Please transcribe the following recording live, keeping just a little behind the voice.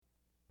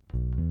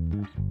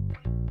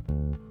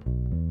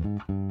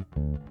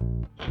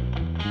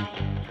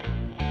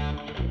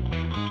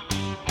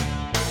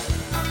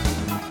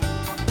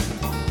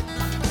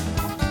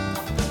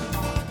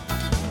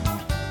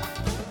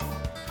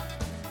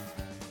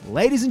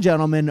Ladies and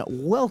gentlemen,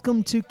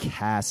 welcome to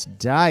Cast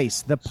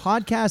Dice, the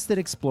podcast that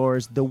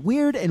explores the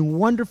weird and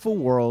wonderful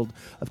world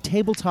of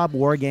tabletop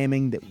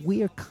wargaming that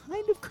we are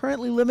kind of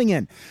currently living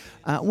in.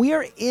 We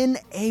are in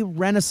a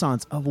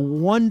renaissance of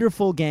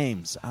wonderful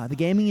games. The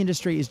gaming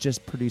industry is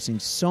just producing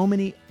so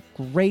many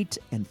great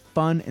and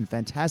fun and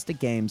fantastic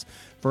games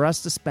for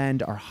us to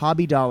spend our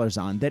hobby dollars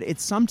on that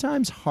it's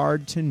sometimes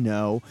hard to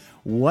know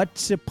what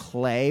to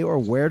play or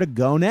where to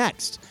go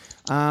next.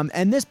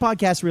 And this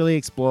podcast really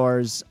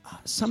explores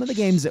some of the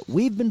games that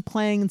we've been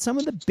playing and some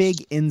of the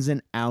big ins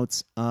and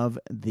outs of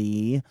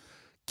the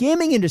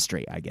gaming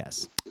industry, I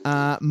guess.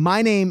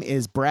 My name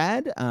is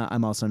Brad.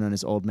 I'm also known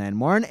as Old Man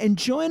Morin. And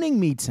joining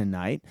me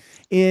tonight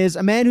is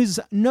a man who's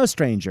no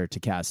stranger to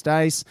Cast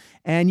Dice.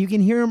 And you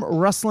can hear him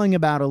rustling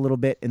about a little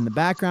bit in the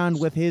background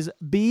with his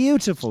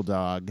beautiful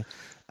dog.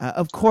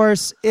 Of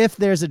course, if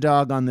there's a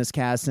dog on this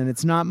cast and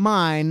it's not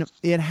mine,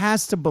 it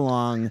has to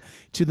belong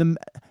to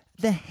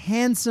the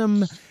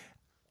handsome,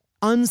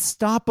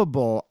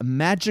 unstoppable,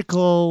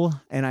 magical,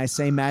 and I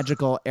say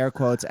magical air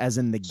quotes as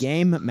in the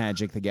game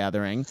Magic the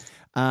Gathering,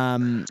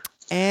 and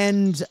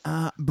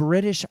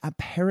British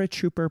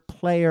paratrooper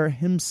player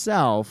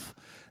himself,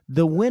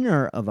 the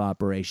winner of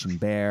Operation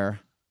Bear,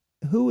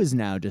 who has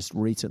now just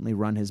recently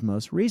run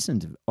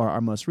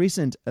our most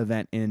recent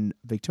event in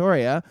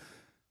Victoria,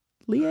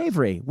 Lee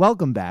Avery.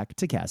 Welcome back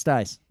to Cast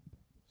Dice.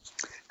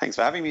 Thanks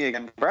for having me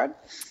again, Brad.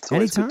 It's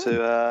always good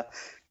to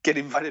get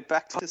invited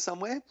back to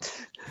somewhere.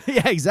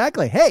 Yeah,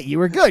 exactly. Hey, you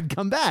were good.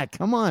 Come back.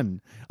 Come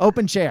on.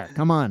 Open chair.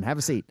 Come on. Have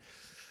a seat.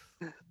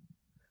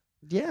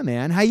 Yeah,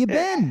 man. How you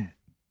been?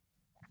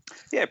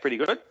 Yeah, pretty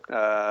good.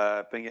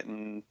 Been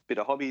getting a bit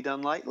of hobby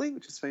done lately,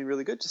 which has been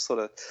really good. Just sort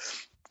of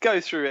go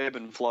through ebb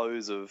and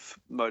flows of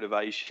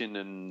motivation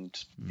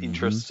and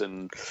interest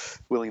and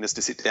willingness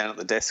to sit down at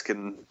the desk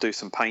and do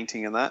some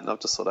painting and that. And I've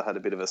just sort of had a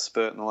bit of a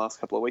spurt in the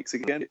last couple of weeks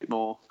again, a bit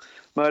more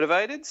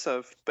motivated. So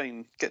I've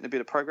been getting a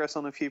bit of progress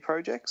on a few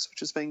projects,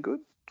 which has been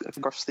good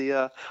across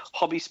the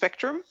hobby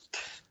spectrum.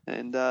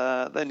 And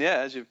then, yeah,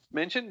 as you've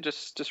mentioned,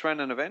 just ran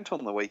an event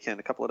on the weekend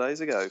a couple of days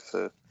ago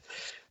for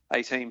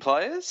 18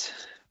 players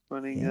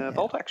running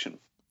Bolt Action.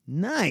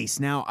 Nice.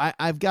 Now,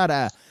 I've got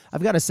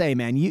to say,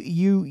 man,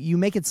 you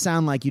make it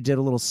sound like you did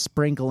a little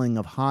sprinkling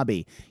of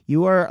hobby.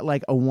 You are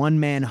like a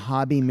one-man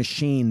hobby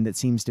machine that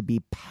seems to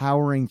be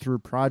powering through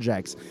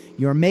projects.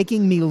 You're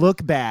making me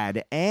look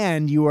bad,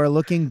 and you are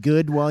looking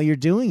good while you're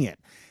doing it.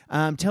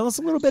 Tell us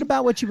a little bit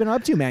about what you've been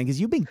up to, man, because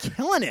you've been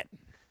killing it.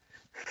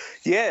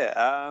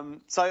 Yeah.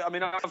 So, I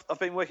mean, I've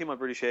been working my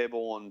British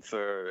Airborne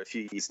for a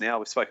few years now.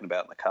 We've spoken about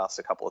it in the cast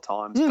a couple of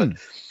times, but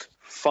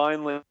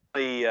finally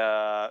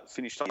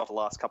finished off the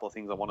last couple of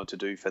things I wanted to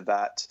do for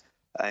that,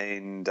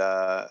 and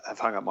have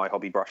hung up my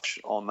hobby brush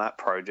on that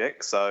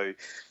project. So a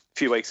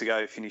few weeks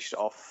ago, finished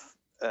off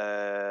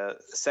a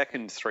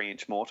second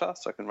 3-inch mortar,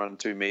 so I can run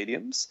 2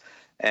 mediums,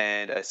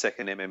 and a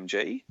second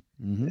MMG,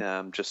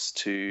 just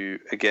to,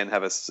 again,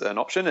 have an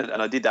option.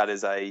 And I did that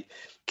as a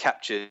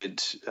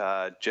captured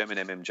German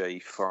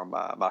MMG from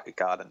Market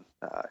Garden,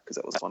 because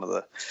that was one of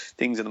the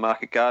things in the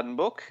Market Garden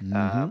book.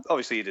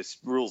 Obviously, it is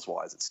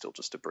rules-wise, it's still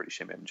just a British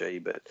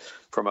MMG, but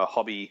from a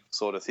hobby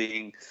sort of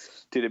thing,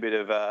 did a bit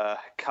of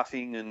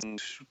cuffing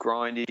and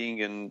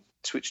grinding and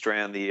switched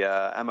around the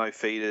ammo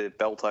feeder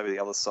belt over the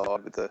other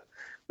side with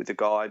the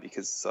guy,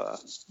 because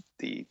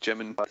the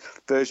German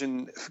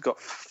version got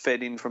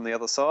fed in from the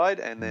other side,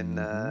 and then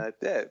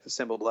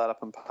assembled that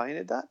up and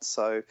painted that.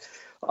 So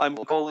I'm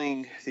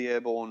calling the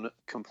Airborne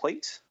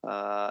complete,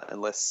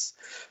 unless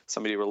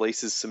somebody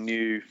releases some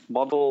new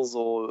models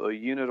or a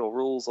unit or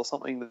rules or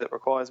something that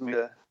requires me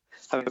to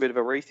have a bit of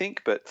a rethink,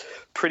 but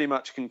pretty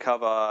much can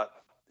cover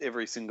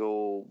every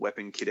single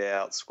weapon kit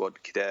out,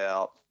 squad kit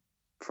out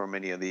from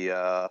any of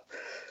the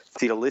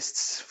theatre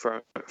lists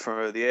for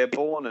the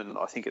Airborne, and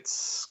I think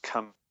it's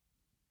coming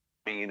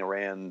in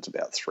around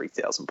about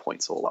 3,000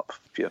 points all up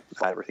if you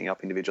add everything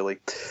up individually.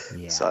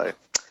 Yeah. So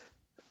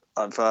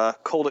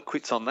I've called it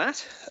quits on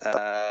that.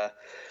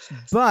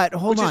 But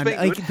hold on,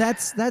 like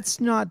that's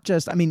not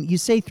just. I mean, you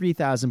say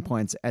 3,000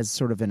 points as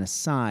sort of an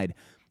aside.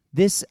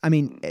 This, I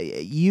mean,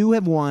 you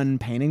have won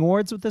painting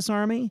awards with this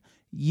army.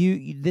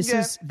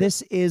 This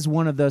is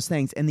one of those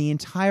things, and the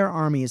entire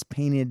army is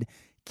painted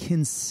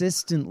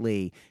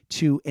consistently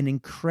to an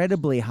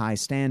incredibly high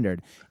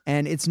standard,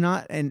 and it's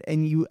not, and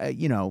you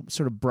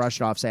sort of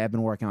brushed off, say I've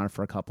been working on it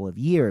for a couple of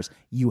years.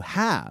 You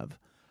have,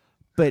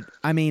 but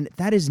I mean,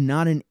 that is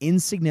not an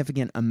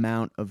insignificant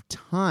amount of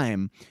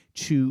time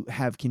to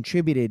have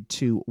contributed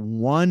to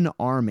one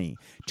army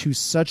to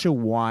such a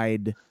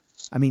wide,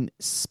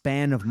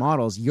 span of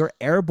models. Your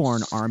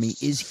Airborne army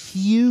is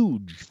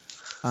huge,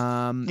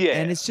 and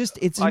it's just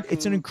it's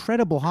an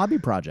incredible hobby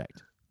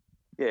project.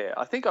 Yeah,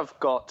 I think I've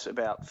got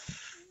about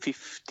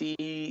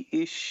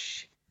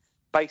 50-ish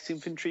base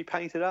infantry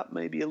painted up,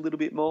 maybe a little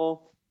bit more.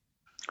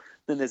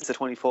 Then there's the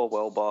 24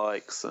 well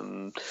bikes,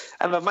 and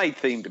I've made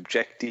themed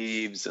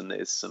objectives, and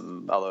there's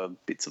some other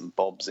bits and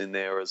bobs in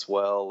there as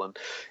well. And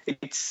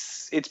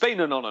it's been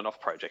an on and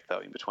off project though,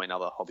 in between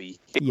other hobby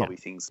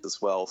things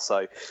as well.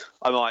 So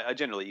I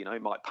generally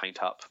might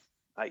paint up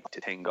 8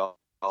 to 10 guys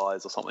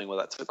or something, where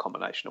that's a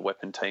combination of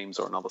weapon teams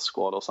or another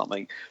squad or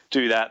something.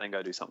 Do that and then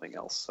go do something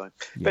else. So,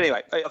 But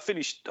anyway, I've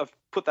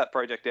put that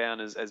project down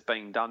as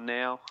being done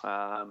now.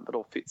 It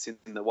all fits in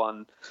the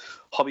one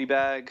hobby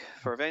bag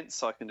for events,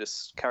 so I can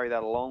just carry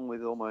that along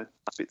with all my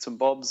bits and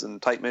bobs and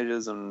tape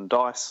measures and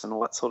dice and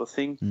all that sort of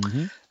thing.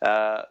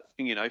 Themed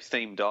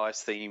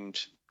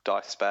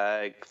dice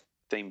bag,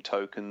 themed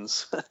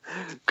tokens.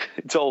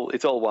 It's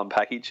all one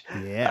package.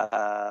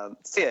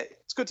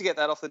 It's good to get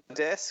that off the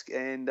desk.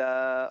 And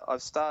I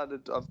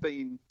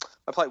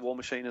play War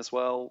Machine as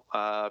well.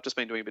 I've just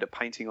been doing a bit of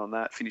painting on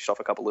that. Finished off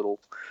a couple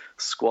little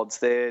squads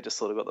there. Just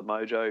sort of got the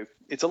mojo.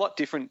 It's a lot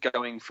different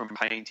going from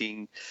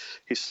painting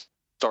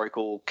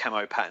historical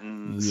camo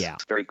patterns,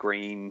 very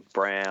green,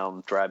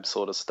 brown, drab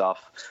sort of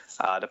stuff,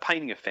 to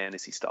painting a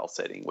fantasy style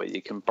setting where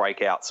you can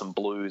break out some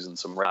blues and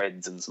some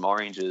reds and some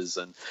oranges.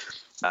 And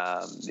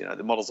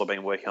the models I've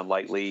been working on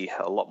lately,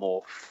 a lot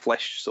more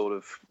flesh sort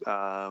of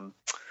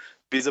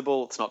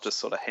visible. It's not just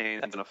sort of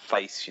hands and a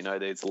face,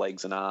 there's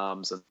legs and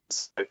arms, and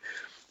so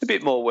a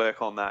bit more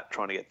work on that,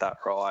 trying to get that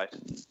right.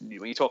 And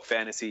when you talk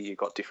fantasy, you've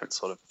got different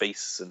sort of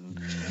beasts,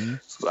 and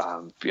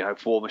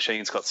War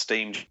Machine's got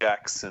steam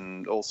jacks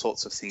and all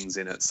sorts of things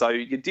in it. So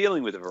you're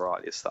dealing with a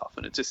variety of stuff,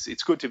 and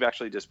it's good to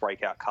actually just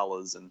break out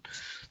colours and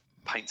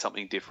paint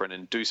something different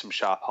and do some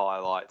sharp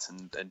highlights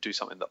and do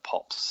something that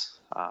pops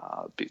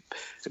a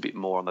bit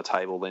more on the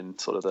table than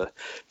sort of the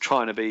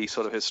trying to be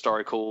sort of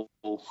historical,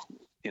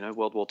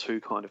 World War II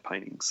kind of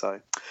painting. So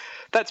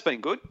that's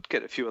been good.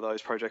 Get a few of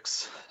those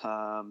projects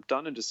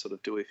done and just sort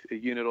of do a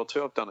unit or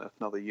two. I've done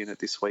another unit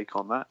this week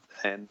on that.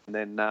 And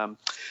then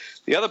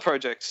the other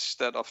projects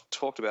that I've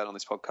talked about on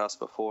this podcast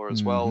before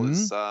as well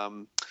is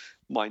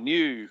my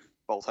new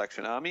Bolt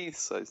Action Army.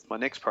 So it's my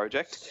next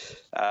project,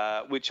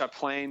 which I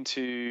plan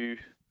to,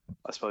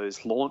 I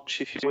suppose, launch,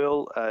 if you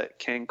will, at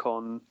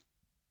CanCon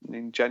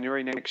in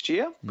January next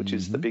year, which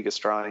is the big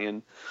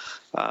Australian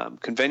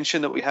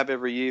convention that we have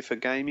every year for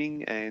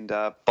gaming, and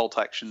Bolt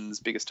Action's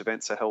biggest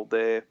events are held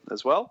there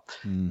as well.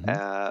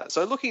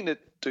 So looking to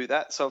do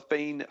that. So I've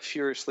been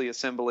furiously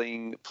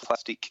assembling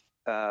plastic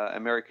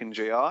American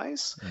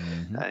GIs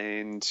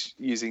and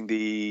using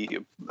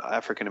the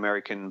African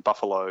American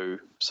buffalo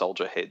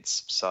soldier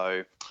heads,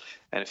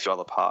 and a few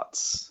other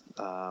parts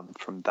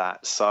from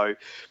that. So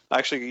I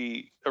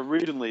actually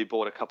originally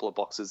bought a couple of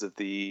boxes of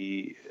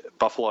the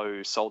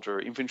buffalo soldier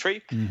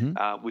infantry,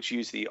 which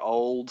use the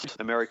old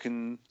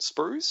American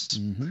sprues.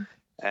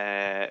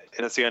 And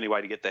it's the only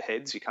way to get the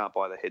heads. You can't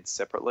buy the heads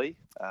separately,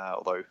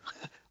 although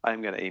I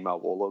am going to email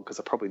Warlord because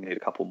I probably need a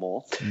couple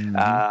more.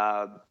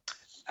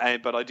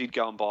 But I did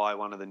go and buy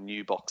one of the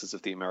new boxes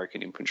of the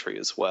American infantry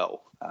as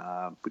well,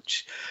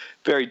 which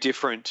very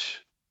different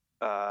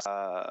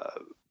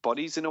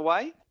bodies in a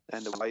way,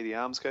 and the way the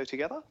arms go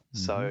together.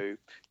 So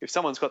if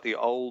someone's got the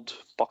old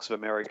box of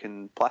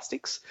American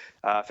plastics,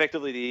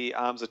 effectively the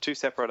arms are 2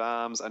 separate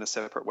arms and a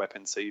separate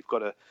weapon. So you've got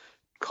to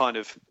kind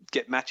of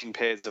get matching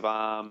pairs of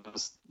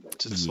arms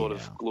to sort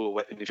of glue a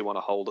weapon if you want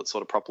to hold it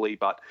sort of properly.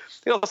 But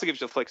it also gives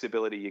you the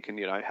flexibility. You can,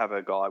 have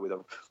a guy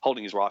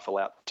holding his rifle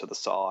out to the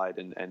side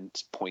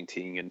and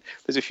pointing, and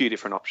there's a few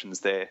different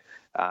options there.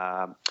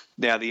 Now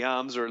the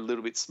arms are a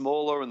little bit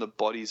smaller and the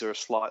bodies are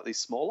slightly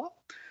smaller.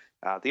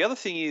 The other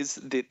thing is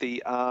that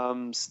the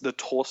arms, the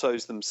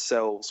torsos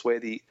themselves, where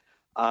the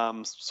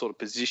arms sort of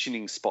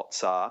positioning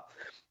spots are,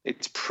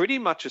 it's pretty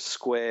much a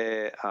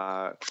square.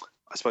 I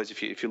suppose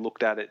if you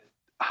looked at it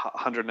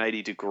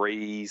 180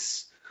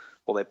 degrees,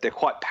 well, they're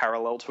quite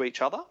parallel to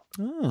each other,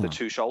 the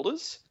two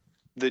shoulders.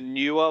 The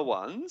newer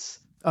ones...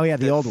 Oh, yeah,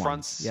 the old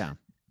ones.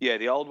 Yeah,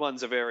 the old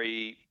ones are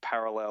very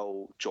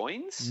parallel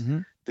joins.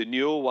 The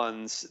newer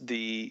ones,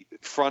 the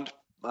front,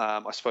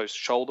 I suppose,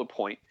 shoulder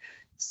point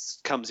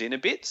comes in a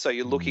bit. So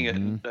you're looking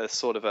at a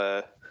sort of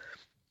I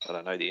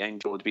don't know, the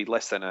angle would be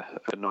less than a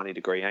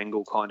 90-degree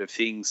angle kind of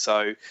thing.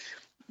 So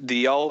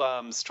the old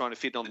arms trying to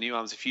fit on the new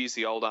arms, if you use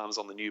the old arms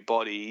on the new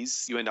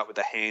bodies, you end up with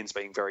the hands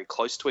being very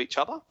close to each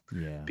other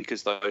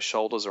because those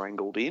shoulders are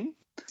angled in.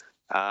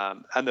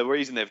 And the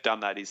reason they've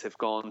done that is they've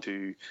gone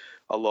to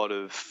a lot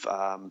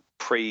of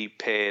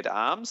pre-paired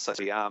arms. So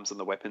the arms and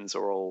the weapons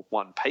are all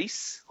one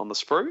piece on the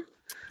sprue.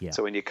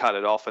 So when you cut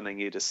it off and then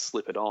you just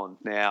slip it on.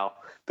 Now,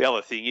 the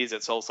other thing is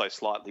it's also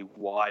slightly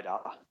wider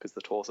because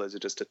the torsos are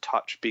just a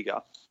touch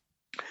bigger.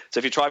 So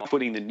if you try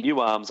putting the new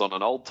arms on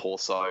an old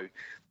torso,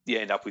 you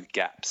end up with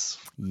gaps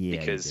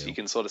because you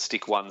can sort of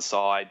stick one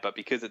side, but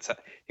because it's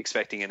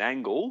expecting an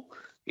angle,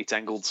 it's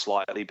angled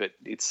slightly, but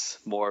it's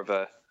more of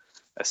a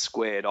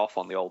squared off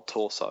on the old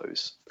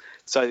torsos.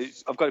 So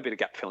I've got a bit of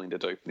gap filling to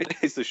do.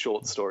 It's the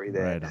short story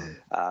there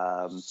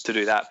to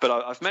do that. But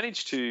I've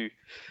managed to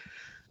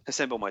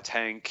assemble my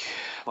tank,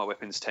 my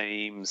weapons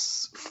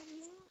teams,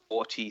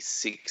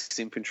 46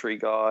 infantry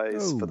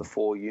guys for the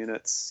 4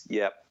 units.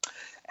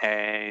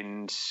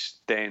 and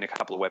then a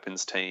couple of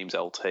weapons teams,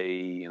 LT,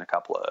 and a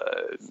couple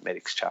of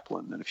medics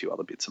chaplain, and a few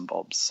other bits and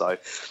bobs. So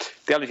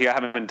the only thing I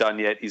haven't done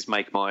yet is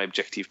make my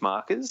objective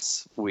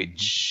markers,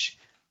 which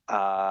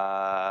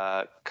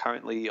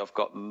currently I've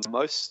got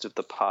most of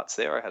the parts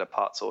there. I had a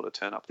parts order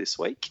turn up this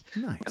week,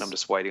 Nice. and I'm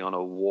just waiting on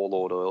a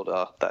Warlord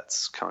order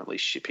that's currently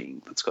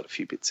shipping. That's got a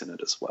few bits in it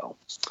as well.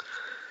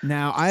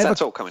 Now,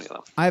 That's all coming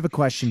together. I have a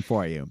question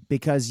for you,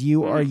 because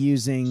you are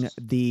using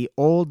the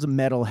old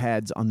metal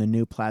heads on the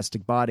new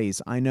plastic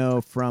bodies. I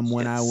know from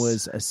when I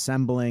was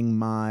assembling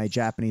my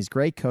Japanese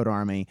Greatcoat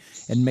army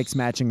and mixed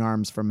matching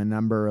arms from a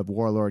number of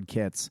Warlord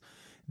kits,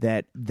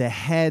 that the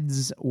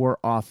heads were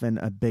often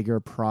a bigger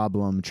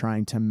problem.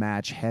 Trying to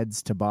match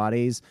heads to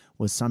bodies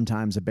was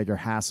sometimes a bigger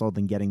hassle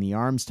than getting the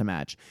arms to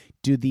match.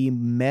 Do the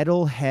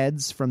metal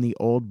heads from the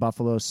old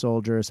Buffalo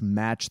Soldiers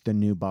match the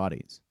new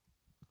bodies?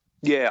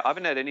 Yeah, I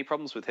haven't had any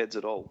problems with heads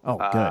at all. Oh,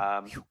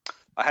 good.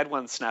 I had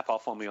one snap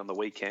off on me on the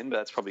weekend, but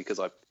that's probably because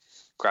I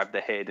grabbed the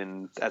head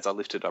and as I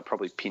lifted, I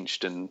probably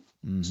pinched and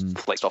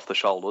flexed off the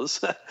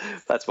shoulders.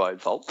 That's my own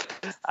fault.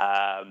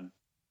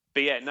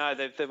 But yeah, no,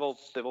 they've all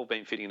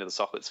been fitting into the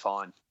sockets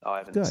fine. I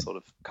haven't sort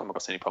of come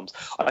across any problems.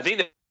 I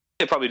think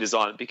they're probably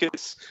designed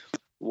because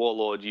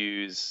Warlord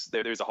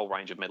there is a whole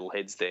range of metal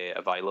heads there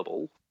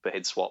available for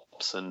head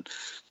swaps, and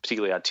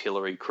particularly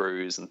artillery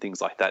crews and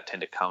things like that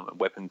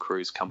weapon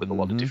crews come with a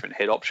lot of different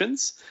head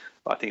options.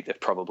 I think they've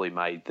probably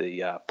made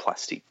the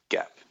plastic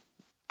gap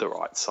the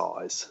right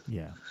size.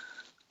 Yeah.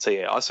 So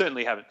yeah, I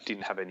certainly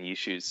didn't have any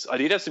issues. I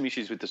did have some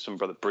issues with some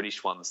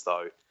British ones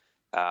though.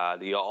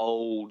 The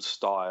old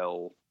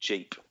style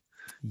Jeep,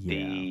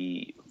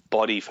 the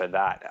body for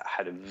that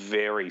had a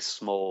very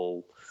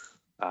small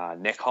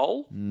neck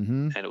hole,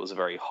 and it was a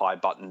very high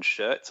button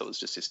shirt, so it was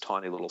just this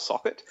tiny little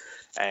socket,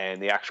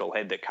 and the actual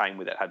head that came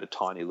with it had a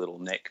tiny little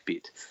neck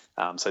bit.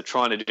 So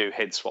trying to do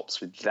head swaps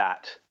with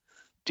that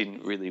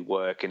didn't really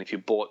work, and if you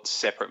bought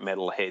separate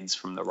metal heads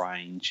from the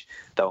range,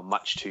 they were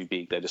much too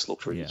big. They just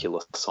looked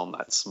ridiculous on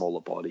that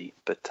smaller body.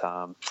 But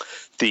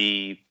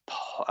the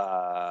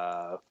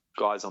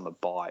guys on the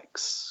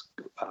bikes,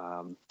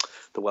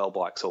 the well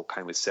bikes all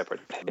came with separate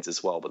heads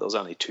as well, but there was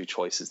only two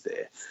choices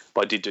there.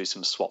 But I did do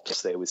some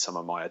swaps there with some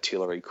of my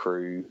artillery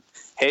crew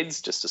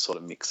heads just to sort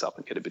of mix up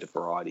and get a bit of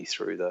variety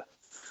through the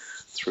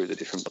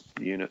different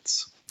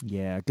units.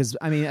 Yeah, because,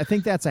 I mean, I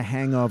think that's a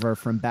hangover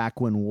from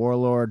back when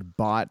Warlord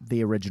bought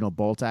the original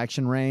bolt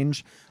action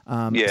range.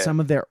 Some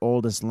of their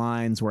oldest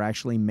lines were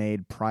actually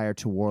made prior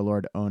to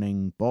Warlord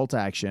owning bolt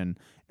action.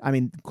 I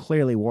mean,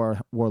 clearly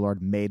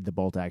Warlord made the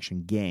bolt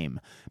action game,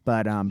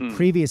 but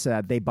previous to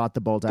that, they bought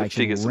the bolt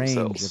action range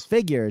of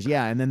figures,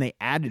 and then they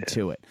added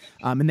to it.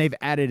 And they've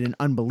added an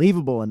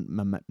unbelievable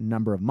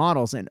number of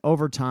models, and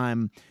over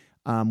time,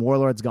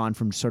 Warlord's gone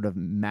from sort of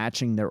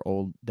matching their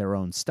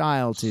own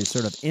style to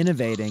sort of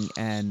innovating.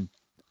 And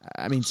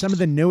I mean, some of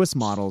the newest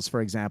models,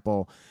 for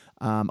example,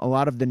 a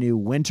lot of the new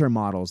winter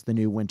models, the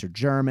new winter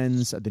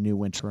Germans, the new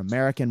winter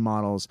American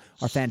models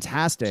are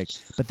fantastic,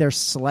 but they're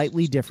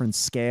slightly different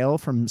scale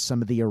from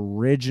some of the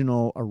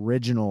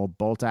original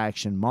bolt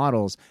action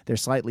models. They're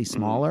slightly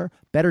smaller,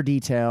 better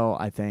detail,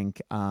 I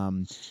think.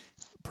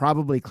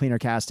 Probably cleaner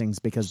castings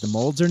because the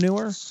molds are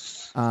newer.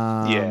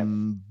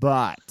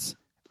 But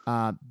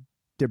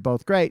they're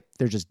both great.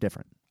 They're just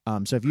different.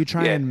 So if you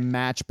try and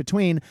match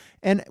between,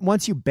 and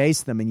once you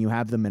base them and you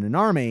have them in an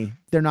army,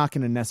 they're not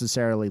going to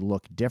necessarily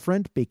look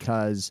different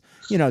because,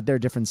 they're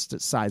different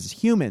sizes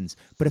humans.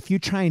 But if you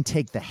try and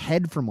take the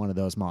head from one of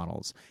those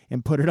models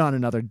and put it on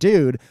another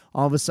dude,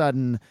 all of a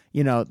sudden,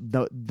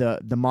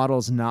 the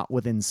model's not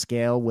within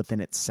scale within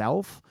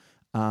itself.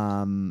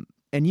 And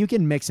you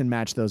can mix and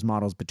match those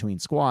models between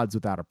squads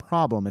without a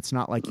problem. It's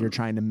not like you're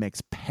trying to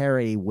mix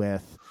Perry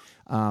with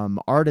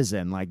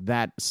Artisan. Like,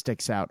 that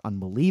sticks out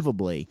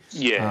unbelievably.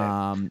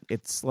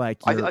 It's like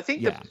I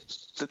think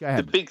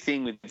the big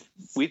thing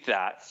with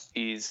that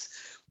is,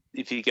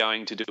 if you're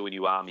going to do a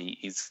new army,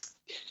 is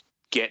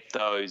get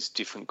those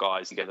different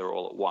guys together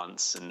all at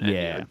once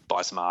and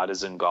buy some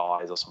Artisan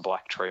guys or some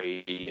Black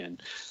Tree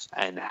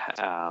and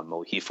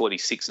or here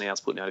 46 now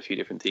is putting out a few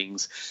different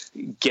things.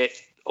 Get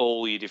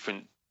all your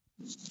different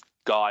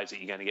guys that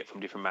you're going to get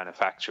from different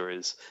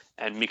manufacturers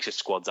and mix your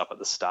squads up at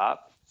the start.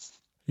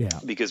 Yeah.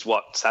 Because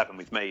what's happened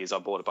with me is I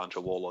bought a bunch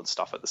of Warlord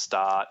stuff at the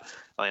start.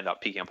 I ended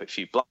up picking up a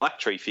few Black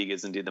Tree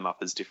figures and did them up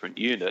as different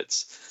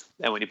units.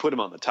 And when you put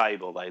them on the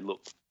table, they look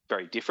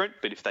very different.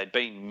 But if they'd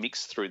been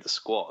mixed through the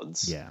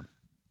squads,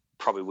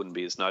 probably wouldn't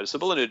be as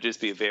noticeable. And it'd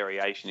just be a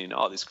variation in,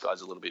 this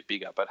guy's a little bit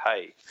bigger. But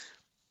hey,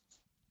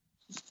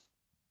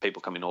 people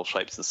come in all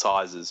shapes and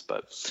sizes,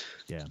 but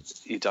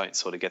you don't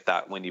sort of get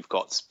that when you've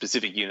got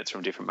specific units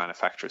from different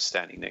manufacturers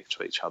standing next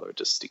to each other. It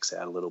just sticks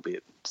out a little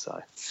bit.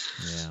 So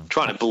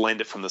trying to blend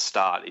it from the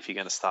start if you're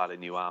going to start a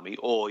new army,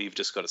 or you've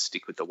just got to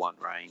stick with the one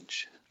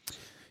range.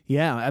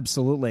 Yeah,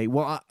 absolutely.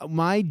 Well,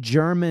 my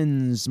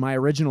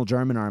original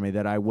German army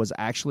that I was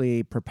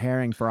actually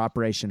preparing for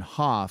Operation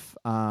Hoff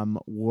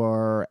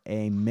were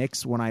a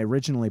mix when I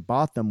originally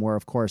bought them were,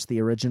 of course,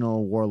 the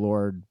original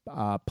Warlord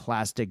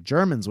plastic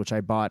Germans, which I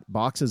bought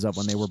boxes of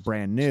when they were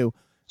brand new.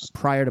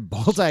 Prior to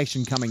Bolt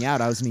Action coming out,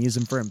 I was going to use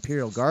them for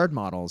Imperial Guard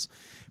models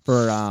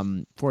for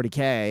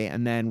 40K,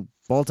 and then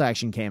Bolt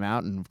Action came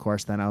out, and of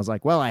course then I was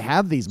like, well, I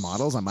have these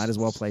models, I might as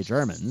well play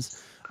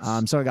Germans.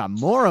 So I got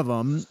more of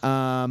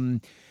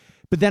them.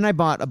 But then I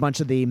bought a bunch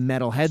of the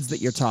metal heads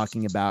that you're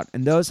talking about,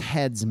 and those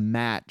heads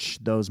match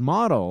those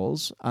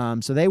models,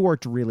 so they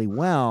worked really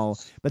well.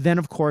 But then,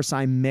 of course,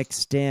 I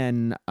mixed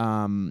in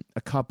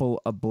a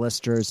couple of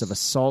blisters of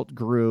assault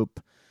group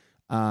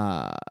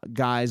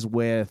guys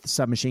with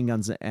submachine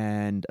guns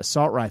and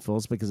assault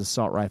rifles, because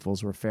assault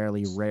rifles were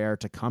fairly rare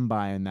to come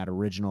by in that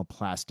original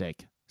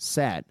plastic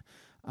set,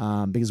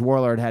 because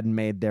Warlord hadn't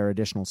made their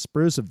additional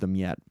sprues of them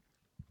yet.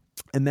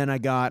 And then I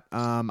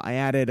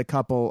added a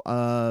couple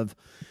of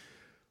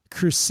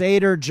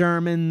Crusader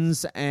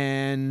Germans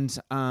and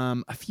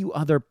a few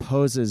other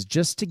poses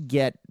just to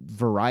get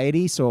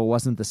variety, so it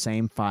wasn't the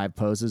same 5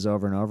 poses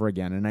over and over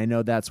again. And I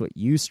know that's what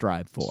you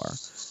strive for.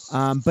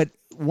 But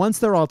once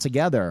they're all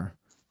together,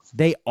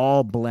 they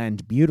all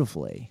blend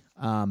beautifully.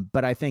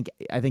 But I think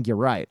you're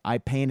right.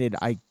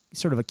 I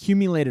sort of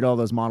accumulated all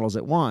those models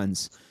at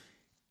once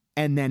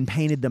and then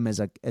painted them as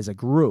a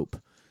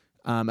group.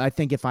 I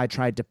think if I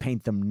tried to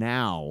paint them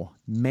now,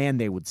 man,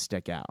 they would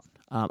stick out.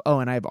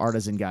 And I have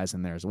artisan guys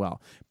in there as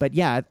well. But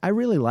yeah, I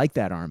really like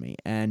that army.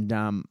 And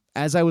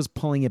as I was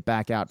pulling it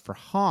back out for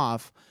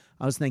Hoff,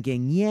 I was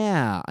thinking,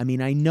 yeah, I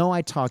mean, I know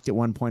I talked at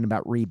one point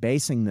about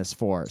rebasing this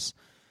force,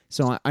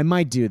 so I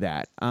might do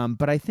that.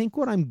 But I think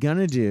what I'm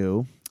gonna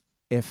do,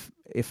 if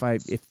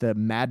the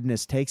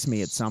madness takes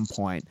me at some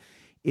point,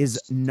 is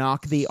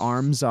knock the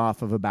arms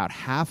off of about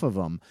half of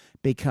them,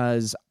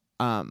 because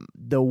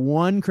the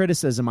one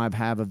criticism I've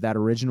have of that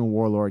original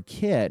Warlord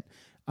kit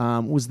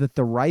was that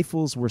the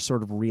rifles were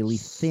sort of really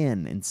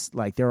thin and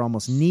like they're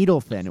almost needle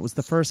thin. It was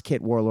the first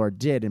kit Warlord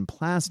did in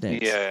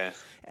plastics. Yeah.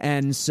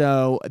 And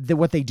so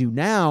what they do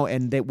now,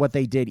 and what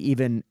they did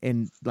even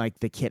in like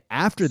the kit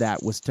after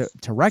that, was to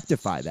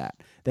rectify that.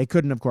 They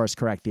couldn't, of course,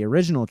 correct the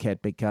original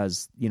kit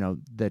because, you know,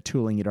 the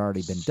tooling had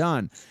already been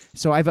done.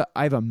 So I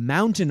have a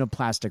mountain of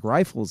plastic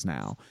rifles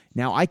now.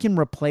 Now I can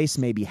replace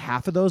maybe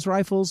half of those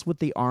rifles with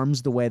the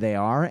arms the way they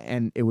are,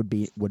 and it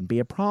wouldn't be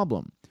a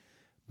problem.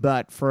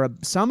 But for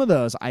some of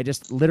those, I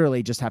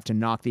literally just have to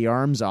knock the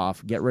arms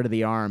off, get rid of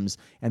the arms,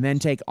 and then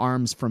take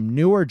arms from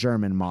newer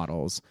German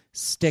models,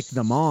 stick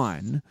them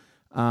on,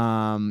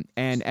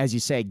 and as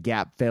you say,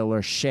 gap fill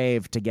or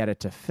shave to get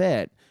it to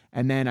fit.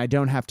 And then I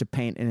don't have to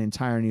paint an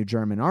entire new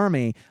German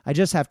army. I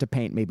just have to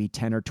paint maybe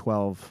 10 or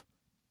 12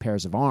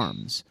 pairs of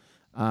arms,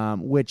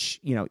 which,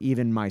 you know,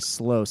 even my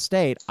slow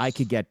state, I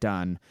could get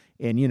done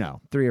in,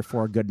 3 or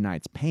 4 good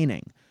nights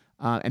painting.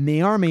 And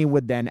the army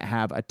would then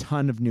have a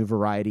ton of new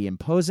variety in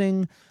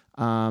posing.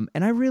 And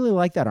I really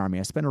like that army.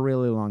 I spent a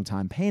really long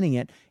time painting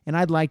it, and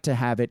I'd like to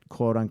have it,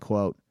 quote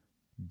unquote,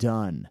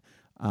 done.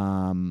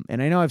 And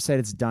I know I've said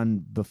it's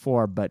done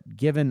before, but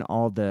given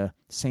all the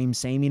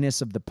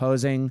sameness of the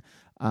posing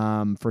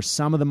for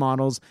some of the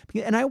models,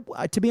 and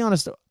to be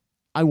honest,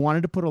 I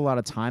wanted to put a lot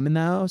of time in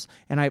those,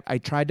 and I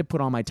tried to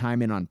put all my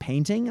time in on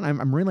painting, and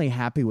I'm really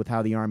happy with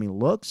how the army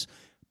looks.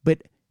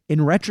 But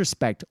in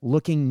retrospect,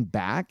 looking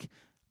back,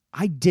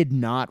 I did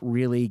not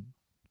really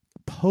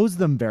pose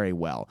them very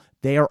well.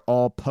 They are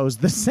all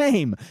posed the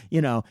same,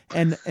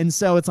 and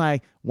so it's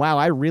like, wow,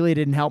 I really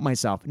didn't help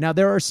myself. Now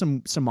there are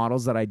some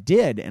models that I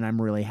did, and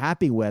I'm really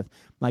happy with.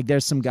 Like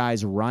there's some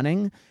guys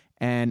running,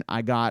 and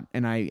I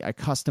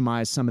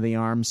customized some of the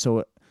arms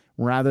so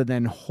rather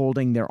than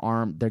holding their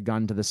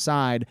gun to the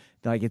side,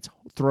 like it's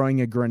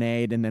throwing a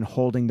grenade and then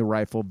holding the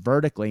rifle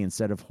vertically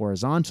instead of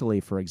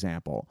horizontally, for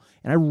example.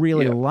 And I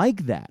really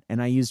like that.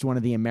 And I used one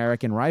of the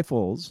American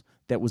rifles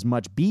that was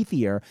much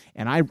beefier,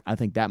 and I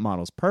think that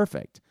model's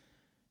perfect.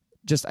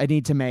 Just I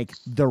need to make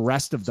the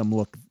rest of them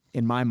look,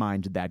 in my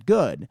mind, that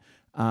good.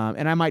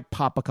 And I might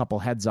pop a couple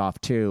heads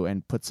off too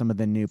and put some of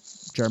the new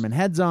German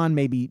heads on,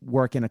 maybe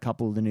work in a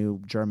couple of the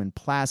new German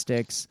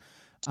plastics,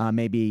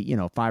 maybe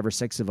 5 or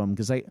 6 of them,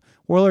 because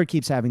Warlord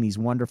keeps having these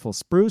wonderful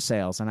sprue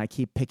sales, and I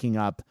keep picking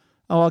up,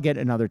 I'll get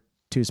another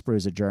 2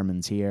 sprues of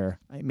Germans here,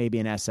 maybe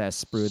an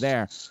SS sprue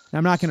there. Now,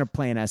 I'm not going to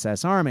play an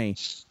SS army,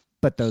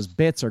 but those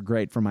bits are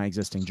great for my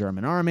existing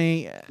German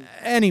army.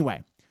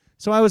 Anyway,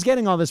 so I was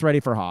getting all this ready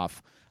for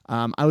Hoff.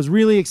 I was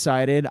really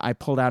excited. I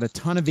pulled out a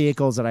ton of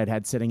vehicles that I'd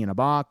had sitting in a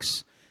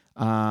box,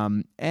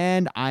 and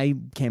I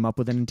came up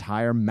with an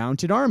entire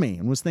mounted army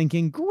and was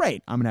thinking,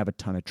 great, I'm going to have a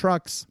ton of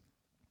trucks.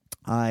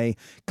 I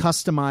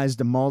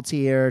customized a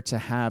multi-ear to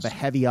have a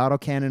heavy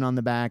autocannon on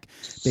the back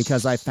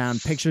because I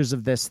found pictures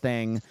of this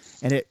thing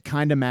and it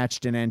kind of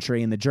matched an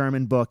entry in the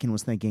German book and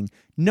was thinking,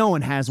 no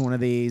one has one of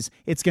these.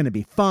 It's going to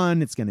be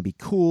fun. It's going to be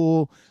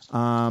cool.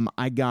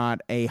 I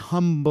got a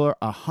Humber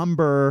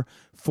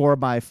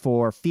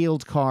 4x4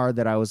 field car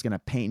that I was going to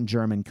paint in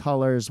German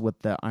colors with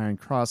the Iron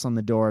Cross on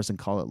the doors and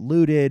call it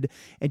Looted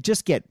and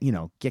just get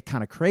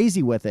kind of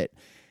crazy with it.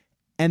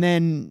 And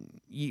then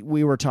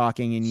we were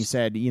talking and you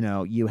said,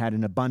 you had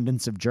an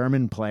abundance of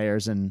German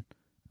players. And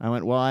I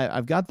went, well,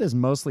 I've got this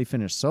mostly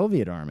finished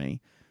Soviet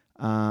army.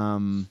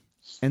 And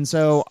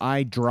so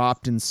I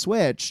dropped and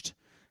switched.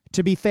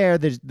 To be fair,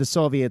 the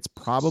Soviets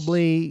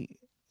probably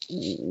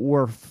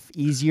were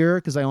easier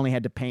because I only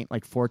had to paint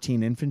like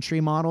 14 infantry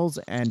models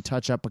and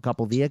touch up a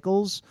couple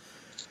vehicles.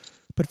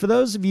 But for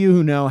those of you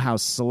who know how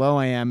slow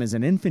I am as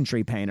an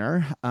infantry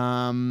painter,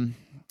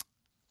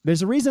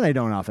 there's a reason I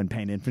don't often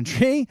paint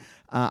infantry.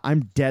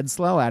 I'm dead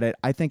slow at it.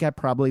 I think I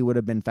probably would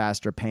have been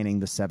faster painting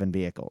the 7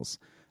 vehicles.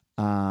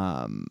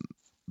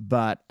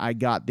 But I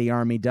got the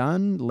army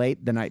done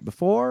late the night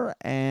before,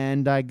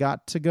 and I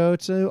got to go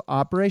to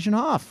Operation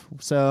Hoff.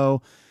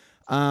 So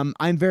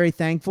I'm very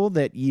thankful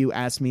that you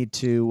asked me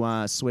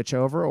to switch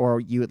over, or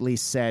you at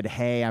least said,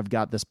 hey, I've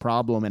got this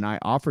problem, and I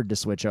offered to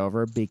switch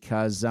over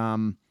because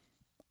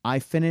I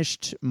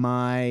finished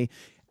my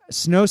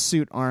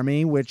snowsuit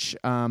army, which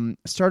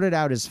started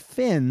out as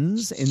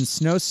Finns in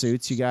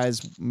snowsuits. You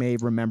guys may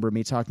remember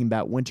me talking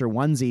about winter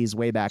onesies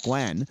way back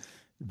when.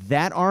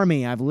 That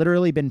army I've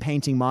literally been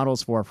painting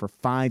models for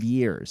 5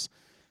 years.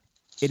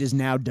 It is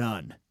now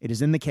done. It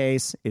is in the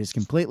case. It is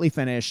completely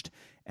finished,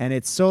 and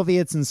it's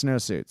Soviets and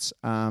snowsuits.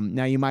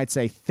 Now you might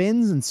say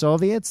Finns and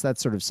Soviets,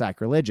 that's sort of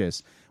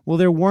sacrilegious. Well,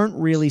 there weren't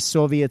really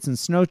Soviets and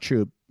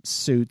snowtroop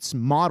suits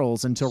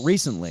models until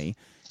recently.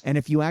 And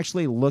if you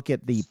actually look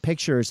at the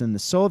pictures in the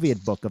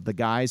Soviet book of the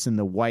guys in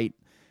the white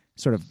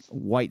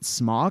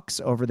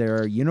smocks over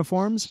their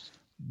uniforms,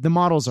 the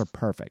models are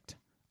perfect.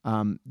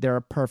 They're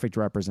a perfect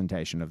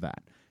representation of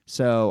that.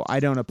 So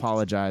I don't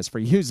apologize for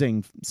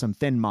using some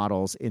thin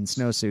models in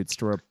snowsuits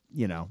to,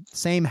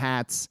 same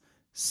hats,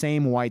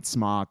 same white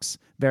smocks,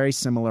 very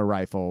similar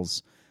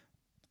rifles.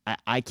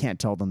 I can't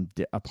tell them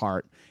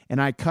apart. And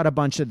I cut a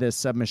bunch of the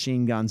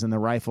submachine guns and the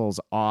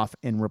rifles off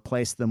and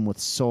replaced them with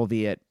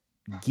Soviet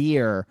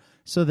gear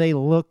so they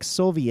look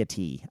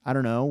Soviet-y. I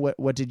don't know.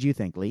 What did you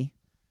think, Lee?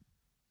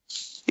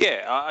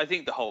 Yeah, I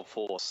think the whole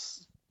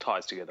force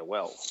ties together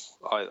well.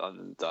 I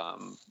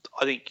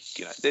think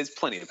there's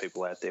plenty of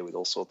people out there with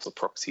all sorts of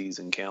proxies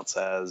and counts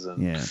as,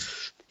 and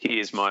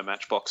here's my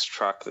Matchbox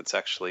truck that's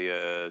actually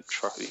a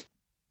truck,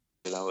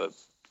 a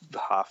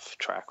half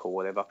track or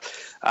whatever.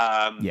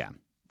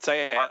 So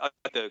I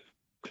like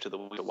to the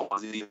winter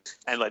onesie,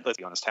 and let's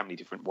be honest, how many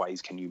different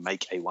ways can you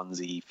make a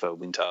onesie for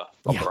winter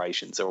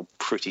operations? They're all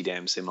pretty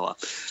damn similar.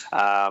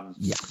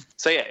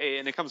 So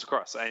and it comes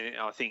across.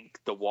 I think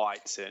the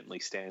white certainly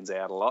stands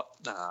out a lot.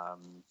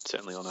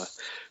 Certainly on a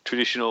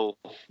traditional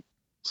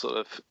sort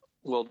of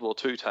World War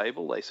II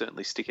table, they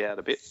certainly stick out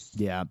a bit.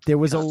 Yeah, there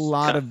was a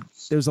lot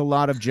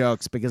of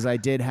jokes because I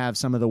did have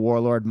some of the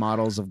Warlord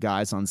models of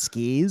guys on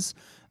skis.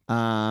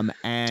 I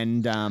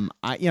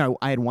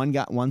had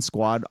one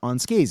squad on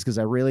skis because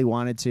I really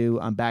wanted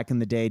to. Back in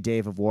the day,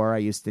 Dave of War, I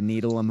used to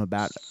needle him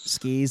about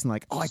skis and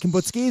I can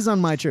put skis on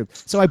my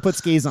troops. So I put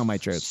skis on my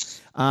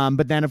troops.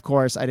 But then, of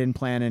course, I didn't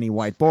plan any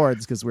white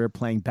boards because we were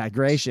playing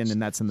Bagration,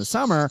 and that's in the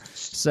summer.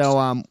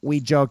 So we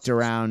joked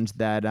around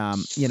that,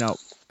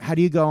 how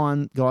do you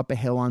go up a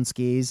hill on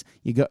skis?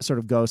 You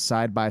go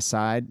side by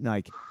side,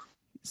 like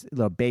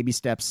the baby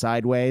steps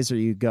sideways, or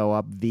you go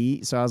up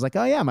V. So I was like,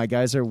 oh yeah, my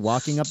guys are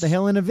walking up the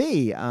hill in a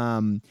V.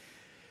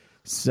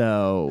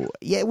 So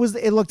yeah,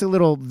 it looked a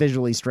little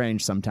visually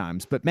strange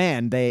sometimes, but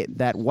man,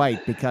 that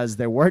white, because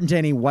there weren't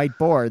any white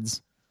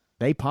boards,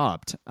 they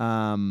popped.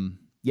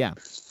 Yeah.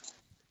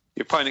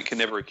 Your opponent can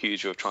never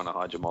accuse you of trying to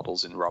hide your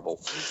models in rubble.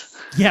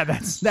 Yeah,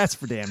 that's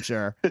for damn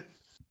sure.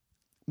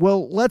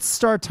 Well, let's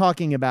start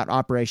talking about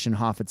Operation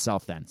Hoff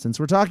itself then. Since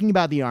we're talking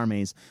about the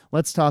armies,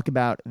 let's talk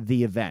about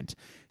the event.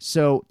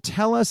 So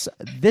tell us,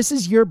 this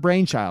is your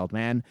brainchild,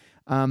 man.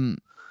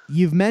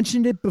 You've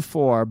mentioned it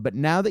before, but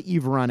now that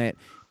you've run it,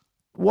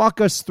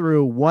 walk us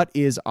through what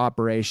is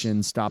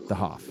Operation Stop the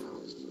Hoff.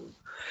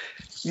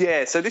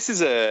 Yeah, so this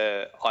is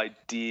an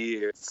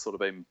idea that's sort of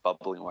been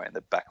bubbling away in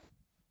the back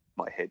of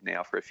my head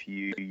now for a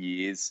few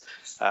years.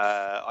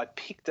 I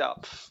picked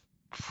up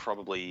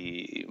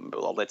probably,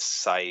 let's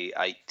say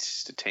 8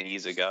 to 10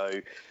 years ago,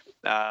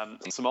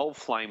 some old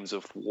Flames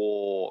of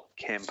War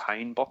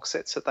campaign box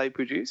sets that they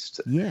produced.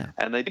 Yeah.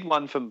 And they did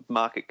one for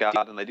Market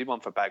Guard and they did one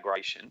for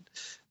Bagration.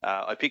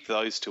 I picked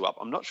those two up.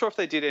 I'm not sure if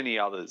they did any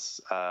others.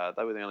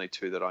 They were the only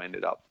two that I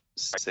ended up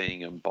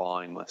seeing and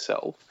buying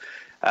myself.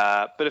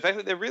 But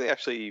effectively, they're really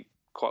actually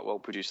quite well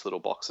produced little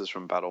boxes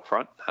from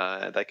Battlefront.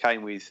 They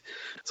came with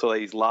sort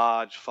of these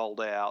large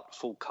fold-out,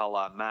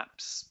 full-colour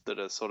maps that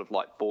are sort of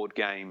like board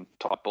game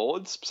type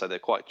boards, so they're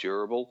quite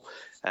durable.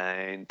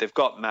 And they've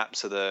got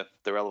maps of the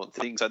relevant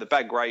things. So the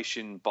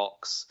Bagration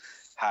box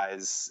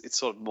it's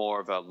sort of more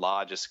of a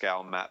larger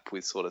scale map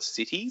with sort of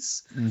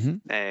cities,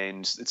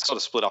 and it's sort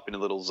of split up into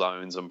little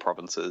zones and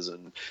provinces,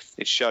 and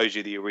it shows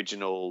you the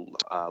original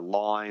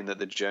line that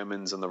the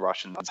Germans and the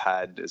Russians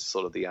had as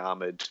sort of the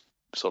armoured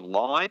sort of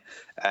line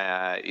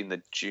in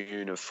the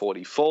June of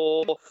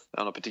 44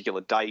 on a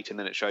particular date, and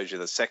then it shows you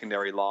the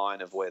secondary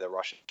line of where the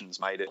Russians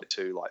made it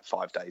to like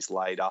 5 days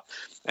later.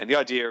 And the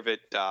idea of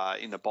it,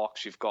 in the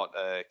box, you've got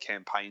a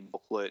campaign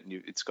booklet,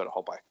 and it's got a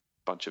whole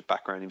bunch of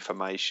background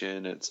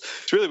information.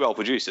 It's really well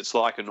produced. It's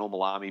like a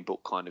normal army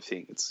book kind of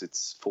thing.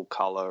 It's full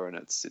color, and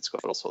it's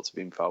got all sorts of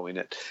info in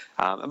it.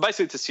 And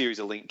basically it's a series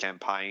of linked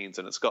campaigns,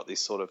 and it's got this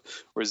sort of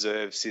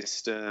reserve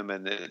system,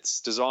 and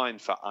it's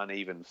designed for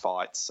uneven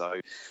fights. So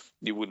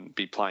you wouldn't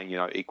be playing,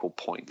 equal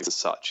points as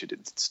such.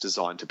 It's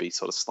designed to be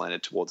sort of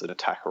slanted towards an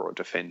attacker or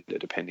defender,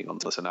 depending on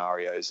the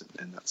scenarios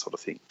and that sort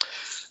of thing.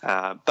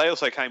 They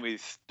also came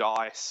with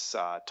dice,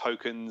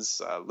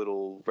 tokens,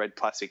 little red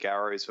plastic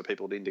arrows for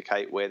people to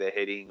indicate where they're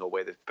heading or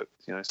where they've,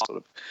 sort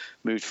of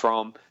moved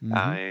from,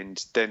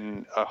 and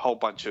then a whole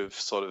bunch of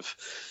sort of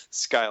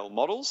scale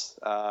models.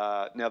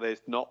 Now, they're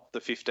not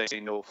the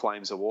 15mm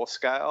Flames of War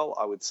scale.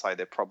 I would say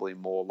they're probably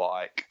more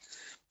like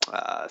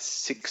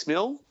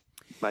 6mm.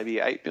 Maybe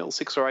 8mm,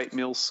 6 or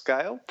 8mm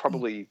scale,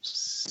 probably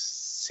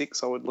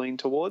 6. I would lean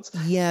towards.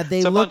 Yeah,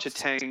 a bunch of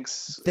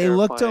tanks. They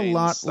looked a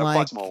lot like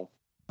quite small.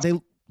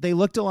 They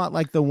looked a lot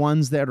like the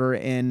ones that are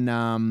in.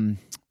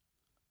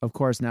 Of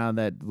course, now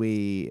that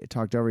we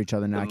talked over each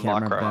other, now I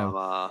can't remember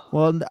them.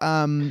 Well,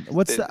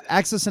 what's the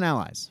Axis and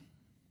Allies?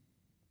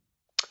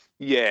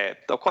 Yeah,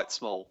 they're quite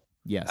small.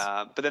 Yes.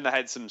 But then they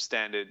had some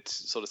standard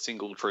sort of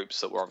single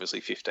troops that were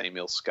obviously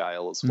 15mm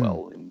scale as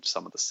well in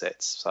some of the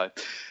sets. So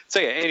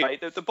yeah, anyway,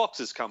 the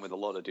boxes come with a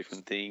lot of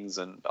different things,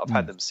 and I've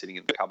had them sitting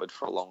in the cupboard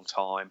for a long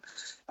time.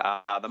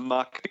 The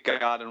Market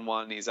Garden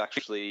one is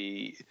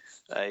actually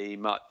a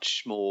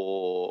much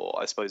more,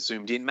 I suppose,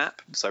 zoomed in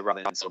map. So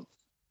rather than sort of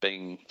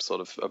being sort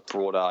of a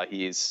broader,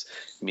 here's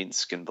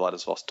Minsk and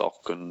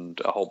Vladivostok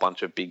and a whole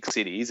bunch of big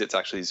cities, it's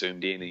actually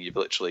zoomed in, and you've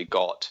literally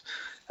got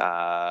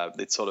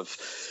it's sort of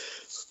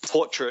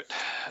portrait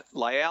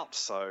layout,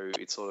 so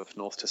it's sort of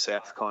north to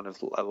south kind of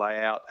a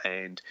layout,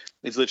 and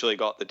it's literally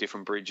got the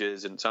different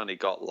bridges, and it's only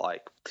got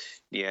like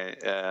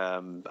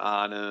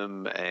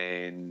Arnhem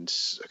and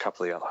a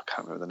couple of other, I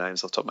can't remember the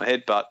names off the top of my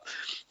head, but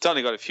it's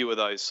only got a few of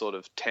those sort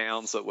of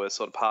towns that were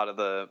sort of part of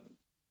the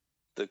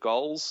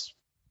goals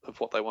of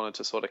what they wanted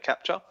to sort of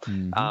capture.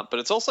 But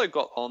it's also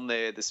got on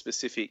there the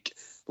specific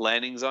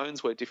landing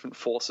zones where different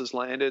forces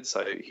landed.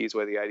 So here's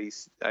where the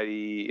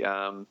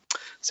 82nd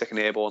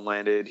Airborne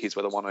landed. Here's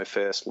where the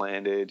 101st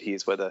landed.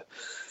 Here's where the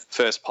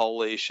 1st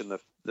Polish and the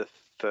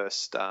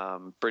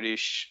 1st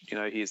British,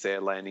 here's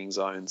their landing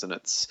zones. And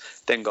it's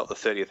then got the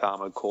 30th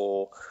Armoured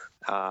Corps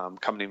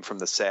coming in from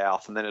the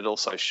south. And then it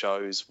also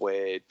shows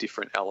where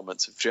different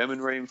elements of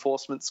German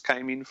reinforcements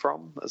came in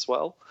from as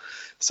well.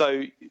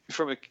 So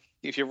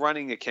if you're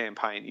running a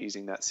campaign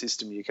using that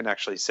system, you can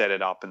actually set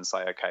it up and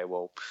say, okay,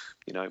 well,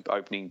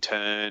 opening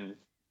turn,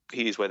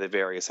 here's where the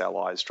various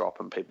allies drop,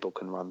 and people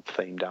can run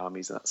themed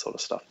armies and that sort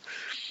of stuff.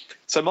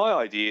 So my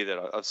idea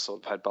that I've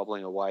sort of had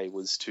bubbling away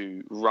was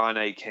to run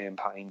a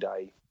campaign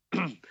day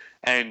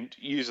and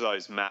use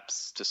those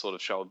maps to sort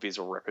of show a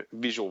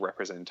visual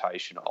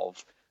representation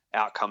of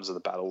outcomes of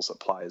the battles that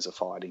players are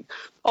fighting.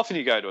 Often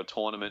you go to a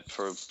tournament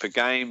for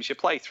games, you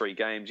play 3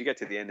 games, you get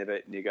to the end of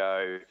it and you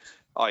go,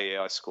 oh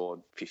yeah, I scored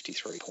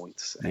 53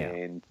 points,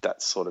 and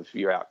that's sort of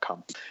your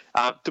outcome.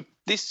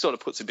 This sort of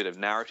puts a bit of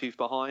narrative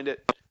behind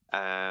it.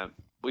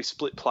 We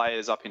split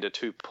players up into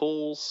 2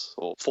 pools,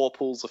 or 4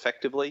 pools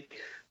effectively,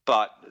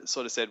 but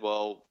sort of said,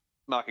 well,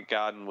 Market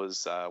Garden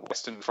was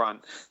Western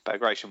Front,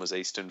 Bagration was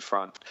Eastern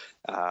Front.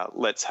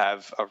 Let's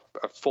have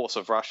a force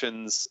of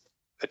Russians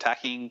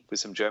attacking with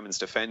some Germans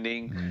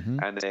defending,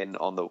 and then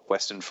on the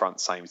Western Front,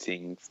 same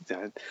thing,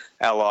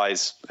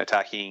 Allies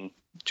attacking,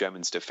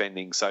 Germans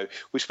defending. So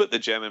we split the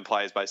German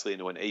players basically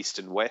into an east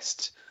and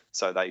west,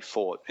 so they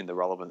fought in the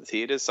relevant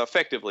theatres. So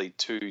effectively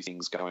 2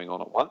 things going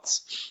on at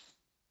once.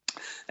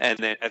 And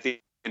then at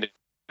the end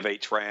of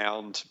each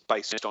round,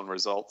 based on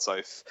results, so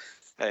if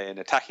an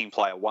attacking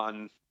player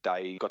won,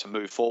 they got to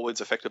move forwards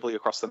effectively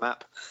across the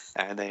map.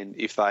 And then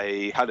if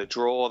they had a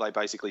draw, they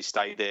basically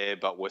stayed there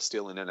but were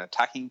still in an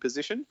attacking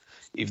position.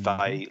 If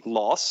they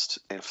lost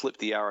and flipped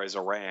the arrows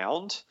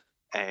around,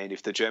 and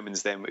if the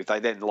Germans if they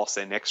then lost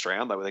their next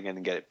round, they were then going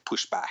to get it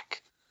pushed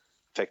back.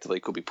 Effectively,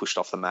 it could be pushed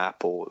off the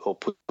map or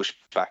pushed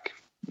back,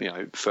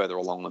 further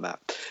along the map.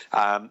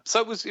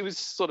 So it was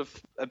sort of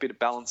a bit of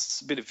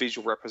balance, a bit of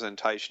visual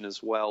representation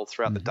as well.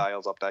 Throughout the day, I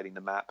was updating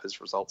the map as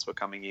results were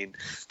coming in.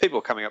 People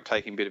were coming up,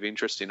 taking a bit of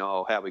interest in,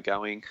 how are we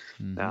going?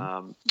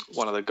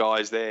 One of the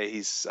guys there,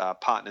 his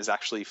partner's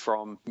actually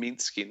from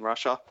Minsk in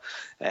Russia,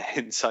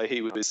 and so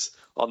he was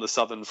on the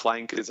southern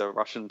flank is a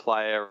Russian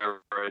player,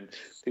 and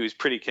he was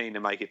pretty keen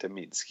to make it to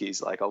Minsk.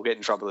 He's like, I'll get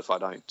in trouble if I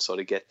don't sort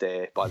of get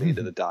there by the end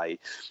of the day.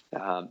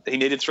 He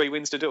needed 3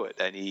 wins to do it,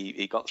 and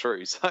he got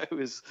through. So it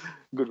was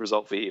a good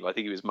result for him. I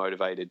think he was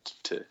motivated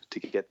to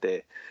get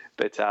there.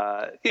 But,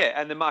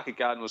 and the Market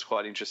Garden was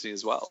quite interesting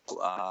as well.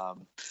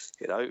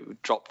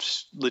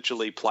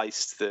 Literally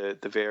placed the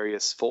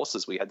various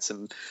forces. We had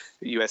some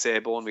US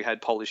airborne, we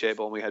had Polish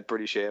airborne, we had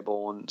British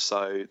airborne.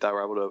 So I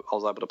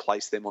was able to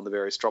place them on the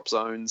various drop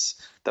zones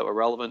that were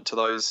relevant to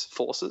those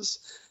forces.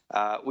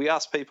 We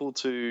asked people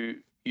to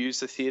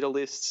use the theatre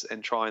lists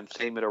and try and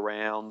theme it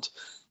around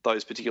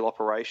those particular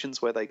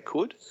operations where they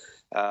could.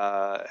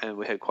 And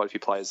we had quite a few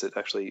players that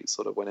actually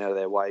sort of went out of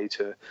their way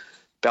to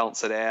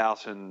balance it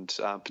out, and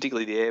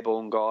particularly the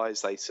airborne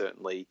guys, they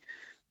certainly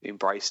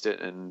embraced it.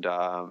 And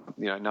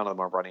none of them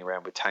are running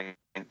around with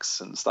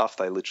tanks and stuff.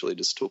 They literally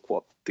just took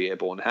what the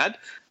airborne had.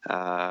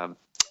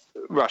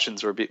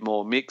 Russians were a bit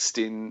more mixed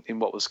in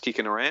what was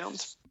kicking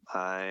around.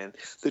 And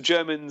the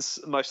Germans,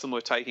 most of them were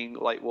taking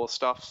late war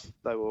stuff.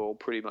 They were all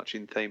pretty much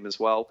in theme as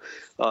well.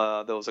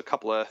 There was a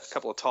couple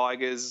of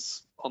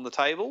tigers on the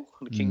table,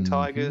 the king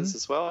tigers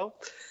as well.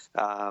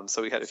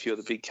 So we had a few of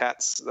the big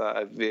cats,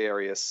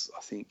 various,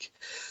 I think,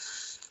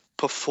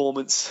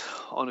 performance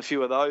on a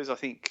few of those. I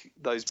think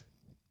those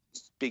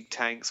big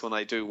tanks, when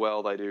they do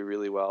well, they do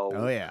really well.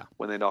 Oh, yeah.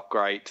 When they're not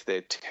great,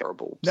 they're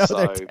terrible. No,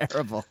 they're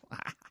terrible.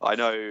 I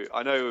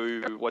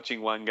know.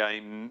 Watching one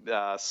game,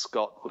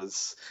 Scott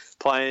was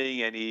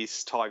playing, and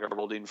his Tiger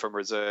rolled in from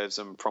reserves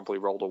and promptly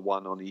rolled a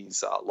 1 on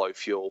his low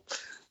fuel.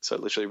 So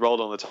literally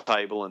rolled on the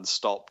table and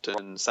stopped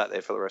and sat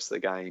there for the rest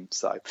of the game.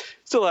 So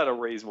still had a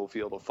reasonable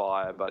field of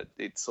fire, but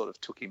it sort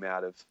of took him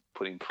out of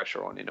putting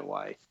pressure on in a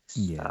way.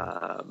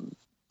 Yeah.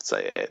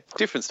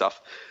 Different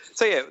stuff.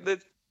 So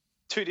the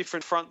 2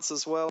 different fronts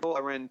as well.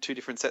 I ran 2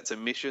 different sets of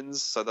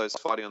missions. So those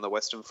fighting on the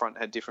Western Front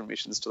had different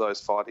missions to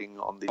those fighting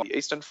on the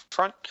Eastern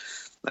Front.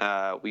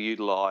 We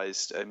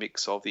utilised a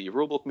mix of the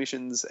rulebook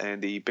missions and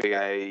the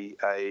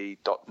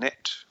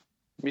BAA.net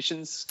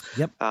missions.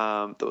 Yep.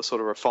 That were sort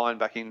of refined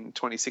back in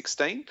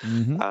 2016.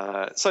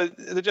 Mm-hmm. So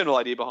the general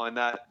idea behind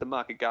that, the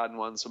Market Garden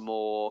ones are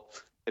more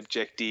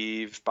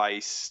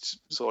objective-based,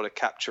 sort of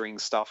capturing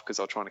stuff because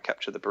I was trying to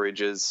capture the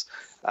bridges.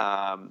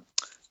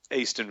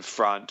 Eastern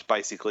Front,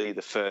 basically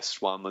the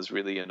first one was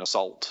really an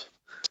assault.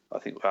 I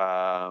think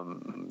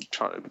trying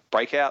to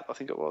break out, I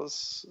think it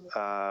was.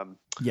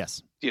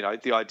 Yes.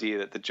 The idea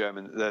that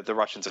the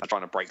Russians are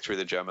trying to break through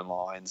the German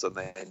lines, and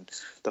then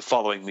the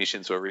following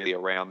missions were really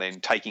around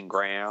then taking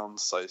ground.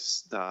 So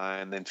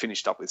and then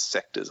finished up with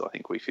sectors. I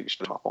think we finished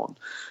them up on.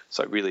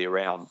 So really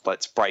around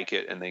let's break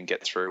it and then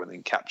get through and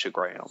then capture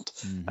ground.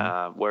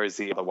 Mm-hmm. Whereas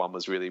the other one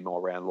was really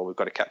more around, well, we've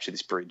got to capture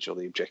this bridge or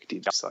the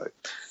objective. So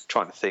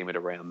trying to theme it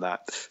around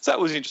that. So that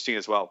was interesting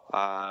as well.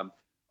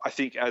 I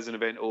think as an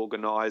event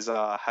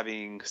organizer,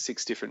 having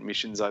 6 different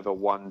missions over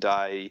one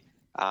day,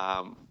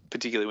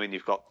 particularly when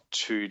you've got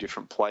 2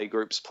 different play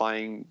groups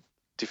playing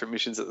different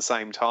missions at the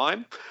same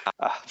time,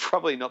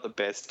 probably not the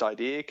best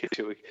idea because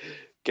you're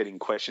getting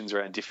questions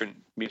around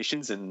different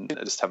missions and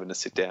just having to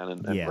sit down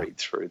and read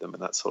through them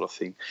and that sort of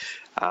thing.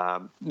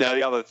 Now,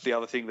 the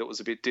other thing that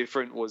was a bit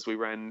different was we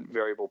ran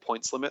variable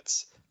points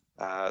limits.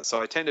 So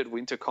I attended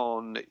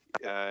WinterCon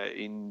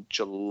in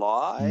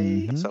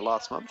July, so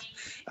last month,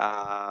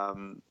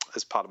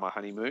 as part of my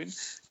honeymoon.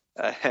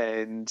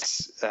 And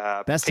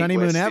best Pete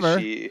honeymoon West ever.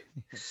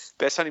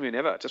 Best honeymoon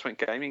ever. Just went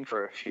gaming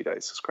for a few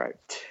days. It was great.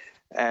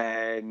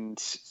 And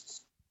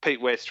Pete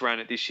West ran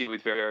it this year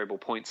with variable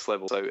points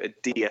level, so a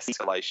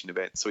de-escalation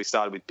event. So we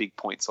started with big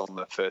points on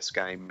the first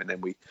game, and then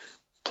we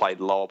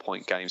played lower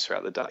point games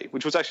throughout the day,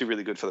 which was actually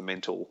really good for the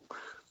mental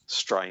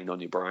strain on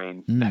your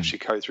brain as you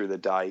go through the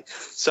day.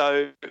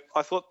 So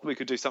I thought we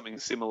could do something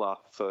similar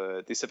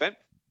for this event.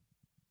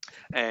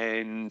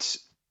 And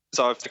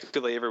so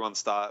effectively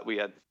we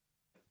had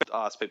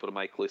asked people to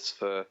make lists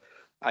for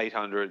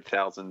 800,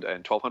 1,000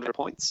 and 1,200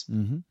 points.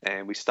 Mm-hmm.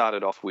 And we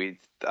started off with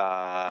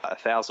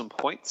 1,000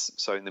 points,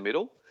 so in the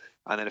middle.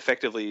 And then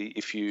effectively,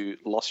 if you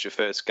lost your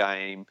first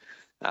game,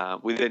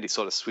 we then did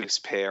sort of Swiss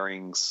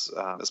pairings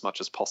as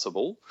much as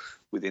possible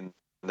within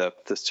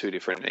there's 2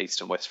 different east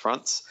and west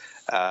fronts.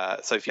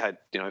 So if you had,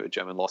 a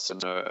German lost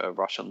and a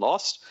Russian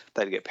lost,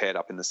 they'd get paired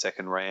up in the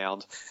second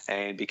round.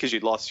 And because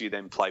you'd lost, you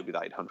then played with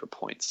 800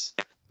 points.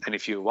 And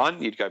if you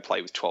won, you'd go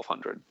play with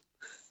 1,200.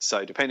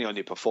 So depending on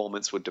your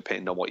performance would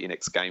depend on what your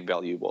next game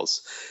value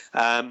was.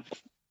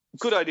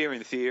 Good idea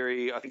in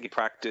theory. I think in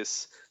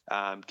practice,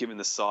 given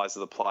the size of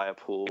the player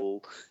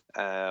pool,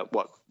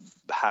 what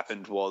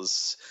happened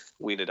was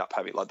we ended up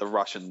having the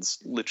Russians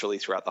literally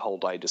throughout the whole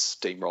day just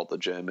steamrolled the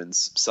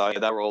Germans. So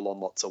they were all on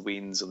lots of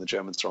wins and the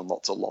Germans were on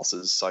lots of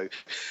losses. So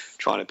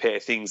trying to pair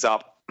things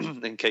up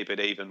and keep it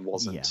even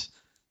wasn't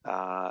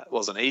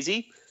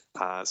easy.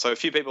 So a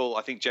few people,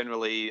 I think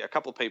generally a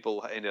couple of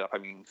people ended up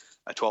having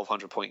a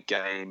 1,200 point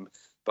game,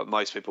 but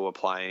most people were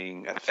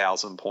playing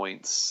 1,000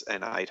 points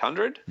and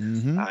 800.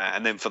 Mm-hmm.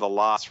 And then for the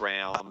last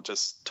round,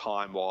 just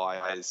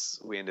time-wise,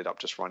 we ended up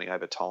just running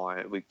over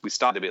time. We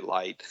started a bit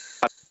late.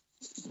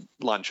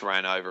 lunch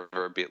ran over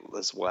a bit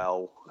as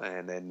well,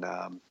 and then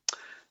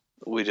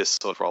we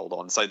just sort of rolled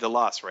on. So the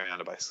last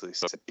round, I basically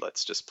said,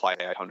 let's just play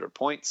 800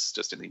 points,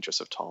 just in the interest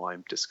of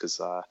time, just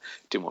because I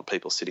didn't want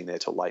people sitting there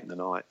till late in the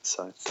night.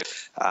 So,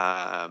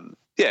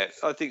 yeah,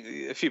 I think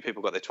a few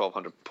people got their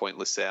 1,200 point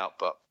lists out,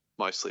 but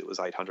mostly it was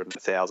 800 and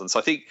 1,000. So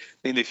I think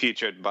in the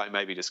future,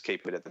 maybe just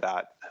keep it at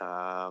that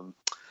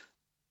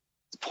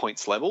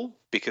points level,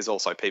 because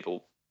also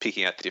people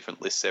picking out the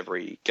different lists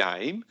every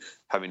game,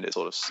 having to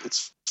sort of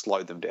it's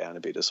slowed them down a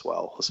bit as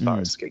well as far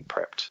as getting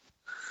prepped.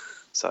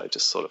 So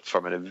just sort of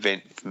from an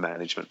event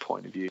management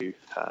point of view,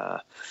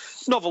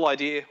 novel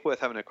idea, worth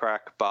having a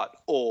crack,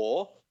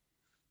 or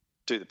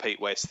do the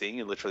Pete West thing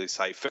and literally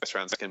say first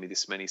round's going to be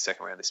this many,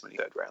 second round this many,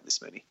 third round this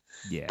many.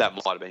 Yeah. That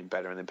might have been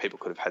better, and then people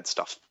could have had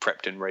stuff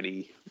prepped and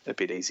ready a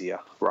bit easier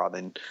rather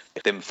than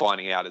them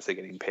finding out as they're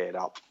getting paired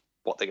up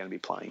what they're going to be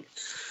playing.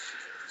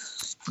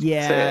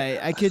 Yeah,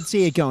 I could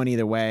see it going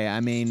either way.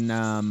 I mean,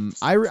 I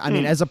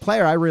mean, as a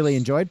player, I really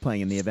enjoyed playing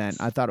in the event.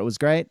 I thought it was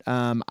great.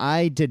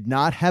 I did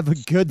not have a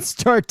good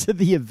start to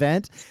the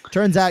event.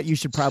 Turns out you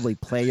should probably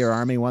play your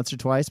army once or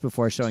twice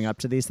before showing up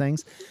to these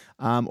things,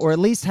 or at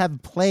least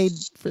have played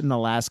in the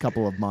last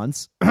couple of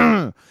months.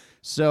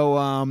 So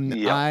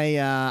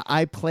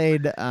I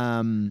played.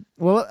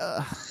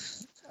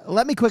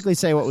 Let me quickly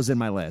say what was in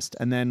my list,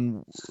 and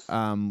then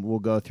we'll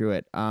go through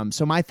it.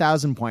 So my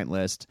 1,000-point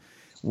list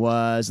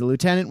was a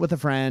lieutenant with a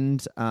friend,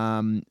 6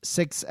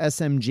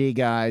 SMG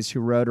guys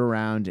who rode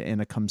around in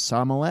a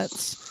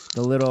Komsomolets,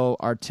 the little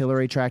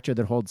artillery tractor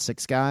that holds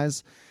 6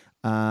 guys.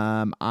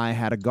 I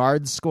had a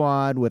guard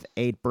squad with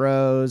 8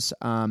 bros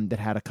that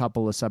had a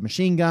couple of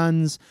submachine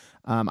guns.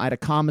 I had a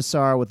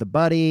commissar with a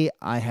buddy.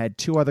 I had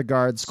 2 other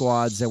guard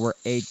squads that were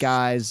 8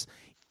 guys.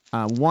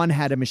 One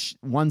had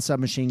one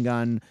submachine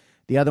gun.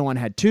 The other one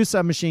had 2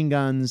 submachine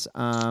guns.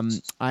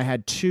 I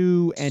had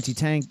 2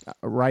 anti-tank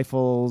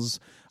rifles.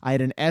 I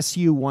had an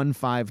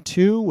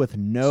SU-152 with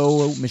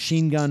no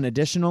machine gun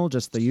additional,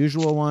 just the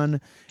usual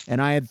one.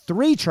 And I had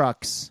 3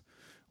 trucks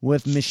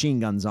with machine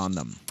guns on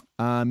them.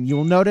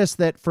 You'll notice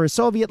that for a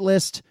Soviet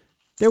list,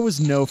 there was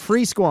no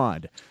free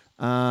squad.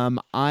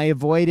 I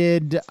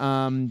avoided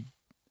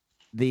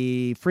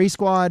the free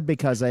squad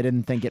because I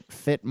didn't think it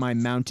fit my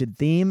mounted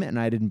theme, and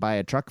I didn't buy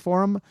a truck for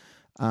them.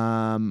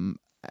 And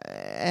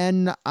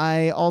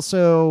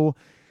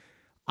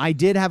I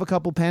did have a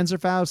couple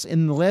Panzerfaust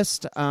in the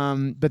list,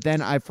 but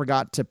then I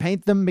forgot to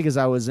paint them because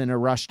I was in a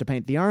rush to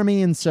paint the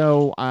army, and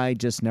so I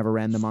just never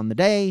ran them on the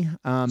day.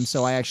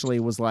 So I actually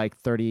was like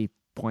 30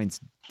 points,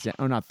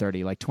 not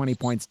 30, like 20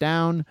 points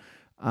down,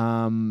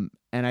 and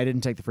I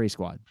didn't take the free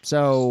squad.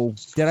 So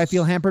did I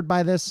feel hampered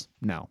by this?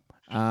 No.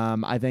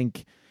 I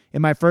think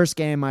in my first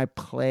game I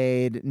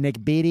played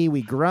Nick Beatty.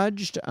 We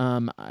grudged,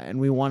 and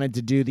we wanted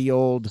to do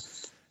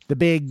the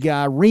big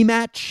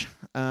rematch.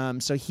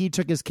 So he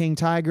took his King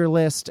Tiger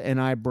list, and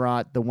I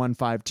brought the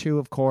 152,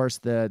 of course,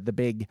 the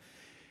big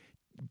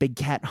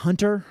cat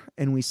hunter,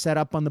 and we set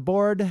up on the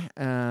board.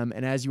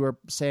 And as you were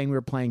saying, we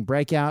were playing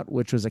Breakout,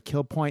 which was a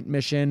kill point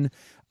mission,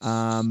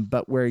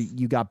 but where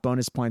you got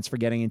bonus points for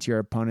getting into your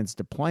opponent's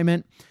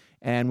deployment.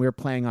 And we were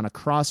playing on a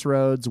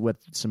crossroads with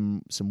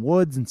some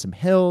woods and some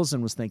hills,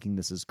 and was thinking,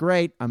 this is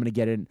great. I'm going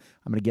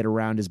to get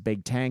around his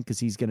big tank because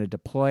he's going to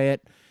deploy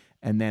it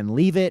and then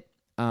leave it.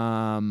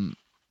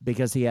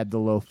 Because he had the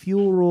low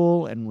fuel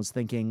rule, and was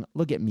thinking,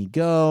 look at me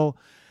go.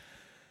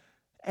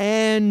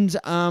 And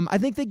I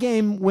think the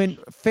game went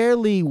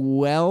fairly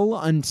well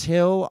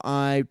until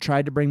I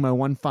tried to bring my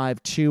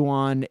 152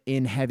 on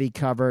in heavy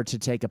cover to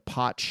take a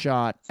pot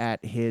shot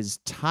at his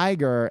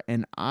Tiger,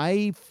 and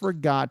I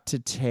forgot to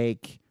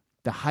take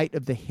the height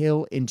of the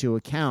hill into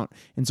account.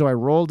 And so I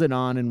rolled it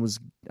on and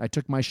I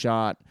took my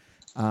shot.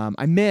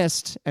 I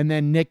missed, and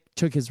then Nick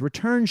took his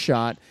return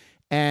shot,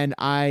 and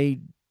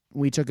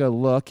we took a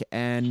look,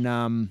 and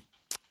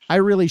I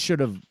really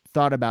should have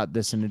thought about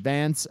this in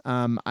advance.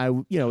 I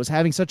was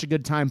having such a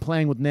good time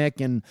playing with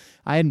Nick, and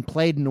I hadn't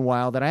played in a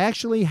while, that I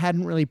actually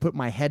hadn't really put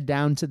my head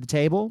down to the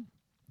table.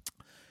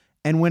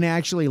 And when I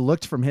actually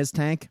looked from his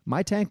tank,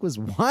 my tank was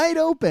wide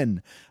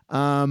open,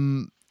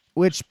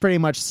 which pretty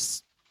much,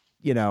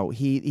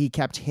 he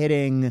kept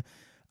hitting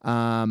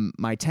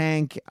my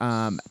tank,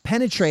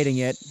 penetrating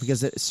it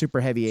because it's a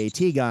super heavy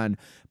AT gun.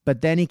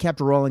 But then he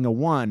kept rolling a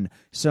 1,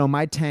 so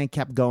my tank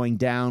kept going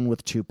down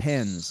with 2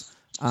 pins.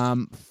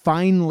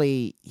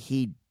 Finally,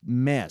 he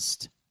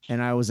missed, and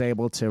I was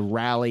able to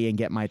rally and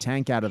get my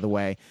tank out of the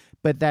way.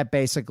 But that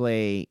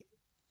basically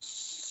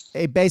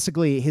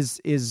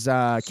his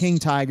King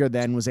Tiger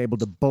then was able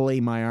to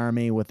bully my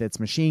army with its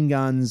machine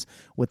guns,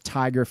 with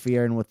Tiger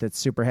Fear, and with its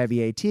super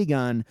heavy AT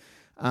gun.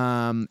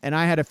 And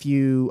I had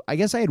I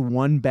had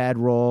one bad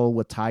roll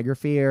with Tiger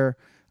Fear,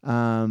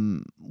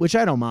 which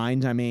I don't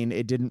mind. I mean,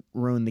 it didn't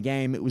ruin the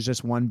game. It was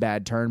just one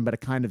bad turn, but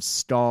it kind of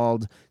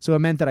stalled. So it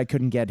meant that I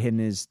couldn't get in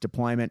his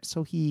deployment.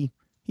 So he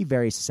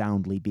very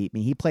soundly beat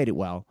me. He played it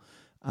well.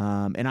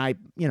 And I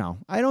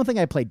don't think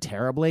I played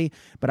terribly,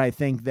 but I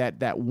think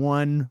that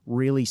one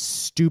really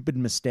stupid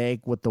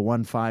mistake with the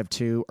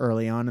 152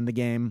 early on in the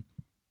game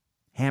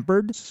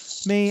hampered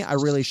me. I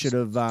really should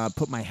have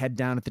put my head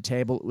down at the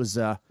table. It was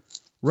a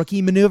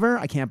rookie maneuver.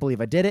 I can't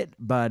believe I did it,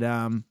 but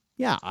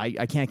yeah,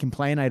 I can't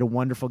complain. I had a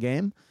wonderful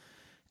game,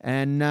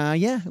 and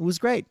yeah, it was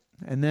great.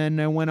 And then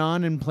I went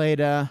on and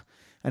played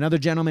another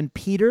gentleman,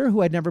 Peter,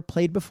 who I'd never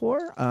played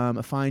before,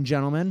 a fine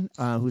gentleman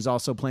who's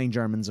also playing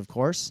Germans, of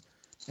course.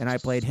 And I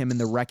played him in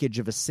The Wreckage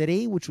of a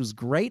City, which was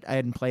great. I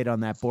hadn't played on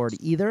that board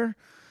either.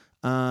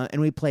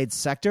 And we played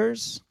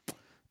Sectors.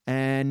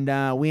 And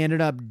we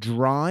ended up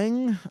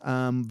drawing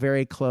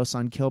very close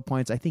on kill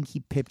points. I think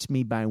he pipped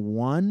me by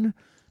 1.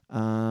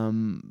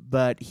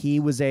 But he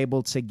was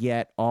able to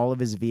get all of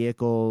his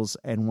vehicles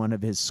and one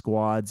of his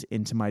squads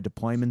into my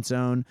deployment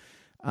zone.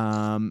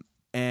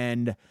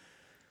 And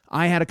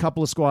I had a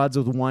couple of squads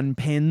with 1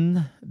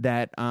 pin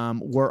that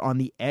were on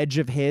the edge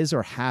of his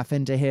or half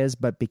into his,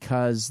 but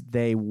because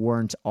they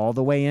weren't all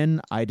the way in,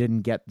 I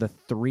didn't get the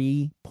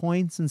 3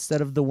 points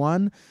instead of the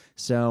 1.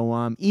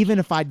 So even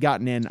if I'd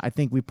gotten in, I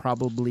think we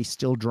probably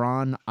still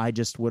drawn. I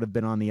just would have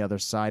been on the other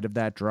side of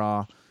that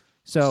draw.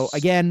 So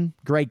again,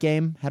 great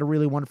game. Had a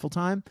really wonderful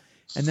time.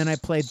 And then I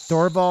played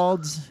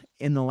Thorvald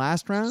in the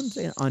last round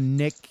on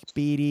Nick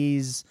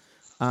Beatty's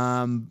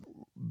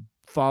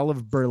Fall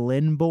of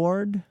Berlin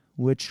board,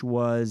 which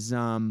was,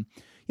 a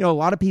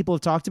lot of people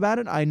have talked about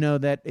it. I know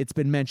that it's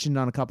been mentioned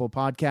on a couple of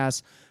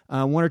podcasts.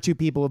 1 or 2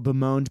 people have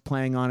bemoaned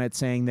playing on it,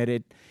 saying that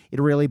it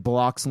really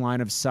blocks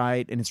line of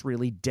sight and it's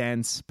really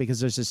dense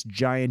because there's this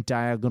giant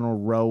diagonal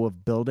row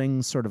of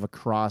buildings sort of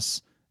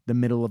across the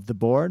middle of the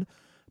board.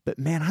 But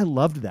man, I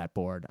loved that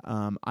board.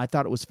 I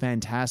thought it was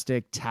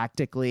fantastic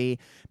tactically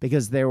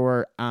because there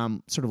were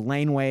sort of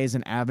laneways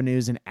and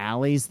avenues and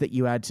alleys that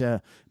you had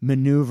to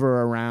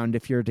maneuver around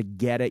if you're to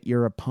get at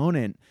your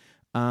opponent.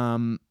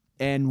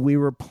 And we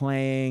were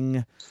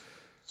playing,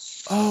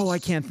 I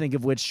can't think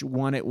of which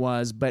one it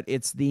was, but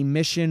it's the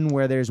mission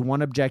where there's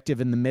one objective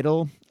in the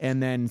middle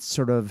and then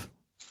sort of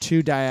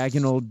 2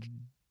 diagonal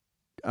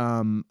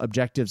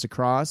objectives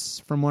across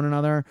from one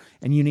another,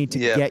 and you need to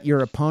get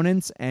your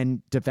opponents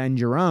and defend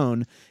your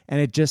own.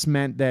 And it just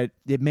meant that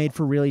it made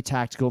for really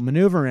tactical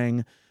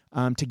maneuvering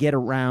to get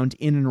around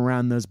in and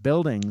around those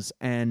buildings.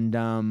 And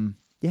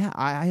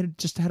I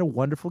just had a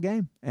wonderful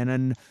game. And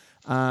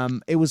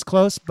then it was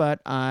close, but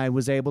I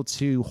was able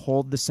to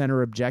hold the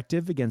center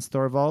objective against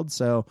Thorvald,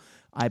 so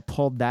I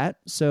pulled that.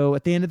 So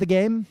at the end of the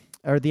game,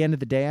 or at the end of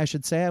the day, I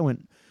should say, I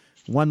went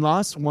 1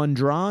 loss, 1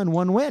 draw, and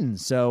 1 win.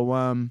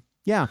 So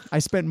yeah, I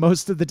spent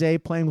most of the day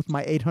playing with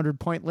my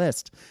 800-point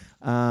list.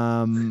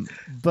 But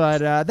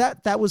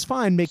that was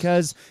fine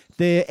because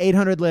the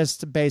 800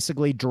 list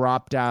basically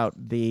dropped out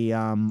the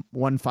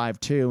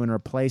 152 and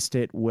replaced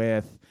it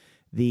with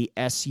the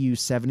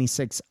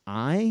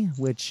SU-76I,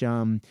 which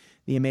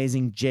the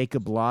amazing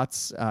Jacob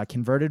Lotz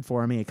converted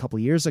for me a couple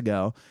years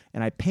ago,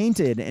 and I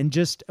painted, and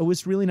just it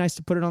was really nice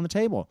to put it on the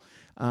table,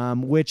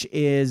 which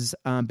is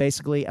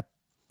basically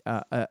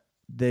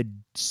the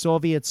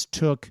Soviets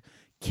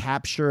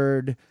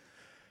captured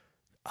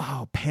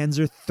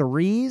Panzer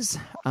IIIs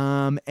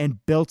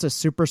and built a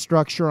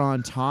superstructure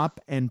on top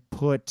and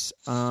put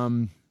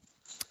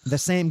the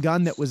same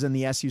gun that was in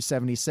the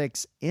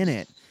Su-76 in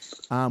it,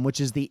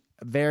 which is the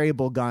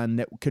variable gun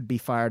that could be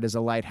fired as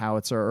a light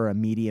howitzer or a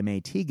medium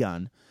AT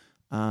gun.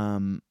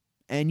 And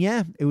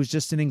yeah, it was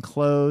just an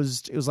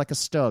enclosed, it was like a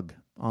Stug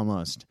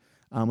almost,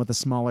 with a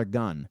smaller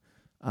gun.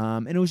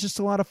 And it was just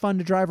a lot of fun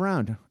to drive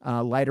around.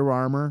 Lighter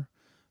armor.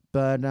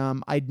 But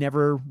I'd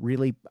never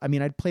really,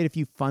 I'd played a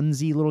few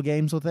funsy little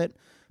games with it,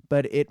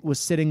 but it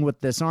was sitting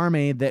with this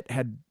army that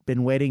had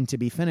been waiting to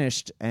be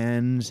finished,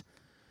 and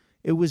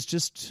it was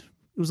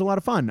a lot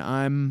of fun.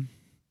 I'm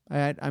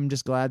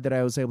just glad that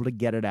I was able to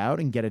get it out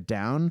and get it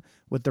down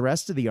with the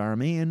rest of the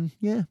army, and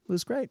yeah, it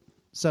was great.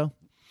 So,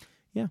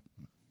 yeah.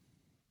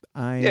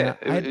 I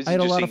had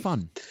a lot of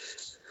fun.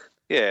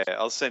 Yeah,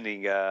 I was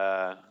sending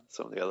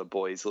some of the other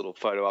boys little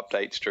photo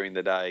updates during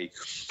the day,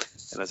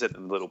 and I sent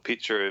them a little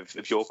picture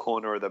of your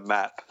corner of the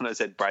map, and I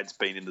said Brad's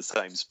been in the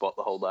same spot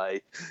the whole day,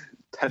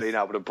 hadn't been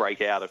able to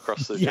break out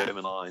across the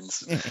German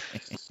lines.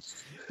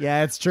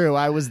 Yeah, it's true.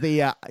 I was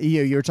the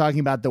you were talking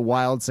about the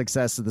wild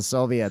success of the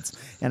Soviets,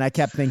 and I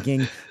kept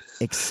thinking,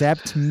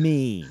 except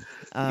me.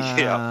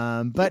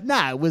 But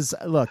it was,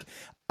 look,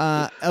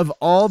 of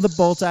all the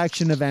bolt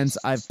action events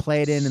I've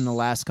played in the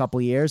last couple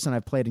of years, and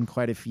I've played in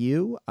quite a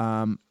few,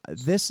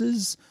 this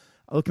is,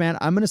 look, man,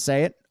 I'm going to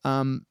say it.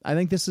 I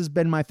think this has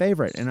been my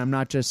favorite, and I'm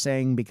not just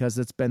saying because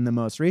it's been the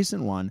most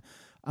recent one.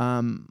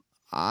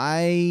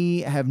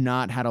 I have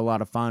not had a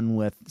lot of fun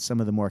with some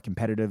of the more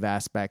competitive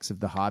aspects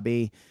of the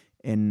hobby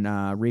in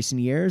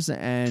recent years,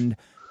 and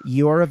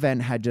your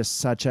event had just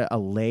such a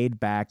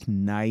laid-back,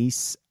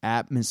 nice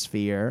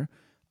atmosphere.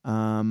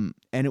 And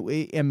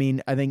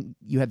I think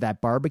you had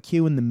that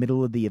barbecue in the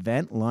middle of the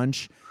event,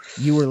 lunch.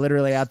 You were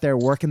literally out there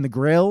working the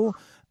grill.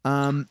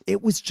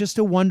 It was just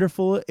a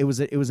wonderful. It was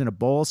in a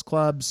bowls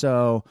club,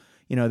 so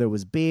there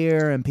was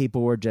beer and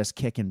people were just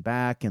kicking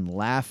back and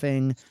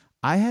laughing.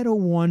 I had a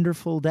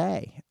wonderful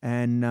day,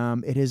 and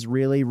it has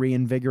really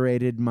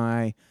reinvigorated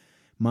my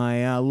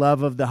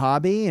love of the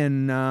hobby.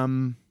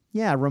 And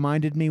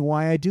reminded me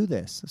why I do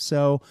this.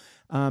 So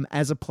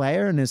as a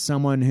player and as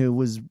someone who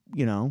was,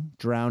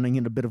 drowning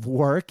in a bit of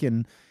work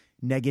and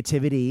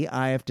negativity,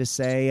 I have to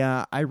say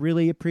I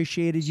really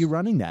appreciated you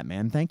running that,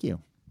 man. Thank you.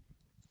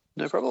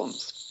 No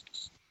problems.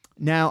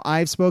 Now,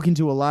 I've spoken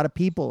to a lot of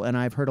people and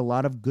I've heard a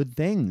lot of good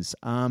things.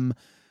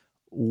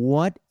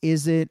 What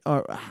is it,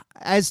 or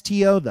as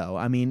TO though,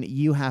 I mean,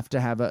 you have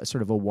to have a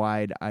sort of a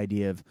wide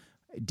idea of,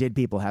 did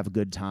people have a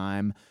good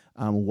time?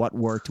 What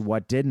worked,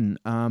 what didn't?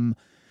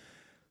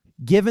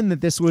 Given that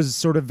this was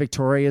sort of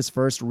Victoria's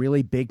first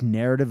really big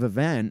narrative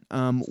event,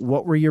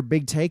 what were your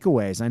big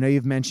takeaways? I know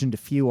you've mentioned a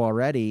few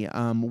already.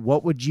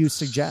 What would you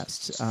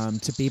suggest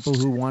to people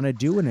who want to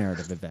do a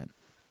narrative event?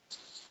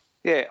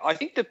 Yeah, I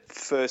think the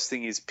first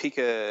thing is pick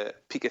a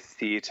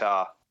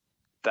theatre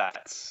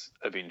that's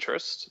of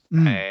interest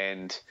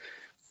and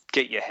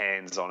get your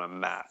hands on a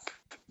map.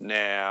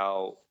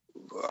 Now,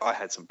 I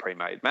had some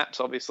pre-made maps,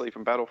 obviously,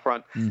 from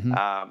Battlefront.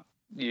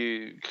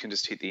 You can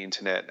just hit the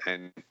internet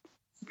and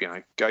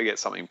go get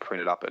something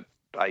printed up at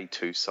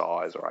A2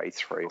 size or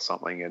A3 or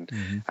something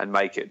and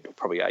make it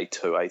probably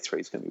A2. A3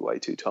 is going to be way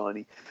too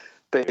tiny.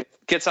 But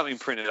get something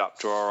printed up,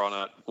 draw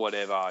on it,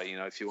 whatever.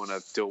 If you want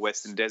to do a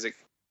Western Desert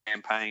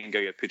campaign,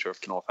 go get a picture of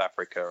North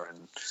Africa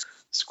and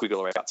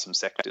squiggle out some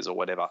sectors or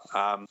whatever.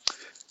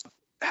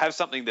 Have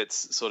something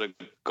that's sort of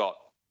got,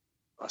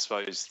 I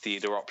suppose,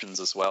 theatre options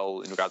as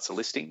well in regards to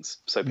listings,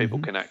 so people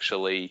can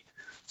actually,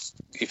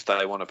 if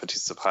they want to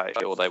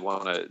participate or they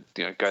want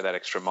to go that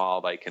extra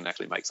mile, they can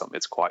actually make something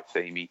that's quite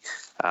themey.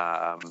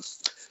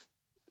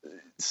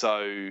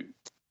 So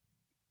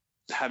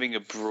having a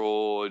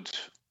broad,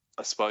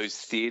 I suppose,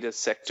 theatre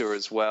sector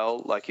as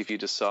well. Like if you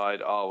decide,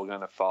 we're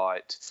going to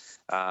fight,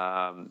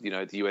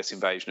 the US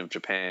invasion of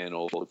Japan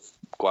or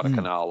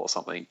Guadalcanal or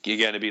something, you're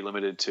going to be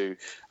limited to,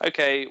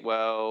 okay,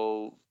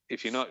 well,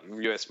 if you're not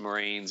US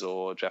Marines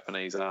or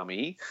Japanese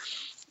Army,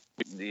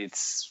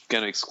 it's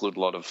going to exclude a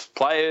lot of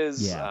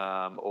players,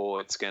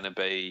 or it's going to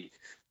be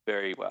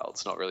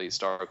it's not really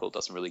historical, it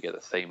doesn't really get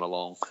a theme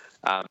along.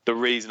 The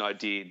reason I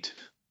did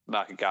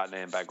Market Garden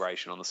and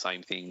Bagration on the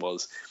same thing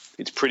was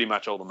it's pretty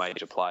much all the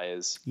major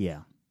players.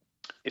 Yeah.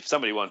 If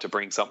somebody wanted to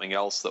bring something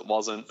else that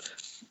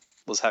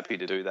was happy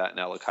to do that and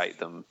allocate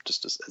them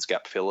just as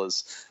gap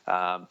fillers.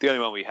 The only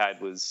one we had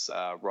was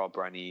Rob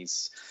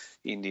Rennie's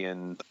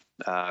Indian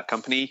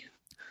company.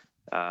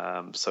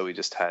 So we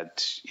just had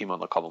him on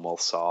the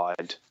Commonwealth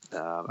side.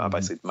 I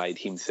basically made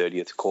him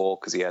 30th Corps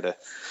because he had a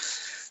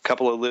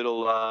couple of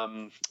little,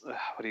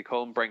 what do you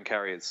call them, Brent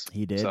carriers.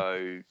 He did.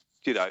 So,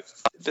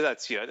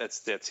 that's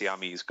the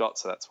army he's got,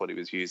 so that's what he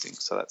was using,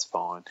 so that's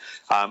fine.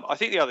 I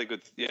think the other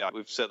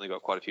we've certainly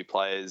got quite a few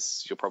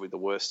players, you're probably the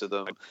worst of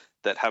them,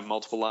 that have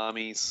multiple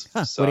armies.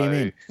 So what do you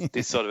mean?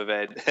 this sort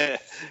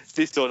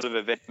of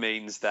event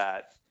means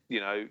that,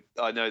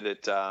 I know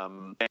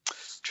that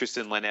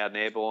Tristan lent out an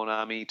airborne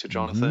army to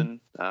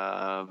Jonathan.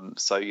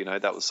 So,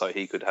 that was so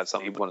he could have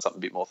something, he wanted something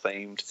a bit more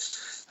themed.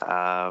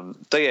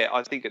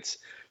 I think it's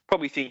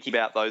probably thinking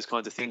about those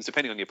kinds of things,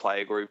 depending on your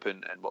player group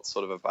and what's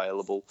sort of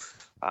available.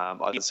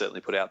 I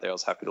certainly put out there, I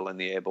was happy to lend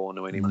the airborne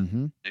to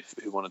anyone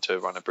who wanted to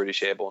run a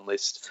British airborne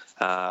list.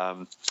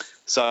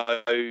 So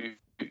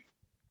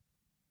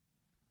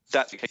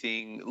that's the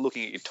thing,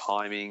 looking at your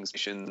timings,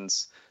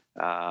 missions,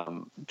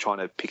 trying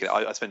to pick it.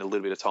 I spent a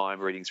little bit of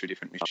time reading through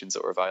different missions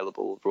that were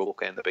available,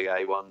 rulebook and the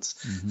BA ones,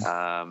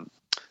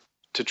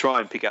 to try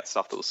and pick out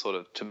stuff that was sort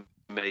of, to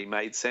me,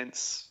 made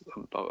sense.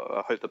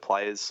 I hope the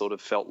players sort of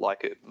felt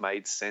like it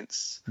made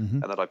sense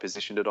and that I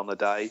positioned it on the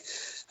day.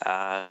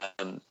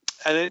 And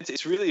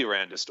it's really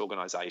around just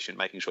organisation,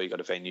 making sure you've got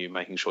a venue,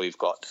 making sure you've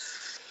got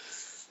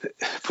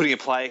putting a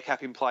player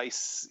cap in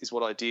place is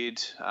what I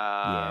did.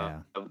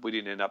 We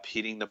didn't end up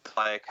hitting the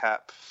player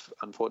cap,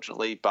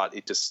 unfortunately, but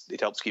it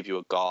helps give you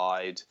a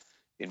guide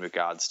in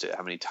regards to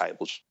how many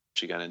tables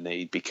you're going to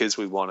need, because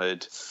we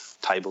wanted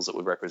tables that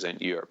would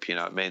represent Europe.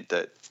 It meant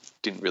that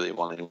didn't really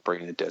want to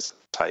bring in a desert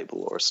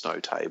table or a snow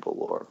table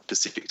or a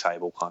Pacific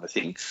table kind of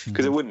thing,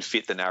 because it wouldn't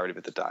fit the narrative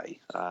of the day.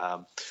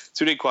 So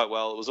we did quite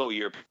well. It was all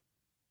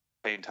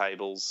European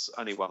tables.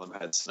 Only one of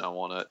them had snow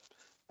on it.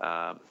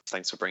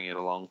 Thanks for bringing it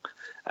along.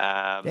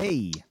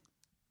 Hey.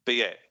 But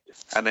yeah,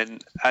 and then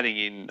adding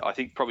in, I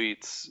think probably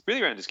it's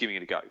really around just giving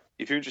it a go.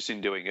 If you're interested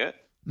in doing it,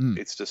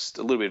 it's just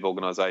a little bit of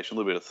organisation, a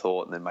little bit of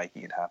thought, and then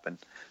making it happen.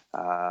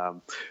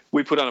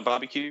 We put on a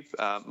barbecue,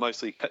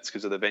 mostly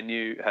because of the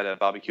venue, had a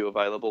barbecue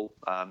available,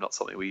 not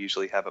something we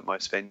usually have at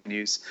most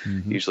venues.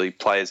 Usually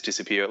players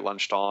disappear at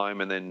lunchtime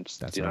and then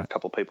a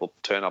couple of people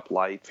turn up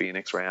late for your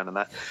next round and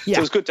that. So it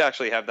was good to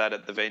actually have that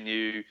at the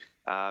venue.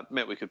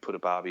 Meant we could put a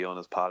barbie on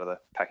as part of the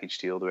package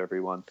deal to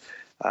everyone.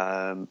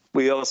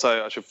 We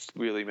also, I should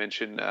really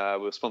mention, we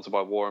were sponsored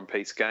by War and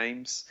Peace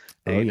Games.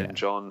 And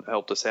John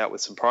helped us out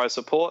with some prize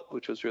support,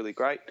 which was really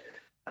great.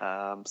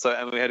 And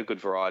we had a good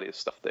variety of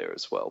stuff there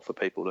as well for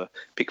people to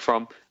pick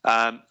from.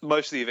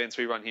 Most of the events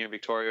we run here in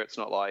Victoria, it's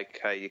not like,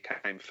 hey, you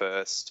came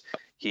first,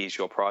 here's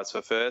your prize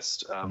for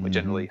first. We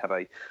generally have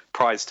a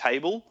prize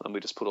table and we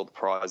just put all the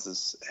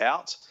prizes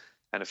out,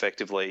 and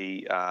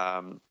effectively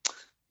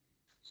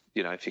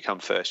if you come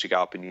first, you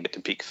go up and you get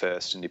to pick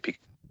first, and you pick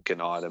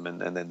an item,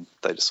 and then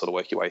they just sort of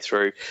work your way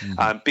through.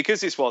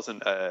 Because this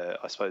wasn't,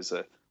 I suppose,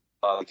 a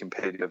highly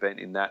competitive event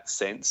in that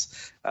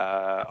sense,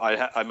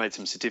 I made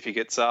some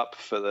certificates up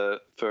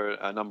for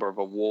a number of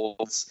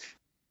awards.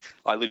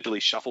 I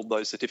literally shuffled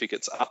those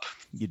certificates up.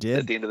 You did?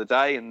 At the end of the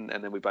day, and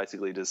then we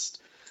basically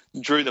just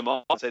drew them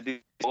off, said this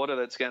order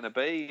that's going to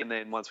be, and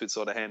then once we'd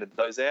sort of handed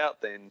those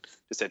out, then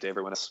just said to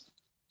everyone else,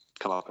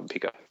 come up and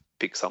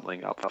pick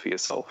something up for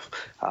yourself,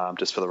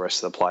 just for the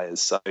rest of the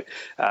players. So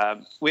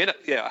I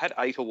had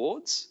 8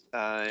 awards,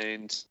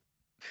 and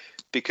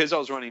because I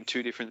was running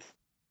 2 different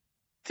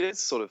things,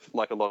 sort of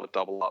like a lot of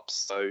double ups.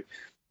 So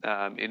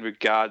in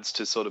regards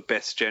to sort of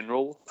best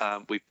general,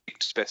 we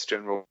picked best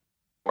general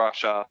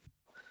Russia,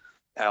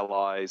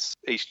 Allies,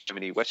 East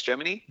Germany, West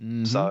Germany.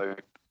 So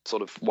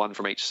sort of one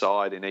from each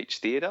side in each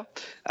theatre.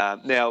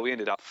 Now we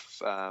ended up,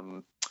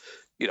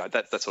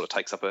 that sort of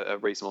takes up a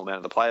reasonable amount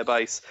of the player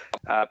base.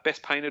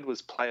 Best painted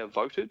was player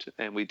voted,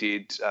 and we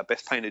did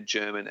best painted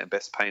German and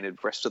best painted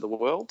rest of the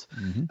world.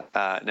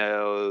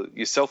 Now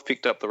yourself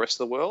picked up the rest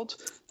of the world,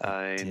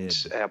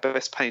 and our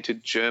best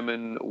painted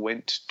German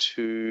went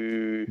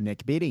to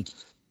Nick Beattie.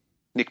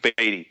 Nick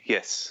Beattie,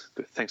 yes.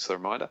 Thanks for the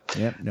reminder.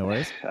 Yep, no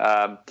worries.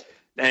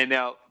 And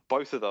now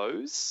both of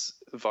those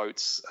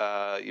votes,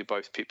 you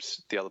both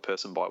pipped the other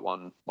person by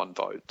one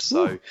vote.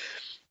 So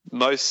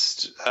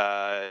most,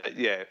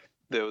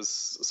 there was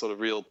sort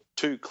of real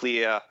 2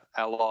 clear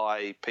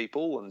Ally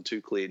people and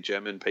 2 clear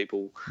German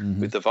people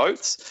with the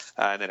votes,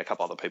 and then a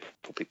couple other people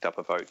picked up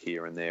a vote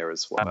here and there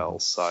as well.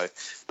 So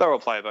they were all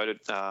player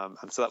voted,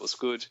 and so that was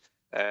good.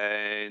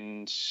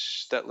 And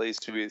that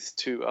leaves me with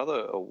 2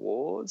 other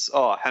awards.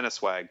 Oh, Hannah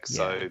Swag,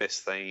 so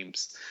best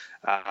themes.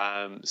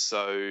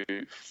 So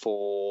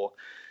for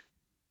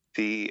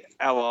the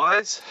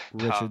Allies,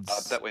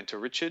 that went to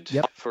Richard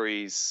for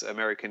his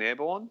American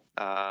Airborne.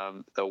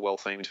 They were well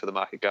themed for the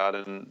Market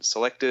Garden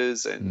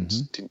selectors, and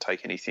didn't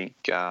take anything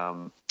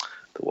that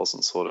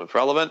wasn't sort of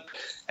relevant.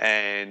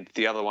 And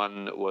the other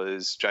one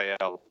was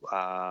JL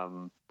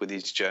with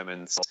his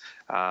Germans.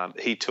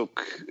 He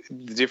took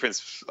the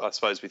difference, I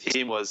suppose, with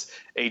him was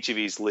each of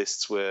his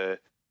lists were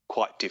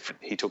quite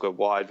different. He took a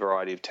wide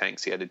variety of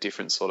tanks. He had a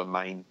different sort of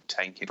main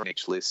tank in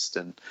each list,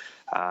 and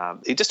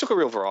he just took a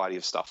real variety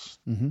of stuff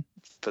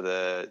for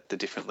the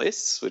different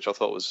lists, which I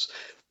thought was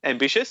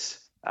ambitious.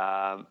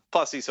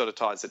 Plus, he sort of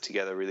ties it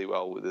together really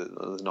well with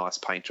a nice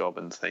paint job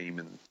and theme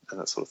and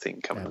that sort of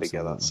thing coming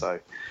together. So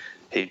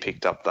he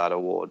picked up that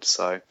award.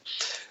 So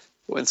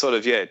when sort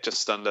of,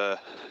 just under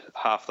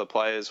half the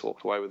players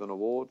walked away with an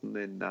award, and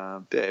then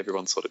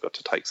everyone sort of got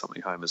to take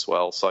something home as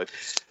well. So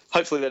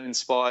hopefully that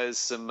inspires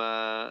some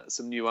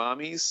new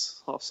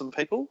armies off some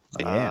people.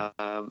 There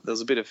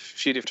was a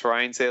few different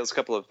terrains there. There was a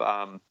couple of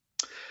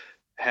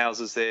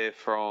houses there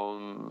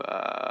from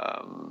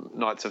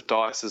Knights of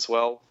Dice as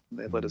well.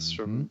 They led us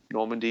from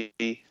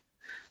Normandy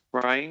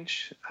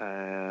range.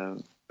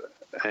 And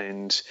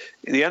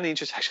the only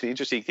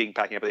interesting thing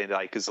packing up at the end of the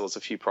day, because there was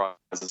a few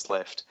prizes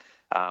left,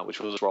 which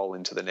will just roll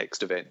into the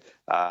next event.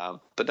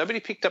 But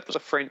nobody picked up the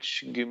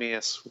French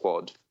Gumier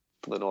squad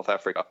for the North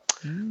Africa.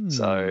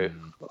 So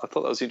I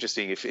thought that was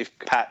interesting. If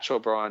Patch or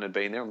Brian had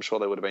been there, I'm sure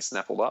they would have been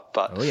snaffled up.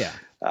 But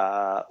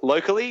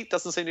locally,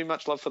 doesn't seem to be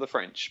much love for the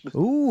French.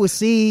 Ooh,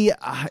 see,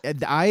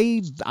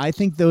 I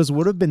think those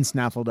would have been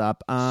snaffled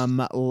up.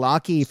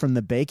 Lockie from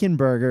the Bacon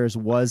Burgers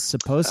was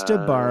supposed to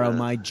borrow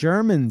my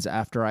Germans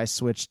after I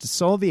switched to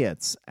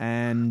Soviets,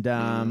 and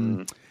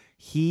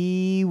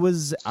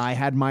I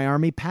had my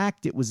army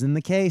packed. It was in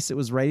the case. It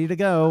was ready to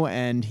go.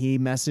 And he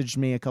messaged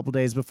me a couple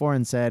days before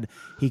and said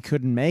he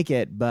couldn't make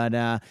it,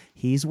 but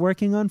he's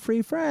working on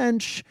Free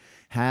French.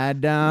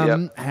 Had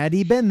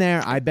he been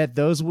there, I bet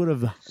those would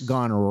have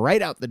gone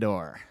right out the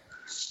door.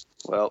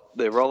 Well,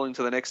 they're rolling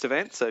to the next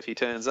event. So if he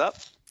turns up,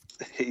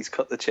 he's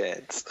got the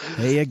chance.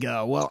 There you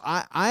go. Well,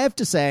 I have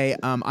to say,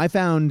 I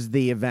found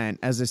the event,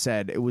 as I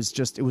said, it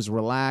was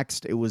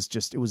relaxed. It was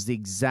the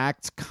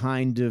exact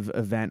kind of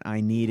event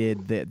I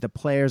needed. The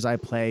players I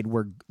played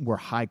were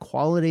high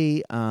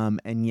quality,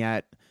 and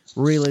yet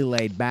really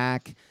laid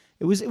back.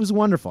 It was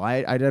wonderful.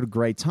 I had a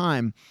great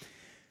time.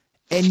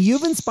 And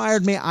you've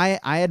inspired me. I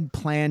had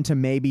planned to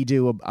maybe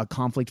do a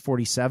Conflict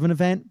 47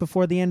 event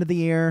before the end of the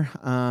year,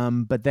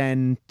 but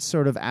then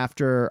sort of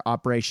after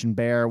Operation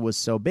Bear was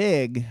so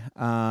big,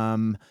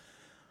 I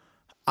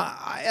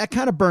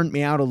kind of burnt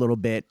me out a little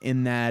bit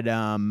in that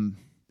I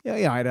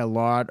had a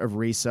lot of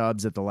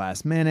resubs at the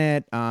last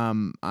minute.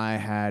 I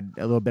had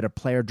a little bit of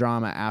player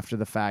drama after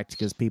the fact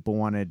because people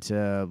wanted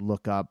to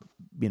look up,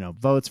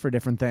 votes for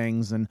different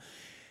things, and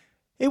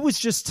it was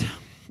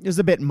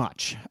a bit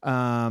much,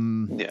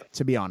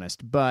 to be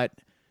honest. But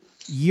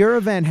your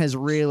event has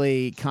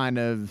really kind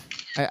of,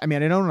 I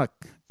mean, I don't want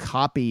to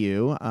copy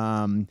you,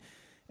 and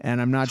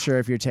I'm not sure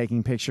if you're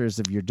taking pictures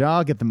of your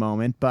dog at the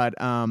moment, but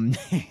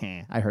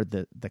I heard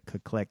the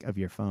click of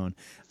your phone.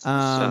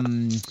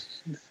 I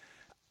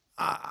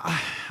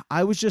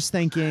was just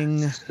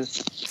thinking,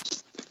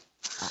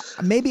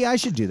 maybe I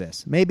should do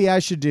this. Maybe I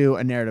should do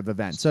a narrative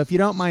event. So if you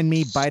don't mind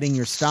me biting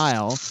your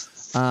style,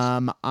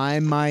 I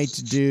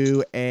might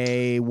do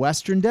a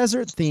Western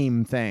Desert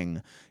theme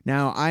thing.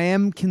 Now, I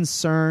am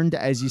concerned,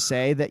 as you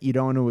say, that you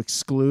don't want to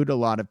exclude a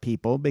lot of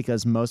people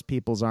because most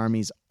people's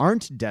armies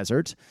aren't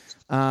desert.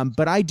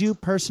 But I do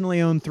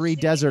personally own 3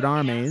 desert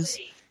armies.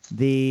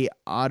 The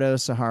Auto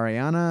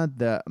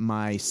Sahariana,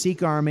 my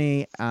Sikh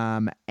army,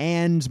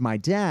 and my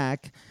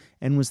DAC,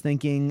 and was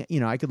thinking,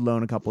 I could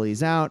loan a couple of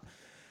these out.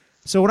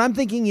 So what I'm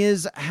thinking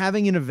is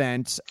having an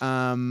event,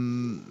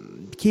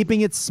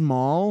 keeping it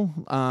small,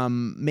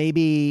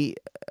 maybe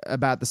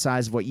about the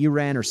size of what you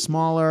ran or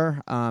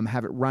smaller,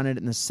 have it run it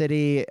in the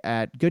city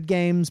at Good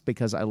Games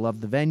because I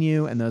love the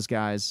venue and those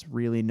guys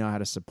really know how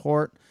to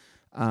support,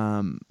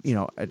 a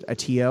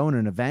TO and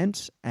an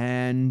event,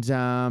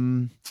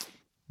 and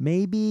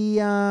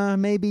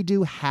maybe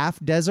do half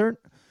desert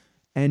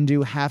and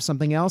do half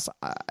something else.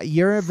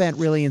 Your event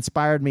really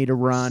inspired me to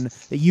run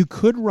that you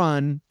could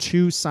run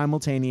 2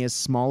 simultaneous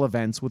small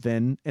events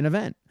within an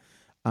event.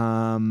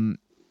 And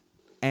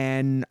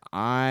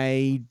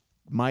I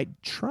might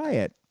try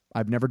it.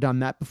 I've never done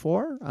that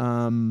before.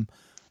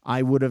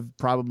 I would have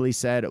probably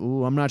said,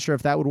 "Ooh, I'm not sure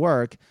if that would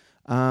work."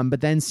 But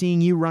then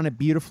seeing you run it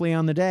beautifully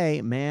on the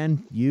day,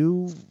 man,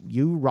 you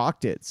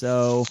rocked it.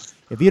 So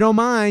if you don't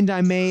mind, I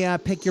may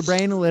pick your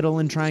brain a little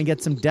and try and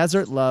get some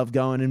desert love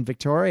going in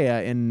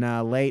Victoria in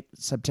late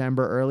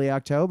September, early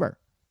October.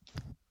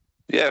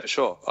 Yeah, for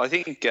sure. I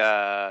think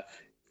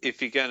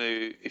if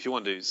you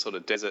want to do sort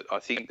of desert, I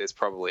think there's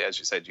probably, as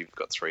you said, you've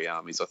got 3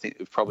 armies. I think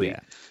there's probably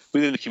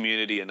within the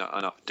community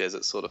enough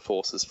desert sort of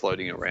forces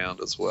floating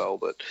around as well.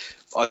 But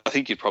I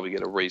think you'd probably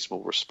get a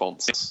reasonable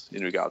response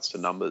in regards to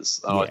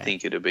numbers. I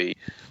think it'd be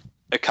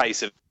a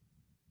case of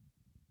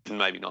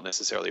maybe not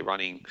necessarily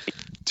running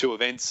 2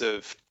 events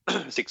of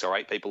 6 or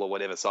 8 people or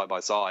whatever side by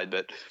side,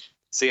 but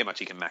see how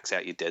much you can max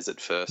out your desert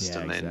first,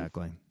 and then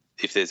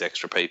if there's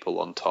extra people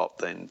on top,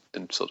 then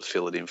sort of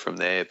fill it in from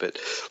there. But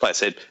like I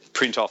said,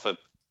 print off a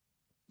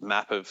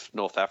map of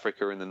North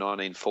Africa in the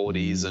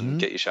 1940s and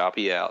get your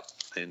Sharpie out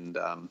and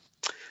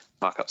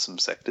mark up some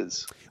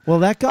sectors. Well,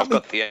 that got I've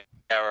got the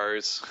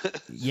arrows.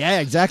 Yeah,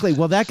 exactly.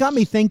 Well, that got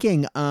me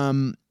thinking,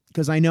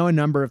 because I know a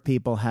number of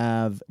people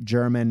have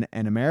German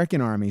and American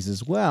armies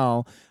as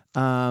well.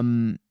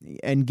 And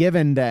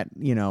given that,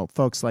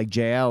 folks like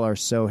JL are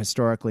so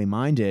historically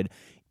minded,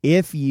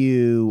 if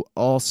you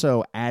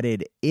also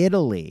added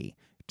Italy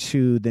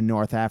to the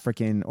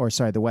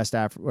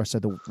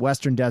the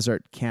Western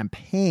Desert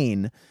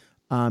campaign,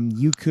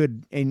 you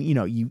could, and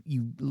you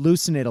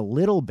loosen it a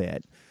little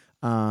bit.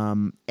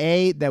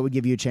 That would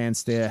give you a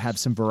chance to have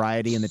some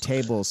variety in the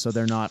tables, so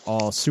they're not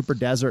all super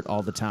desert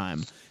all the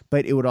time.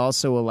 But it would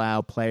also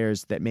allow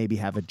players that maybe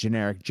have a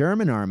generic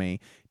German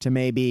army to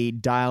maybe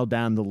dial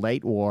down the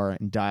late war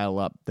and dial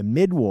up the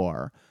mid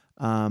war.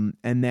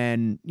 And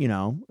then,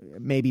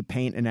 maybe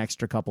paint an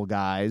extra couple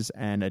guys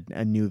and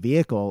a new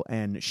vehicle,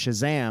 and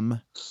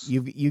Shazam,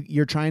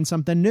 you're trying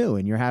something new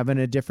and you're having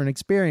a different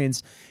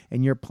experience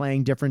and you're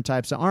playing different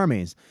types of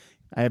armies.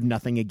 I have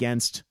nothing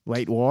against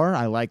late war.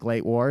 I like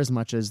late war as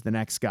much as the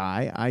next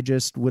guy. I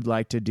just would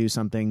like to do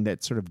something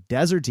that's sort of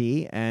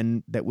deserty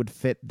and that would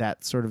fit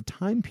that sort of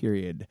time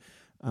period.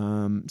 I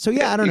don't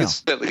know.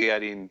 Certainly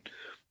add in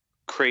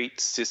Crete,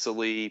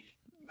 Sicily,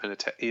 and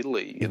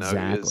Italy,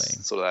 exactly.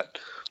 Is sort of that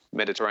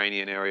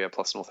Mediterranean area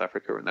plus North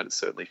Africa, and that is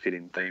certainly fit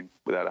in theme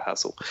without a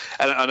hassle.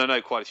 And I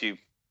know quite a few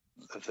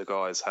of the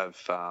guys have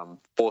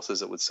forces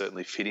that would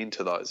certainly fit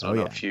into those. And I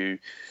know a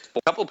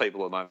couple of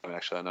people at the moment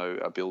actually I know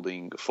are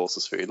building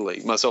forces for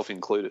Italy, myself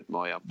included.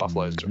 My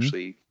Buffaloes are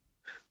actually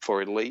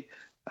for Italy.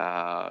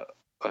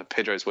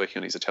 Pedro's working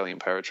on his Italian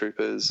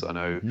paratroopers. I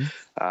know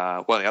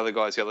one of the other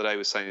guys the other day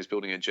was saying he's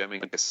building a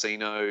German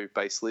casino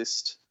base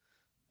list.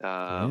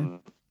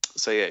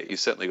 So you've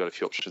certainly got a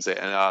few options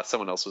there. And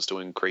someone else was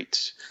doing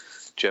Crete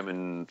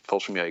German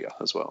Fallschirmjäger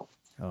as well.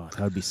 Oh,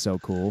 that would be so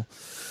cool.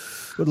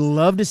 Would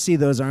love to see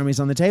those armies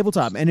on the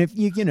tabletop. And if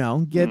you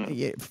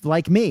get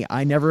like me,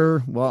 I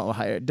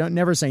don't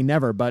never say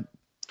never, but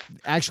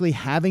actually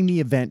having the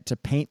event to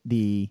paint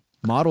the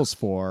models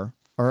for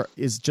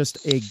is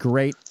just a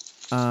great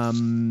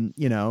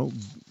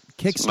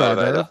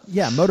Kickstarter.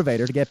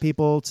 Motivator to get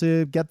people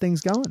to get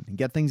things going and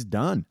get things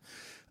done.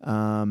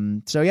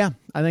 I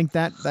think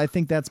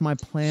that's my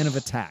plan of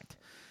attack.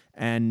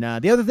 And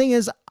the other thing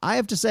is, I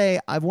have to say,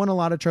 I've won a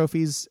lot of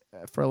trophies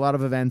for a lot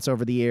of events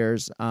over the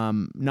years.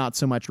 Not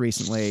so much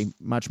recently,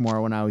 much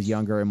more when I was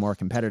younger and more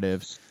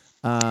competitive.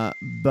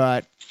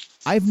 But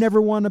I've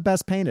never won a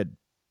best painted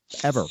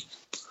ever.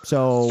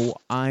 So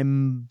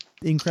I'm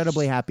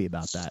incredibly happy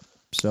about that.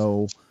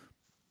 So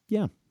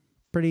yeah,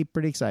 pretty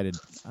excited.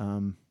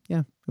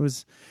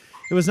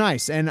 It was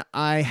nice. And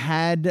I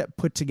had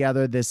put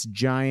together this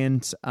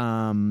giant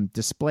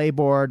display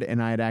board,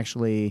 and I had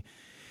actually,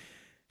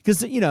 because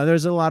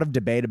there's a lot of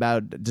debate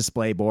about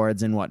display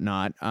boards and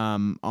whatnot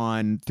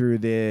through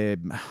the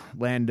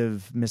Land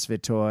of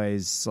Misfit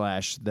Toys /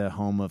 the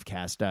home of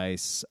Cast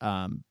Dice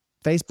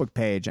Facebook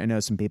page, I know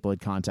some people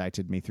had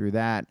contacted me through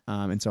that.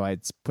 And so I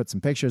put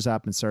some pictures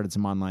up and started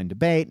some online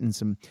debate.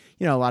 And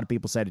a lot of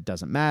people said it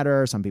doesn't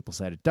matter. Some people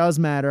said it does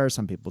matter.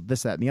 Some people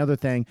this, that, and the other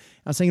thing.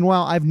 I was thinking,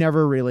 well, I've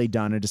never really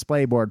done a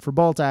display board for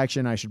bolt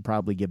action. I should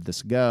probably give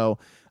this a go.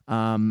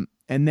 And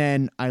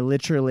then I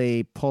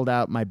literally pulled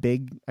out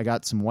I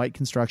got some white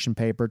construction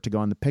paper to go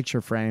on the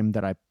picture frame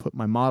that I put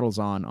my models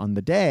on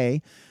the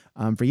day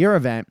for your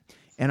event.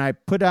 And I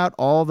put out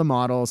all the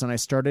models and I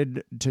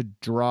started to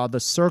draw the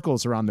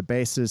circles around the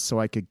bases so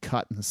I could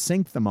cut and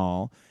sync them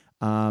all.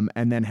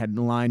 And then had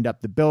lined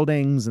up the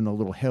buildings and the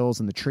little hills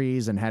and the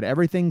trees and had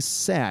everything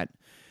set.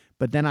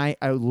 But then I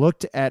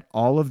looked at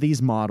all of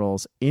these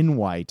models in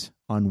white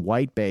on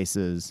white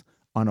bases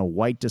on a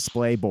white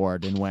display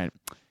board and went,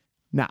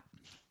 nah,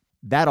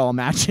 that all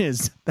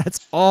matches.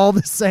 That's all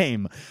the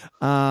same.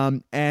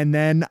 And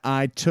then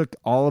I took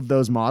all of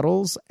those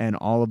models and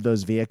all of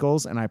those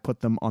vehicles and I put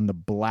them on the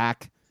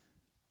black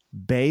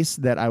base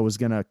that I was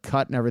going to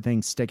cut and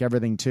everything, stick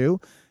everything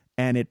to,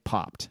 and it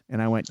popped.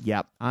 And I went,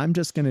 yep, I'm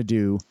just going to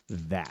do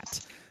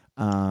that.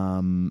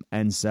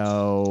 And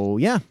so,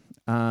 yeah,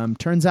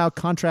 turns out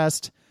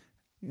contrast,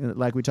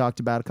 like we talked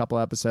about a couple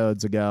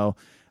episodes ago,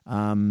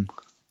 turns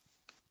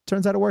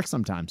out it works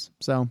sometimes.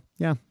 So,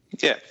 yeah.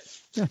 Yeah.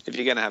 If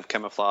you're going to have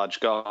camouflage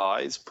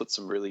guys, put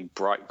some really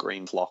bright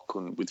green flock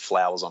with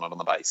flowers on it on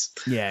the base.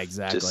 Yeah,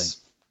 exactly. Just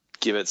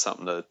give it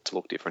something to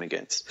look different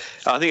against.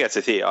 I think that's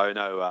the thing. I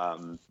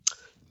know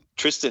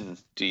Tristan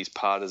D's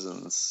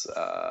Partisans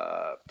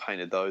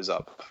painted those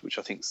up, which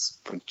I think's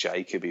from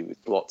Jacoby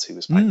with Blotz he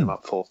was painting them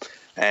up for,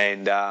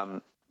 and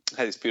had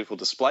this beautiful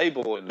display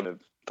board in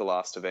the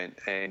last event,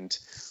 and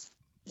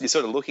you're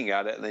sort of looking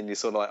at it and then you're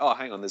sort of like, oh,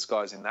 hang on, this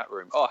guy's in that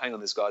room. Oh, hang on,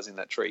 this guy's in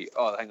that tree.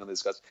 Oh, hang on,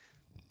 this guy's...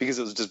 Because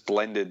it was just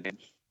blended a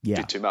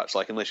bit too much.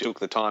 Like, unless you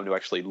took the time to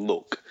actually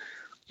look,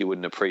 you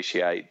wouldn't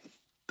appreciate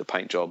the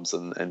paint jobs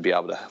and be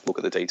able to look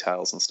at the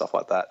details and stuff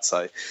like that.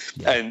 So,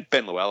 and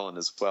Ben Llewellyn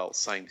as well,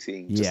 same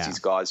thing. Just his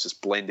guys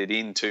just blended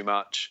in too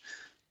much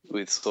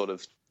with sort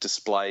of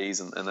displays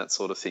and that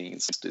sort of thing.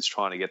 It's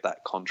trying to get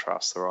that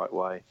contrast the right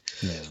way.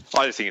 Yeah.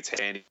 I just think it's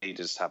handy to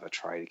just have a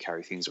tray to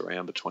carry things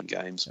around between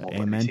games.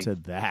 Amen to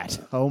that.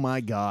 Oh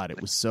my God, it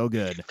was so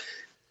good.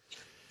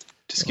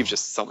 Just gives you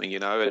something,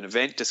 an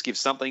event just gives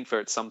something for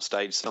at some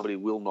stage somebody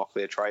will knock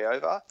their tray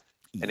over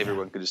and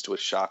everyone can just do a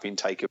sharp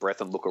intake of breath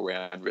and look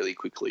around really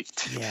quickly.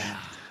 Yeah.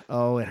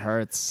 Oh, it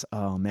hurts.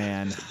 Oh,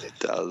 man. It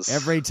does.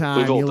 Every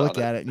time you look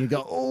at it and you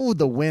go, oh,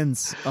 the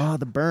winds. Oh,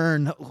 the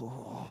burn.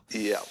 Oh.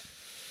 Yeah.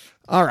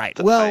 All right.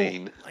 The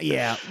pain.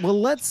 Yeah. Well,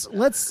 let's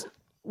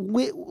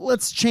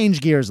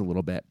change gears a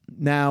little bit.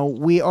 Now,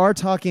 we are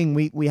talking,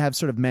 we have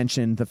sort of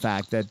mentioned the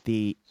fact that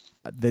the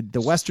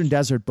Western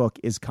Desert book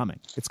is coming.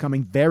 It's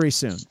coming very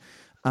soon.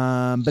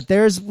 But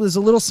there's a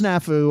little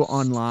snafu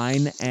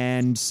online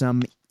and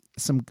some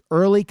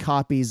early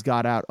copies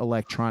got out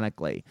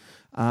electronically.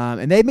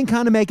 And they've been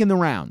kind of making the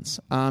rounds.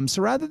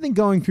 So rather than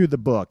going through the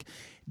book,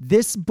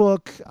 this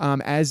book,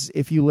 as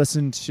if you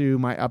listen to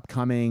my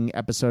upcoming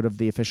episode of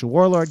the Official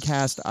Warlord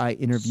Cast, I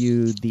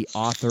interviewed the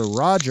author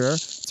Roger.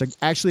 It's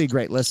actually a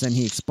great listen.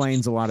 He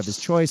explains a lot of his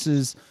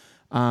choices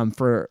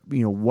for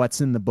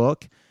what's in the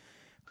book.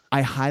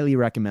 I highly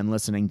recommend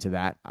listening to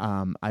that.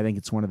 I think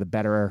it's one of the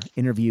better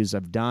interviews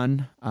I've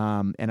done.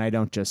 And I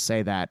don't just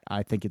say that.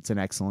 I think it's an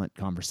excellent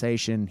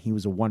conversation. He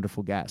was a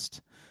wonderful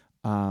guest.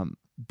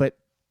 But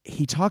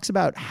he talks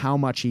about how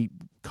much he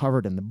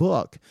covered in the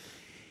book.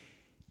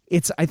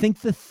 It's, I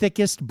think, the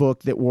thickest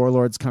book that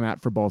Warlords come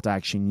out for Bolt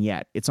Action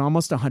yet. It's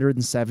almost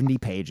 170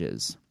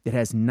 pages. It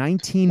has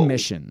 19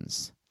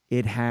 missions.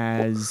 It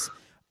has...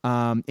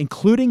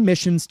 including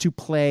missions to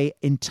play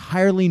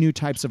entirely new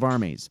types of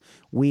armies.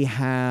 We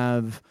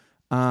have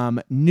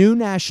new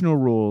national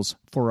rules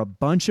for a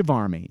bunch of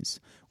armies.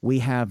 We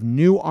have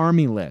new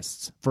army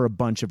lists for a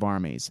bunch of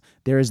armies.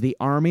 There is the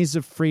armies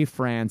of Free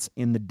France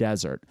in the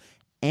desert.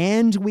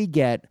 And we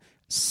get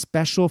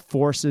special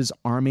forces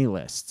army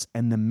lists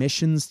and the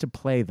missions to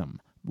play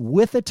them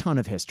with a ton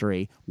of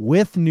history,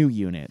 with new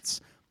units.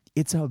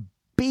 It's a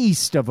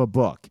beast of a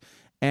book.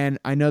 And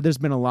I know there's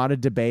been a lot of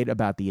debate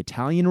about the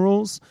Italian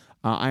rules.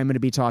 I'm going to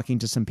be talking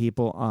to some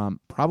people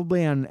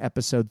probably on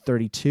episode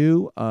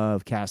 32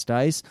 of Cast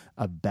Dice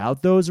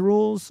about those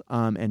rules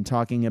and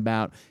talking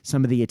about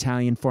some of the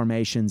Italian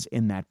formations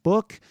in that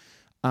book.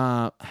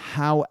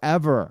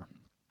 However,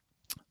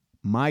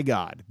 my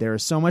God, there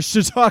is so much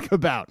to talk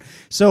about.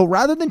 So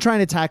rather than trying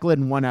to tackle it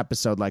in one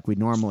episode like we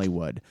normally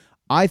would,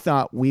 I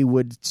thought we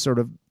would sort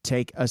of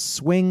take a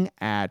swing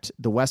at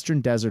the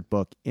Western Desert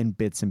book in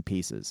bits and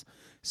pieces.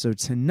 So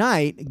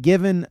tonight,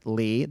 given,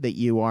 Lee, that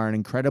you are an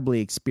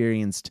incredibly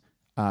experienced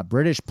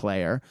British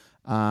player,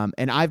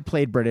 and I've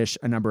played British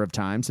a number of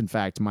times. In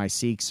fact, my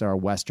Sikhs are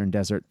Western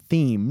Desert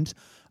themed.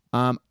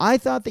 I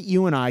thought that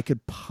you and I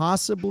could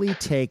possibly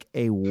take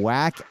a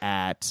whack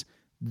at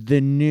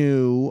the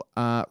new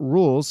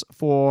rules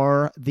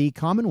for the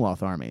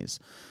Commonwealth armies.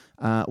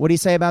 What do you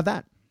say about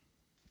that?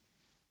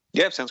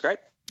 Yeah, sounds great.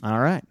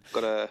 All right.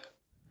 Got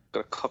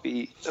a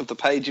copy of the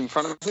page in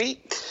front of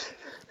me.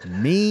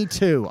 Me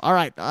too. All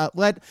right.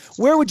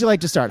 Where would you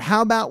like to start?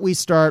 How about we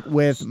start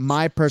with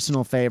my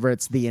personal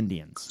favorites, the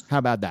Indians? How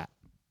about that?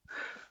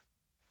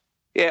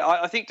 Yeah,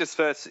 I think just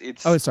first,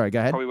 it's go ahead.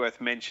 Probably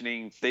worth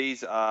mentioning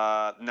these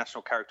are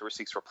national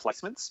characteristics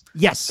replacements.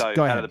 Yes, so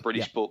go ahead. Out of the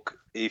British book,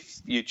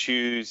 if you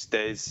choose,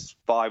 there's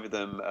 5 of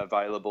them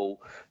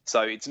available.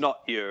 So it's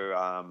not your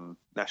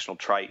national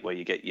trait where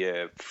you get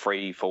your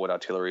free forward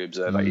artillery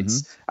observer. Mm-hmm.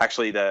 It's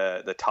actually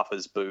the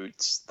toughest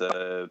boots,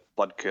 the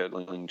blood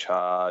curdling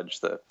charge,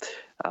 the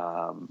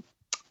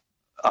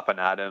up and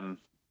atom.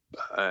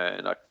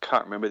 And I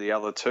can't remember the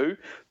other 2,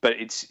 but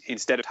it's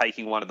instead of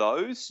taking one of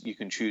those, you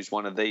can choose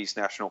one of these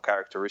national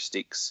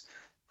characteristics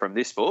from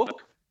this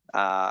book,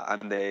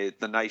 and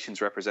the nations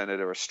represented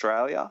are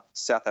Australia,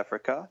 South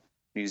Africa,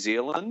 New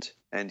Zealand,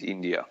 and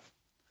India.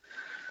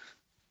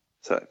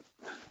 So,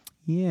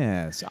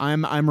 yes,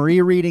 I'm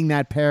rereading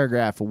that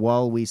paragraph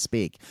while we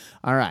speak.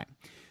 All right.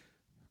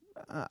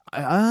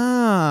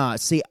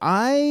 See,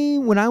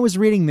 when I was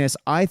reading this,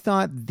 I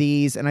thought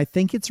these, and I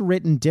think it's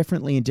written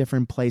differently in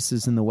different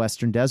places in the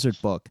Western Desert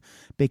book,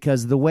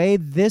 because the way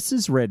this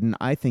is written,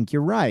 I think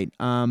you're right.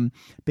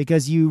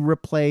 Because you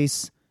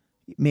replace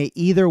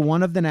either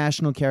one of the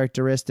national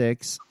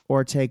characteristics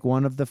or take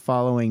one of the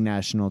following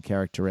national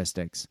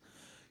characteristics.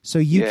 So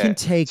you can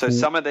take. So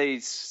some of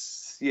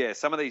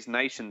these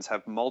nations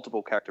have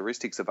multiple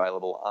characteristics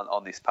available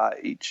on this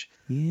page.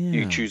 Yeah.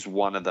 You choose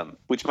one of them,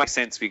 which makes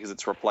sense because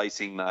it's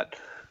replacing that.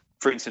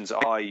 For instance,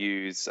 I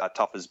use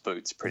tough as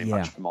boots pretty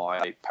much for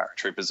my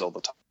paratroopers all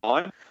the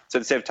time. So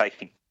instead of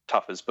taking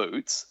tough as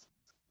boots,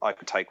 I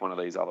could take one of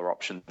these other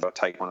options or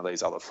take one of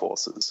these other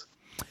forces.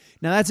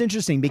 Now, that's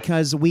interesting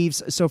because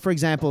so for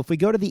example, if we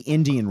go to the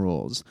Indian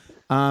rules,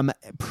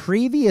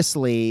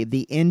 previously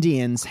the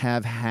Indians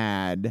have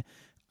had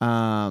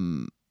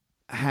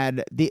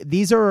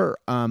these are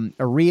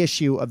a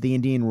reissue of the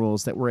Indian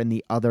rules that were in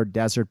the other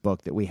desert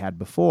book that we had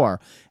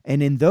before.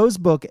 And in those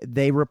book,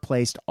 they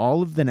replaced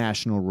all of the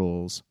national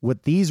rules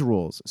with these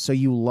rules. So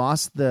you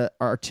lost the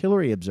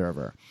artillery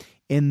observer.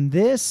 In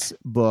this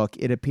book,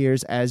 it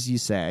appears, as you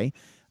say,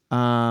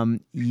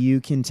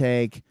 you can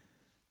take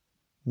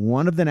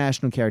one of the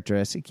national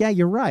characteristics. Yeah,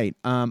 you're right.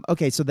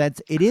 Okay, so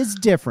it is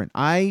different.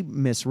 I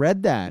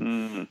misread that.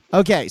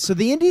 Okay, so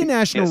the Indian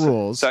national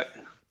rules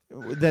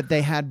that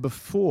they had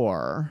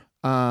before,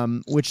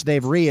 which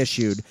they've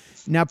reissued.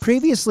 Now,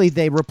 previously,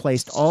 they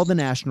replaced all the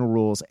national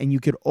rules, and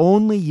you could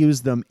only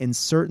use them in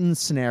certain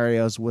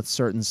scenarios with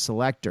certain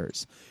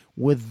selectors.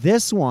 With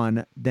this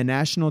one, the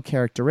national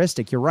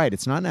characteristic, you're right,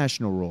 it's not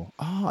national rule.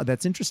 Oh,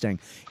 that's interesting,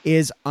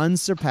 is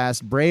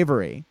unsurpassed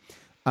bravery.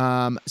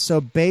 So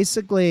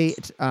basically,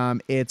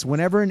 it's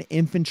whenever an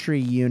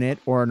infantry unit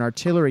or an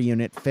artillery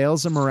unit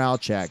fails a morale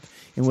check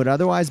and would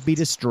otherwise be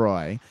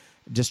destroyed,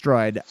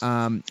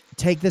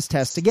 take this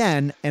test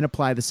again and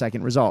apply the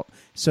second result.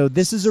 So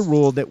this is a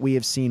rule that we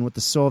have seen with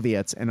the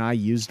Soviets, and I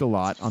used a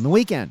lot on the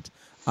weekend.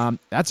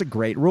 That's a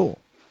great rule.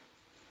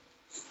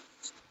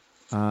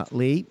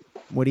 Lee,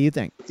 what do you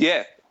think?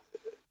 Yeah.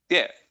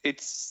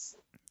 It's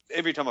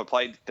every time I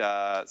played.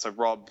 So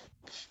Rob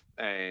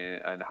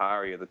and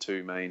Hari are the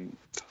 2 main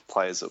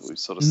players that we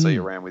sort of see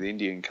around with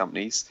Indian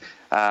companies.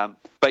 But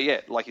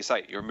yeah, like you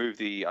say, you remove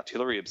the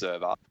artillery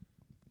observer,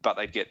 but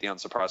they get the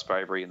unsurpassed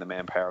bravery and the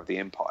manpower of the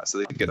Empire. So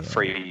they get a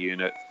free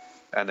unit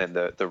and then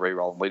the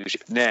reroll and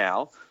leadership.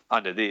 Now,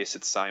 under this,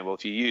 it's saying, well,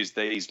 if you use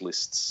these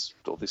lists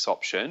or this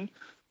option,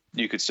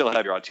 you could still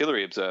have your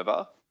artillery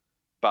observer,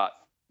 but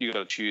you've got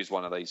to choose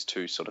one of these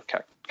 2 sort of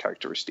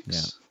characteristics.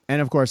 Yeah.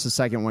 And, of course, the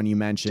second one you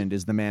mentioned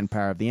is the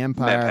manpower of the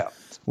Empire,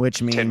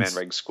 which means 10-man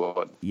reg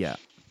squad. Yeah,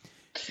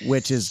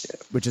 which is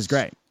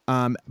great.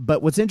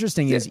 But what's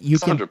interesting is you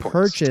can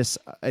purchase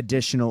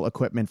additional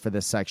equipment for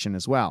this section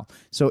as well.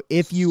 So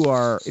if you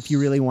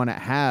really want to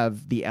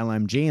have the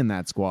LMG in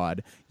that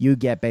squad, you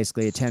get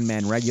basically a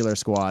 10-man regular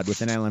squad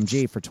with an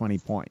LMG for 20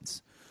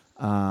 points.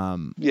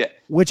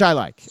 Which I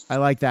like. I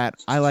like that.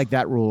 I like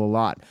that rule a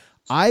lot.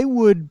 I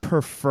would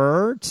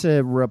prefer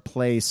to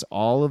replace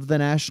all of the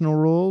national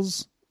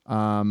rules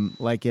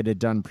like it had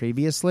done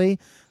previously,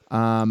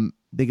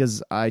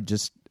 because I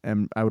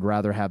would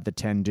rather have the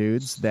 10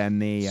 dudes than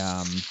the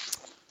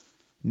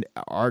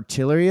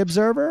artillery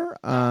observer.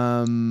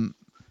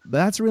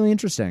 That's really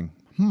interesting.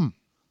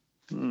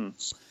 All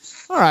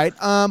right.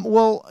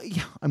 Well,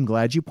 yeah, I'm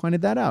glad you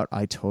pointed that out.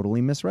 I totally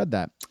misread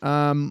that.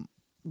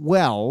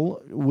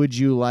 Well, would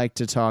you like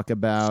to talk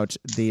about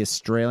the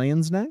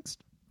Australians next?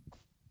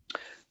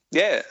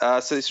 Yeah,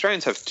 so the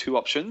Australians have 2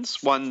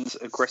 options. One's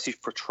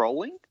aggressive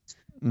patrolling.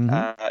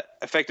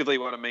 Effectively,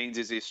 what it means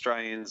is the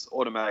Australians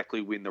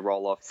automatically win the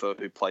roll-off for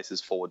who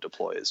places forward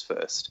deployers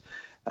first.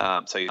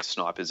 So your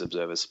snipers,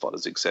 observers,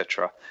 spotters,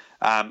 etc.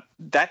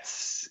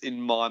 That's,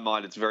 in my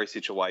mind, it's very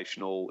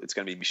situational. It's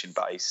going to be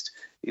mission-based.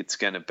 It's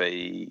going to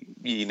be,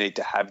 you need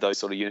to have those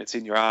sort of units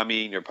in your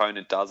army, and your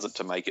opponent does it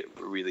to make it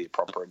really a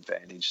proper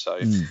advantage. So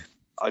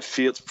I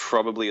feel it's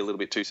probably a little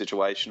bit too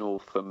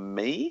situational for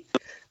me.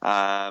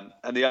 And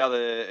the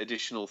other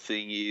additional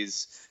thing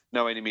is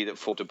no enemy that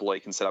fought deploy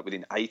can set up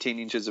within 18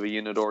 inches of a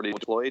unit already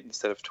deployed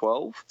instead of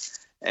 12.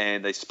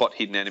 And they spot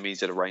hidden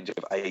enemies at a range of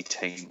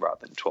 18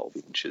 rather than 12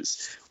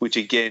 inches, which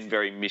again,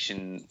 very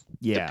mission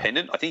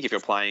dependent. I think if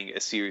you're playing a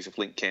series of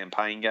linked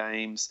campaign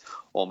games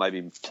or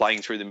maybe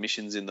playing through the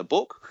missions in the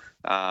book,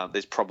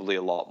 there's probably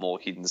a lot more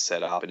hidden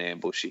setup and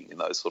ambushing and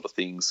those sort of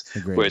things,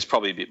 where it's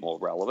probably a bit more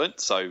relevant.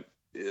 So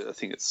I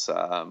think it's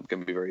going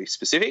to be very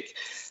specific.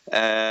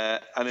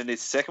 And then the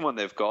second one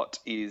they've got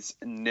is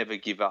Never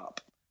Give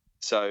Up.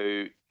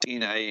 So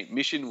in a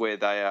mission where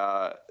they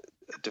are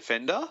a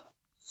defender,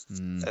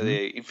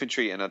 their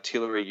infantry and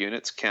artillery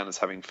units count as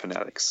having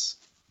fanatics.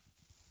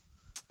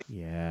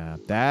 Yeah,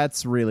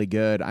 that's really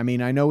good. I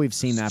mean, I know we've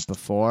seen that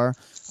before.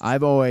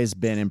 I've always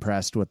been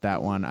impressed with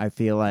that one. I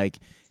feel like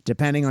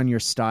depending on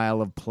your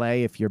style of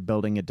play, if you're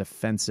building a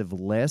defensive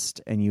list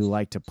and you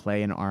like to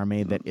play an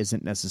army that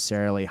isn't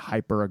necessarily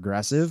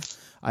hyper-aggressive,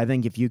 I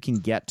think if you can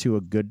get to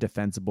a good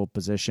defensible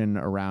position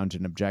around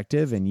an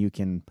objective and you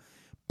can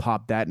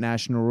pop that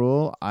national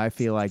rule, I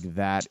feel like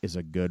that is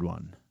a good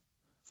one.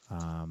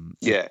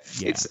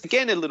 It's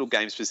again a little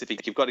game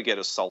specific. You've got to get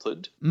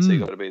assaulted, so you've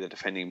got to be the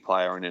defending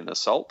player in an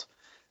assault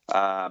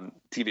to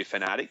give you a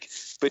fanatic.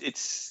 But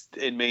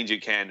it means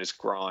you can just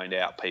grind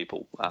out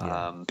people.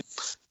 But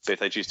if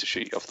they choose to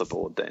shoot you off the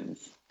board, then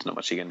there's not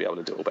much you're going to be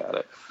able to do about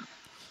it.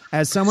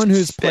 As someone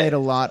who's played a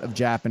lot of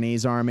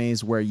Japanese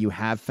armies where you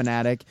have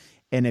fanatic,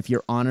 and if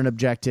you're on an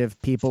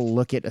objective, people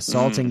look at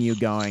assaulting you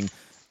going,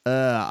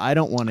 I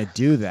don't want to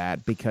do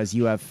that because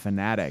you have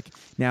fanatic.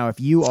 Now, if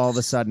you all of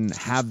a sudden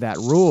have that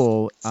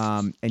rule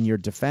and you're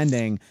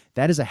defending,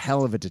 that is a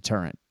hell of a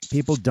deterrent.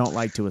 People don't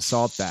like to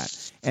assault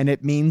that. And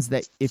it means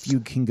that if you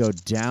can go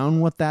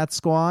down with that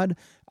squad,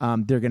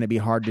 they're going to be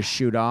hard to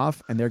shoot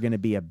off, and they're going to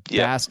be a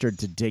bastard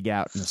to dig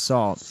out and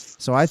assault.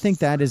 So I think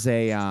that is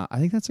I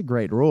think that's a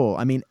great rule.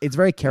 I mean, it's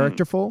very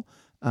characterful,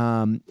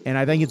 and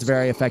I think it's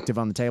very effective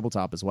on the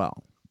tabletop as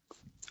well.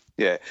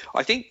 Yeah,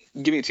 I think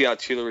giving it to the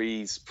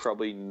artillery is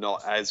probably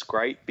not as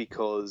great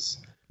because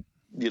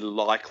you're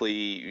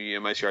likely,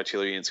 most of your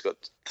artillery units got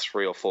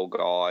 3 or 4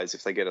 guys.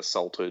 If they get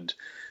assaulted,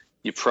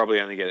 you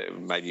probably only get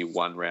maybe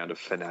 1 round of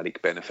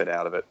fanatic benefit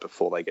out of it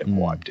before they get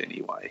wiped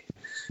anyway.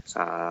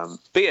 But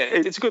yeah,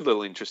 it's a good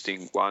little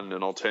interesting one,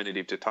 an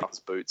alternative to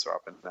Toughest Boots or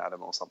Up and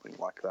Atom or something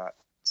like that.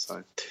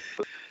 So,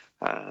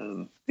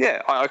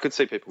 I could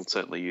see people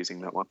certainly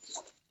using that one.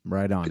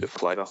 Right on. Bit of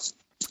flavour.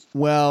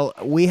 Well,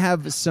 we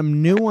have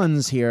some new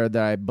ones here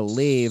that I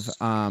believe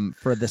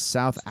for the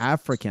South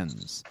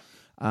Africans.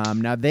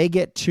 Now, they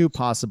get 2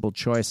 possible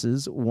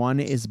choices. One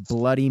is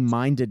Bloody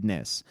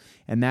Mindedness,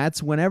 and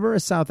that's whenever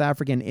a South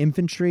African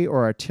infantry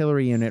or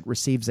artillery unit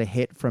receives a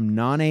hit from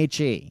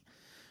non-HE.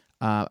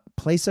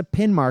 Place a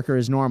pin marker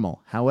as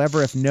normal.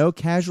 However, if no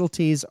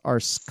casualties are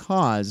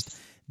caused,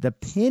 the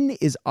pin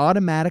is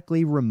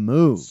automatically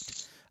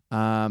removed.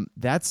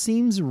 That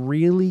seems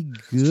really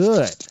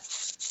good.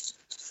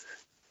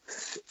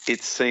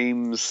 It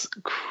seems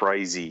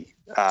crazy.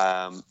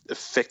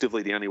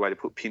 Effectively, the only way to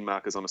put pin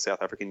markers on a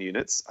South African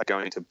units are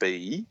going to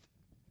be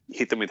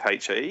hit them with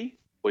HE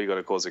or you've got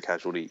to cause a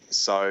casualty.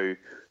 So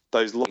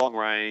those long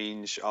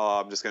range,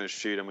 I'm just going to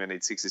shoot, I'm going to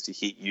need 6s to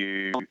hit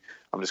you,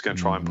 I'm just going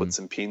to try and put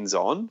some pins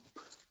on,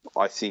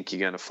 I think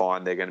you're going to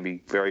find they're going to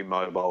be very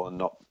mobile and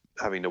not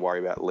having to worry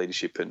about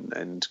leadership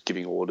and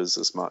giving orders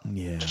as much.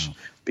 Yeah.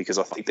 Because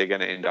I think they're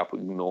going to end up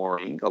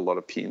ignoring a lot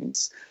of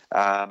pins.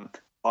 I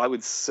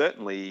would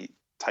certainly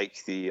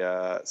take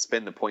the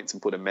spend the points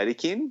and put a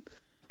medic in,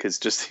 because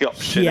just the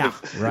option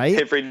of right?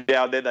 every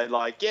now and then they're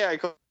like,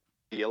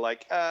 you're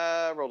like,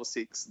 roll a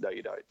 6. No,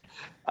 you don't.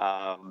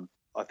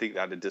 I think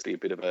that would just be a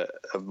bit of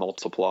a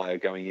multiplier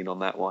going in on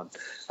that one.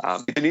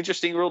 It's an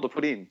interesting rule to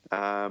put in.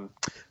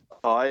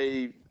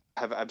 I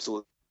have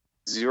absolute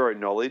zero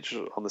knowledge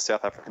on the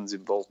South Africans'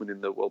 involvement in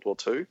the World War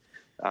II.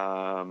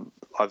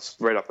 I've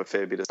read up a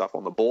fair bit of stuff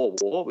on the Boer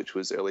War, which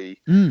was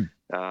early in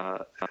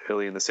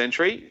the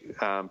century,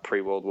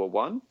 pre-World War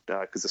One,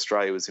 because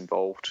Australia was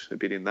involved a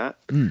bit in that.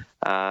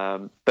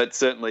 But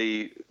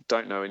certainly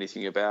don't know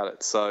anything about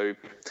it. So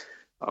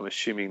I'm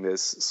assuming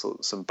there's sort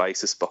of some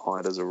basis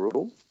behind as a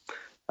rule.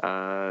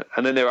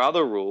 And then their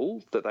other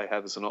rule that they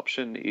have as an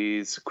option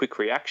is quick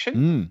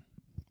reaction.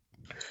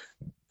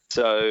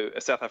 So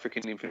a South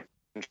African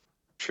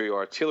infantry or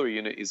artillery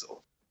unit is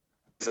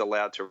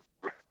allowed to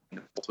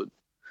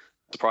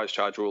surprise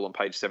charge rule on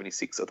page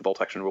 76 of the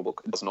Bolt Action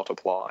Rulebook does not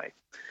apply.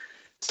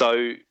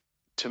 So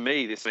to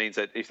me, this means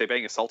that if they're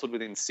being assaulted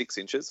within 6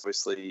 inches,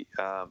 obviously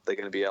they're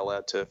going to be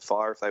allowed to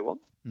fire if they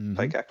want,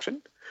 take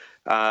action.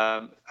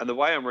 And the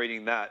way I'm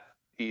reading that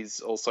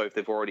is also if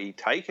they've already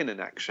taken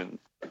an action,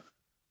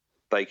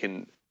 they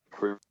can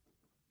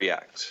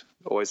react.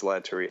 Always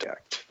allowed to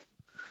react.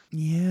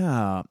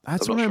 Yeah,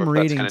 that's what I'm sure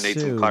reading that's going to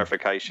need some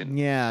clarification.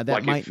 Yeah,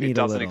 that might need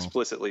a little. If it doesn't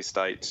explicitly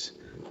state,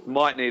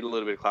 might need a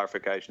little bit of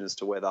clarification as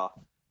to whether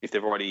if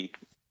they've already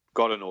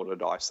got an order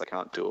dice, they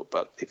can't do it.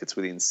 But if it's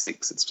within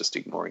 6, it's just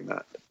ignoring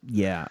that.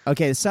 Yeah.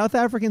 Okay, South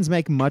Africans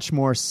make much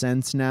more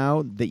sense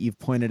now that you've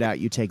pointed out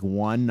you take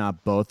one,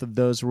 not both of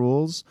those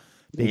rules,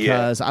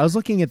 because I was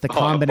looking at the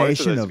combination both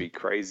of those of would be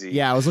crazy.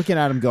 Yeah, I was looking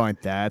at them going,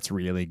 that's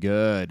really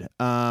good.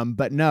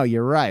 But no,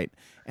 you're right.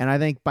 And I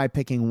think by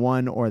picking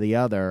one or the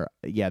other,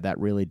 that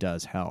really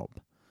does help.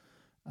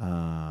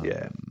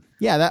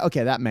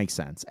 That makes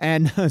sense.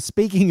 And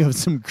speaking of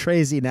some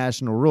crazy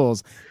national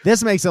rules,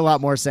 this makes a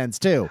lot more sense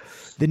too.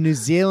 The New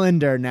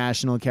Zealander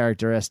national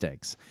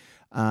characteristics.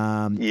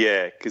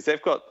 Because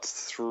they've got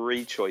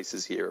 3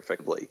 choices here,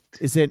 effectively.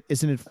 Isn't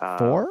it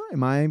 4?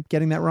 Am I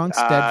getting that wrong?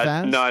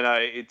 Steadfast? No,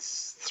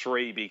 it's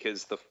 3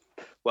 because the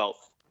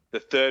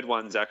third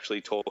one's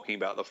actually talking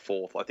about the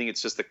 4th. I think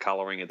it's just the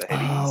colouring of the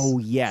headings. Oh,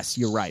 yes,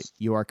 you're right.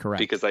 You are correct.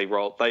 Because they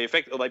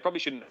probably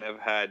shouldn't have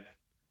had.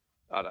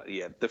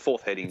 The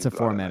 4th heading. It's a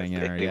formatting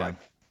error. Anyway,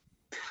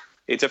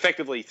 it's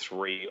effectively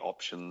 3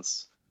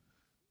 options.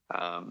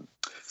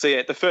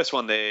 The first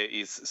one there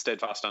is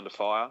steadfast under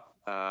fire.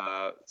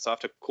 So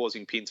after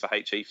causing pins for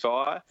HE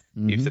fire,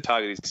 if the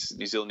target is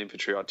New Zealand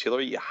infantry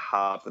artillery, you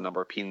halve the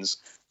number of pins,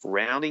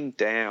 rounding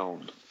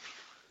down.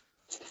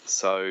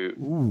 So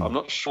I'm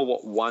not sure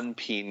what 1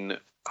 pin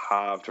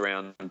halved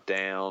round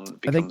down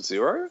becomes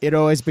 0. It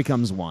always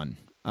becomes 1.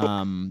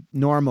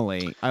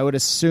 Normally, I would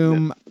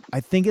assume. I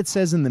think it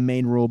says in the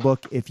main rule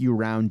book, if you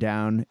round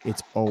down,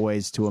 it's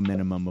always to a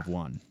minimum of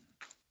 1.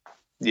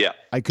 Yeah,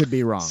 I could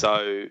be wrong.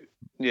 So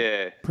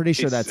pretty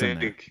sure that's in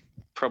there.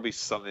 Probably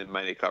something that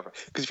made it cover.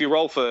 Because if you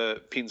roll for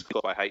pins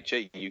by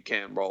HE, you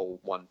can roll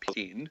 1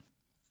 pin.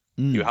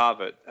 You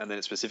halve it, and then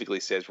it specifically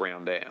says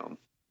round down.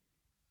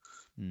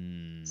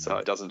 So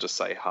it doesn't just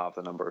say halve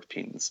the number of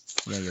pins.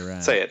 Yeah, you're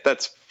right. So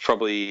that's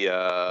probably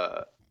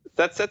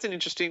that's an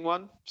interesting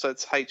one. So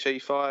it's HE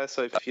fire.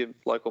 So if your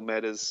local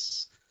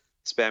meta's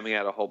spamming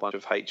out a whole bunch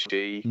of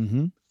HE,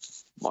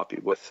 might be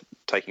worth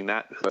taking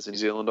that as a New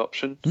Zealand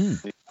option.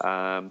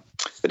 The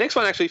next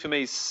one actually for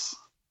me is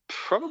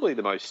probably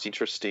the most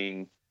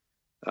interesting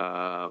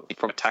from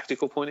a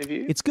tactical point of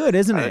view. It's good,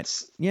 isn't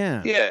it?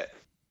 Yeah.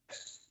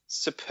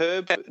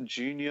 Superb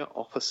junior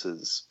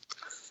officers.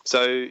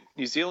 So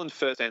New Zealand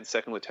first and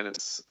second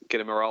lieutenants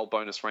get a morale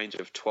bonus range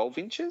of 12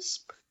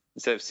 inches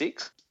instead of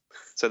 6.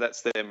 So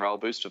that's their morale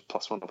boost of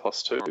 +1 or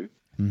 +2.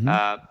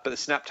 But the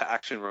snap to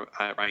action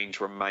range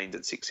remained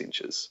at 6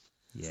 inches.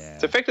 Yeah.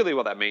 So effectively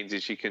what that means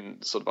is you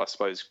can sort of, I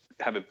suppose,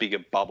 have a bigger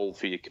bubble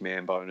for your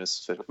command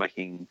bonus for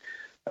making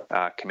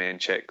command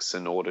checks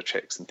and order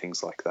checks and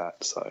things like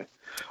that. So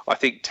I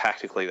think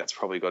tactically that's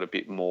probably got a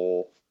bit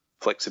more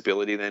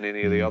flexibility than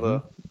any of the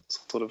other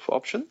sort of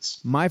options.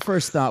 My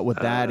first thought with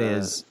that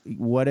is,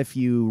 what if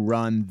you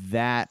run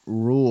that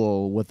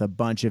rule with a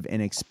bunch of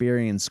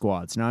inexperienced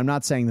squads? Now, I'm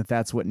not saying that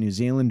that's what New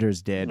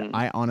Zealanders did.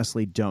 I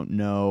honestly don't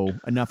know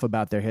enough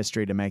about their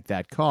history to make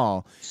that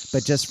call.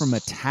 But just from a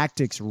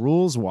tactics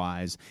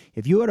rules-wise,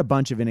 if you had a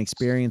bunch of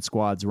inexperienced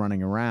squads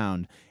running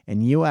around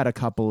and you had a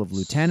couple of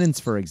lieutenants,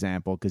 for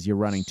example, because you're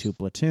running 2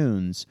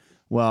 platoons,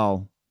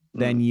 well,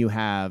 then you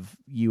have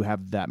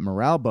that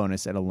morale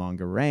bonus at a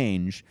longer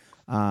range.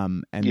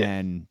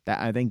 Then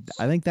I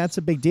think that's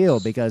a big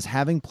deal, because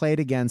having played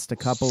against a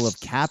couple of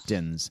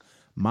captains,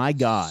 my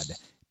God,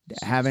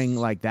 having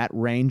like that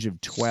range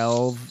of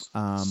 12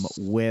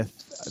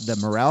 with the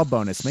morale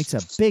bonus makes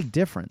a big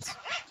difference.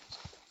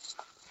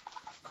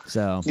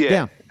 So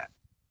yeah.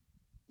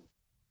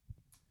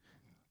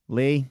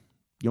 Lee,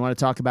 you want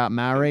to talk about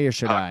Maori, or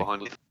should I?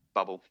 Behind the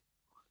bubble.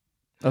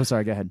 Oh,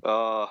 sorry. Go ahead.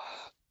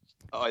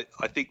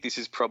 I think this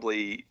is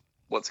probably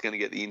what's going to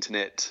get the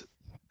internet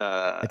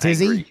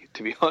angry,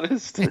 to be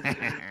honest.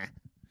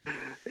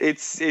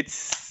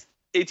 It's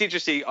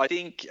interesting. I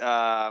think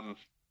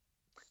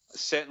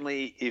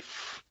certainly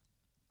if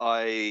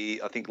I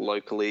think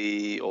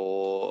locally,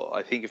 or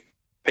I think if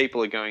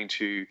people are going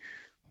to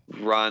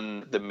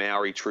run the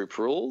Maori troop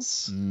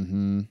rules,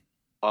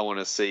 I want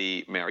to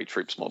see Maori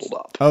troops modelled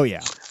up. Oh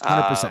yeah,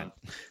 100%.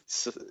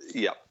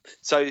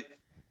 So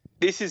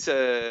this is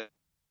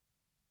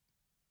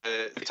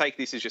if you take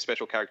this as your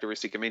special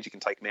characteristic, it means you can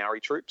take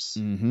Maori troops.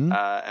 And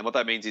what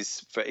that means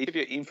is for each of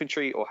your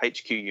infantry or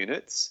HQ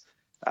units,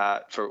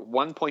 for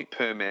 1 point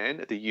per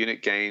man, the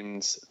unit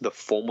gains the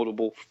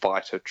formidable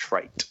fighter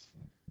trait.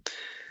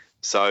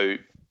 So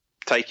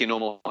take your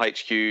normal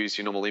HQs,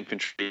 your normal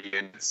infantry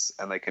units,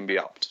 and they can be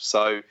upped.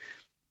 So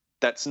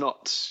that's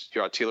not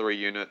your artillery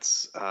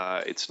units.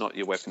 It's not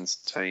your weapons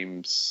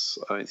teams.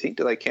 I don't think.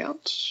 Do they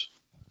count?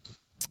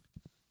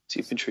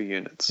 Infantry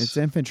units. It's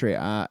infantry.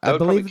 I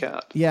believe.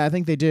 Count. Yeah, I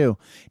think they do.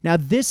 Now,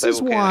 this is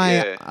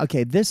why.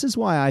 Okay, this is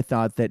why I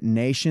thought that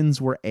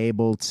nations were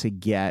able to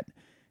get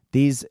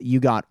these. You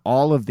got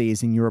all of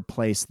these, and you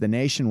replaced the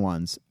nation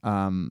ones,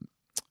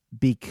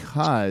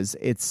 because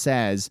it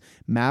says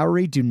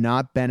Maori do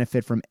not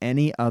benefit from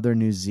any other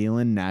New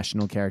Zealand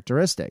national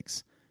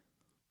characteristics.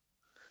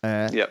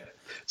 Yep.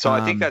 So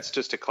I think that's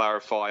just to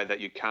clarify that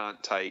you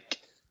can't take.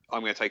 I'm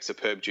going to take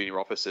superb junior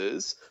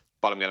officers,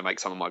 but I'm going to make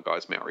some of my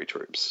guys Maori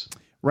troops.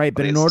 Right,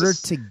 but in order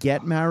to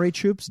get Maori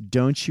troops,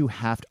 don't you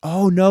have to...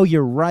 Oh, no,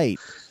 you're right.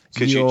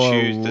 Because you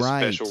choose the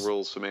special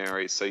rules for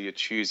Maori, so you're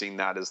choosing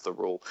that as the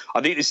rule.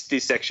 I think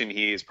this section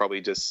here is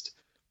probably just...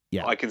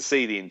 Yeah. I can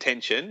see the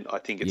intention. I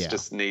think it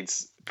just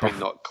needs probably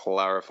not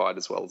clarified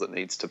as well as it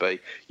needs to be.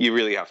 You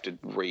really have to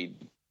read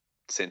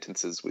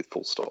sentences with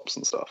full stops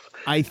and stuff.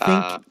 I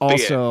think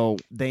also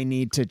they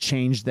need to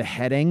change the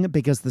heading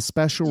because the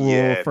special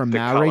rule for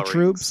Maori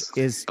troops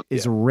is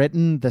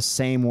written the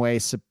same way,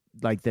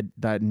 like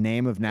the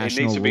name of national rules.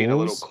 It needs to be in a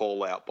little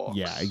call-out box.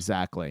 Yeah,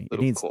 exactly.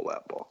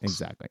 Call-out box.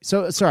 Exactly.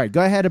 So, sorry,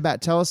 go ahead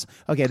tell us.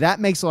 Okay,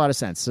 that makes a lot of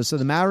sense. So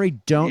the Maori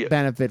don't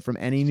benefit from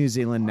any New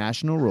Zealand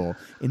national rule.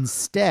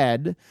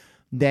 Instead,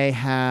 they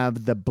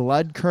have the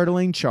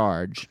blood-curdling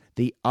charge,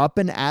 the up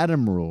and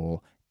atom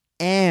rule,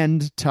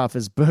 and tough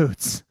as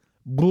boots.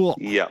 Blah.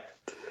 Yeah.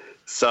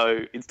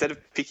 So instead of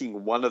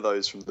picking one of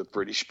those from the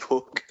British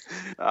book,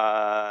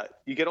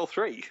 you get all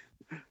three,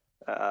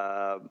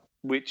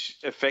 which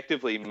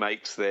effectively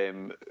makes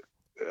them,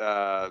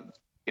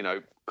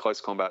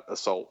 close combat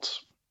assault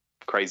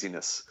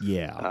craziness.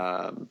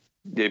 Yeah.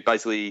 You're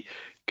basically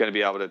going to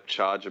be able to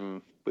charge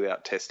them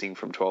without testing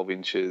from 12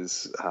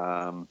 inches.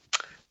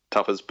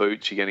 Tough as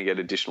boots, you're going to get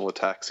additional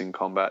attacks in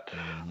combat.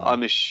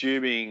 I'm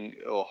assuming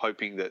or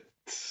hoping that,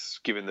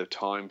 given the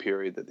time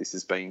period that this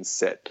is being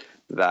set,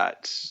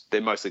 that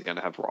they're mostly going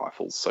to have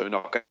rifles, so we're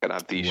not going to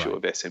have the issue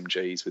of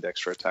SMGs with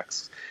extra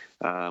attacks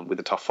with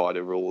the tough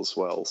fighter rule as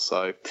well.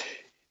 So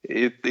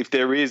if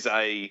there is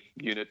a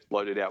unit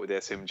loaded out with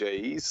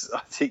SMGs,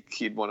 I think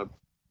you'd want to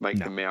make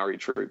the Maori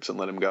troops and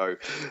let them go.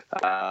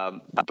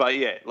 But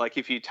yeah, like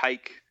if you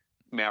take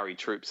Maori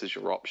troops as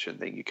your option,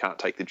 then you can't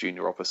take the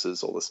junior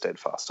officers or the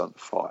steadfast under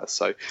fire.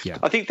 So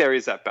I think there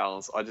is that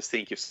balance. I just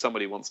think if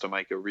somebody wants to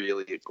make a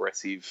really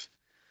aggressive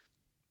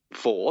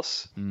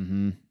force,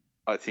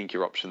 I think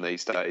your option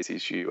these days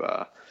is you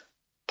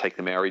take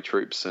the Maori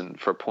troops, and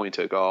for a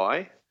pointer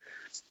guy,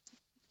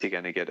 you're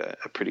going to get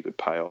a pretty good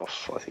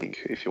payoff, I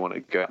think, if you want to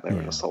go out there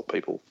and assault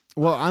people.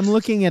 Well, I'm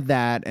looking at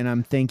that and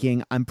I'm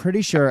thinking, I'm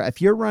pretty sure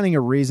if you're running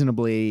a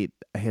reasonably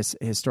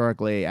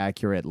historically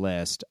accurate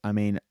list, I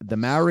mean, the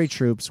Maori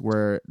troops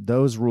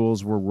those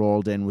rules were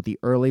rolled in with the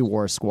early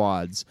war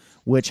squads,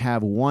 which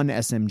have one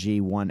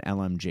SMG, one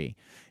LMG.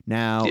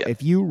 Now,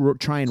 if you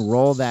try and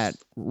roll that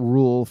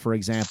rule, for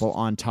example,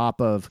 on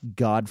top of,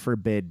 God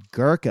forbid,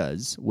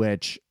 Gurkhas,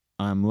 which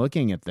I'm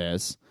looking at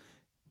this,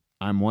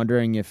 I'm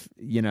wondering if,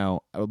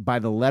 by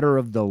the letter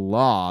of the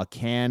law,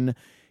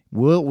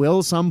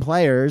 will some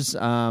players,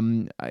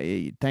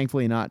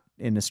 thankfully not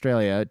in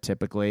Australia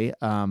typically,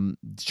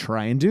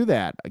 try and do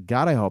that?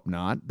 God, I hope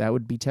not. That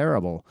would be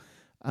terrible,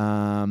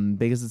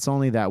 because it's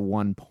only that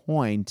 1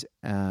 point.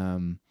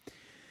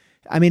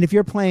 I mean, if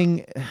you're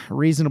playing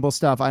reasonable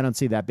stuff, I don't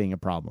see that being a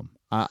problem.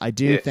 I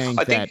think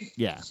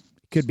it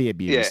could be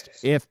abused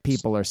if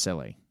people are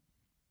silly.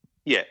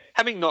 Yeah,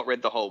 having not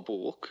read the whole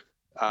book,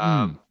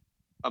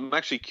 I'm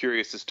actually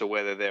curious as to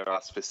whether there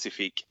are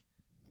specific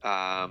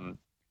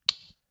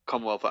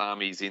Commonwealth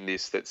armies in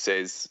this that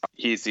says,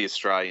 here's the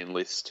Australian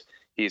list,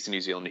 here's the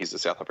New Zealand, here's the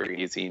South African,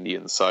 here's the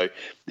Indian. So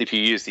if you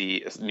use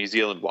the New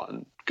Zealand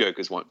one,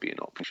 Gurkhas won't be an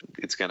option.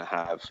 It's going to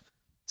have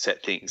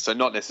set things. So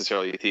not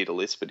necessarily a theatre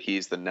list, but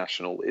here's the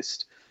national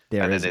list.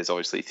 Then there's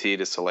obviously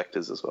theatre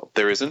selectors as well.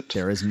 There isn't?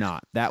 There is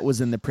not. That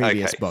was in the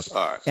previous book.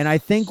 All right. And I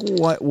think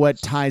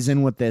what ties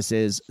in with this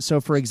is,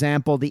 so for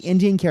example, the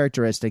Indian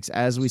characteristics,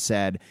 as we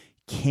said,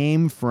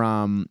 came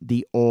from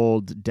the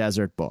old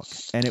Desert book,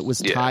 and it was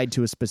tied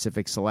to a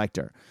specific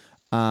selector.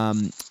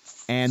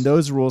 And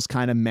those rules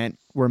kind of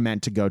were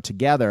meant to go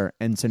together,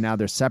 and so now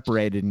they're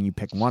separated and you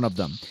pick one of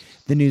them.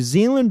 The New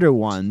Zealander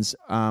ones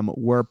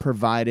were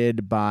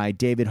provided by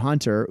David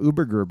Hunter,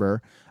 Ubergruber,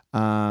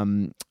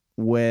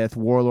 with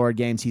Warlord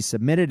Games. He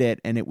submitted it,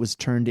 and it was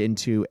turned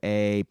into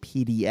a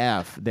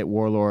PDF that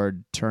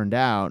Warlord turned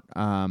out.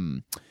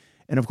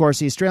 And of course,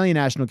 the Australian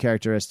national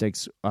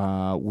characteristics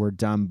were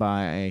done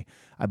by,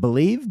 I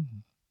believe,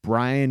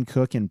 Brian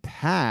Cook and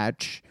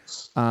Patch,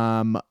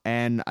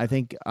 and I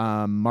think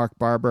Mark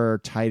Barber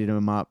tied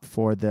him up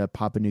for the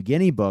Papua New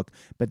Guinea book.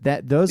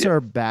 But those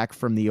are back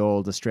from the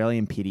old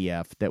Australian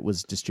PDF that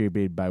was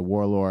distributed by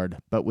Warlord,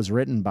 but was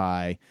written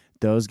by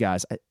those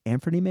guys.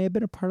 Anthony may have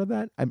been a part of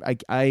that.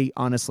 I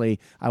honestly,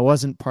 I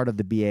wasn't part of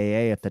the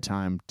BAA at the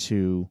time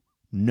to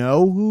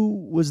know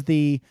who was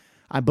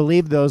I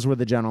believe those were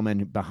the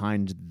gentlemen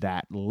behind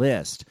that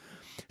list.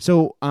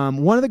 So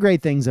one of the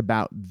great things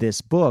about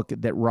this book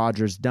that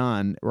Roger's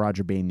done,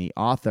 Roger being the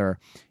author,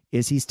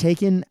 is he's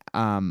taken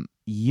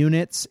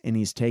units and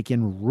he's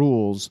taken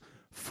rules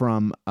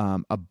from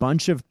a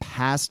bunch of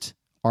past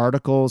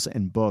articles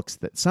and books,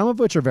 that some of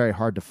which are very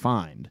hard to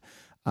find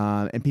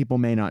and people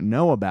may not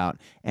know about,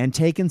 and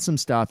taken some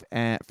stuff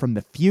from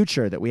the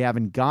future that we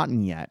haven't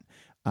gotten yet.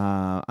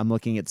 I'm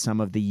looking at some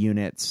of the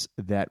units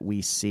that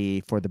we see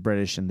for the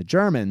British and the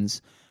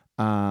Germans,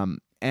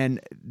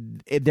 and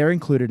they're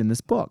included in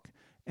this book.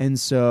 And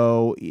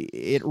so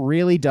it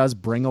really does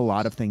bring a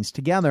lot of things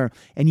together.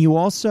 And you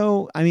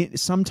also, I mean,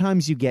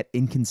 sometimes you get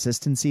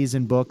inconsistencies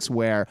in books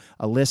where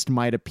a list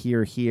might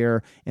appear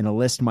here and a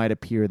list might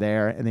appear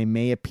there, and they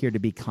may appear to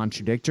be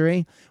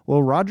contradictory.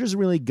 Well, Roger's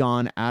really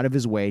gone out of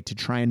his way to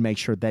try and make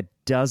sure that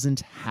doesn't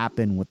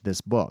happen with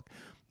this book.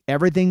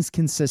 Everything's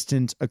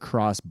consistent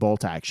across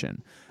bolt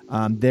action.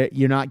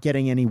 You're not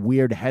getting any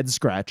weird head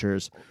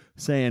scratchers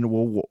saying,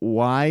 well,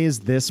 why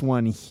is this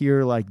one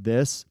here like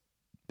this?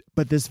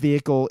 But this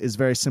vehicle is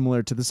very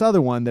similar to this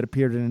other one that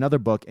appeared in another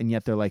book, and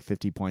yet they're like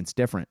 50 points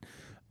different.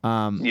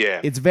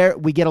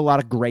 We get a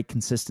lot of great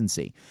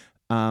consistency.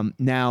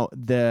 Now,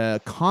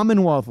 the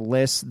Commonwealth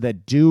lists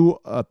that do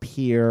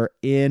appear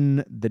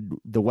in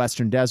the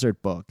Western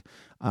Desert book,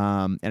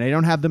 and I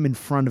don't have them in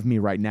front of me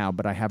right now,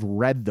 but I have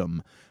read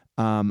them.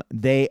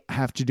 They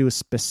have to do with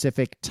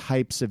specific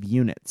types of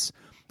units.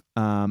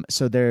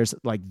 So there's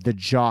like the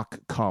Jock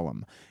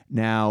column.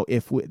 Now,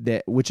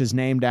 which is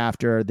named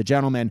after the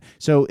gentleman.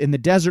 So in the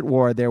Desert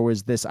War, there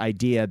was this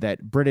idea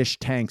that British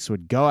tanks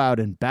would go out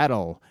and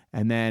battle,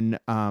 and then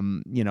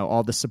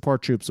all the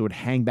support troops would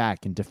hang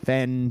back and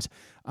defend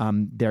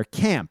their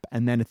camp.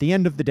 And then at the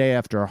end of the day,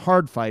 after a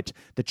hard fight,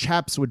 the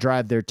chaps would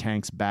drive their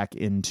tanks back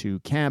into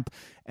camp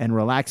and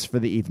relax for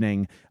the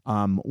evening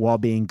while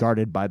being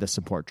guarded by the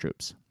support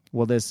troops.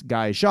 Well, this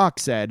guy Jacques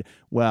said,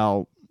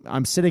 well,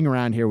 I'm sitting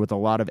around here with a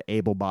lot of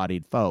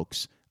able-bodied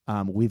folks.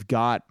 We've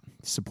got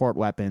support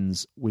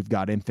weapons, we've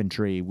got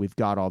infantry, we've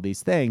got all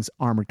these things,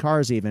 armored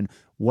cars even.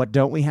 What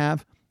don't we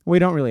have? We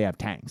don't really have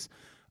tanks.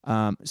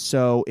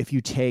 So if you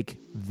take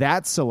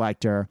that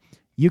selector,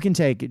 you can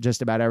take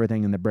just about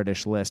everything in the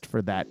British list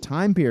for that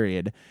time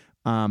period,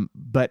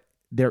 but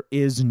there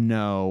is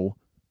no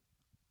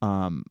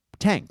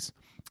tanks.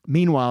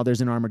 Meanwhile,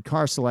 there's an armored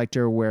car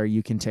selector where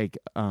you can take,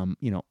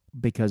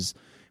 because,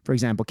 for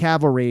example,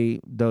 cavalry,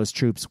 those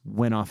troops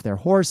went off their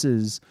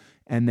horses,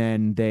 and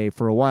then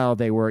for a while,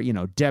 they were,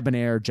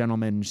 debonair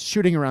gentlemen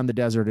shooting around the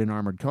desert in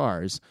armored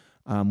cars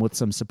with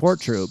some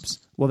support troops.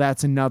 Well,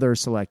 that's another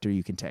selector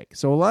you can take.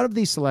 So a lot of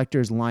these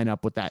selectors line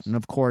up with that. And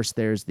of course,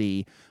 there's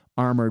the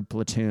armored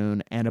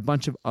platoon and a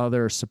bunch of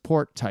other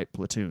support type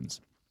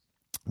platoons.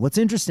 What's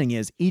interesting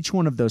is each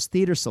one of those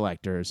theater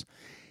selectors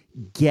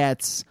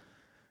gets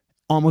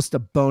almost a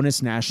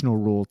bonus national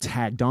rule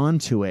tagged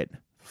onto it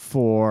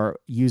for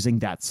using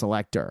that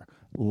selector.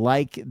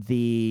 Like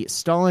the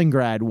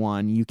Stalingrad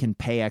one, you can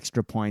pay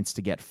extra points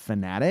to get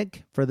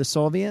Fanatic for the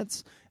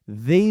Soviets.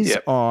 These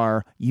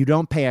are, you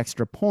don't pay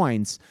extra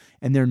points,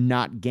 and they're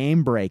not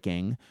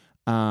game-breaking.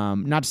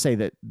 Not to say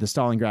that the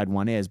Stalingrad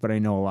one is, but I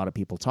know a lot of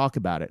people talk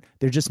about it.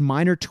 They're just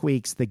minor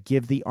tweaks that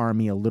give the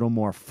army a little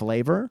more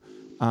flavor.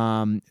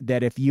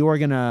 That if you are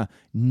going to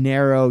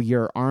narrow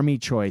your army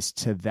choice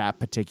to that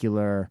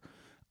particular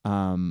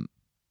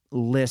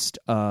list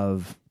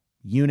of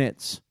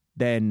units,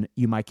 then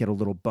you might get a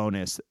little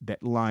bonus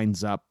that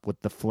lines up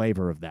with the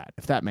flavor of that,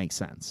 if that makes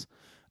sense.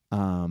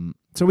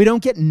 So we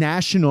don't get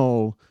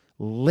national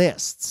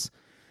lists,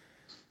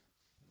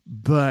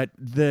 but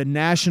the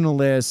national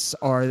lists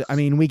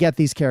we get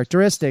these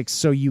characteristics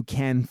so you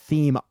can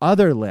theme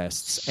other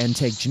lists and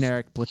take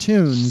generic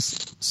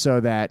platoons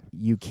so that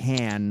you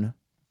can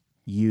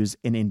use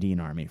an Indian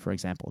army, for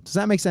example. Does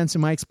that make sense?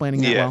 Am I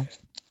explaining that well?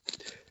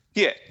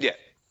 Yeah.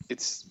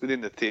 It's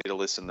within the theater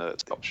list and the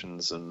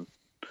options, and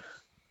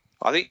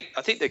I think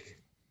the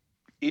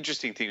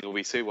interesting thing will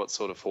be see what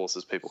sort of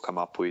forces people come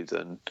up with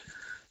and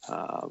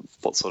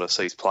what sort of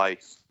sees play.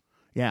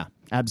 Yeah,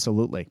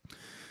 absolutely.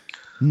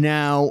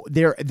 Now,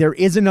 there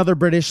is another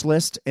British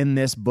list in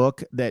this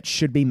book that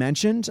should be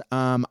mentioned.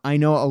 I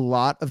know a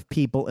lot of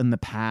people in the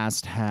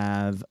past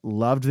have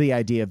loved the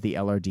idea of the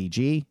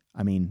LRDG.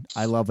 I mean,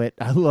 I love it.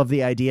 I love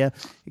the idea.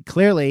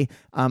 Clearly,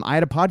 I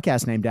had a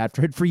podcast named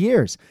after it for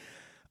years.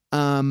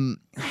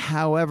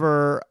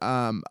 However,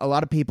 a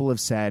lot of people have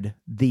said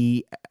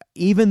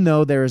even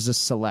though there is a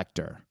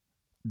selector,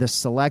 the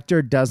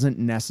selector doesn't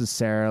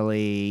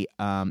necessarily,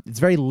 it's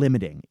very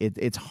limiting.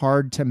 It's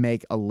hard to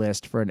make a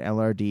list for an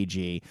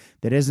LRDG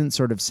that isn't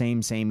sort of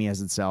samey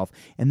as itself.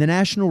 And the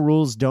national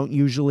rules don't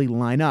usually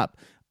line up.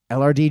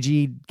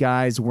 LRDG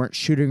guys weren't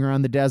shooting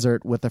around the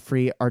desert with a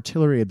free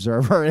artillery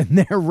observer in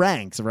their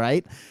ranks,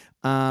 right?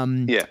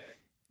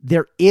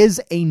 There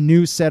is a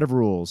new set of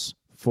rules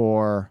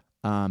for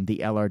the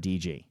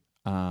LRDG.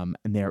 And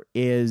there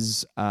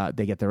is,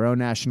 they get their own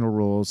national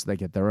rules, they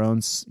get their own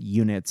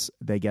units,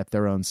 they get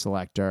their own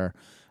selector.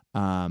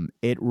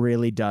 It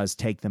really does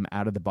take them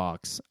out of the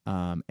box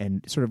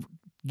and sort of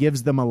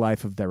gives them a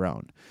life of their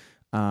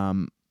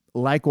own.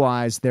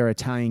 Likewise, their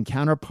Italian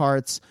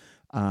counterparts,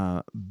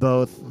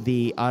 both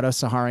the Auto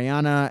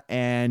Sahariana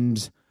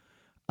and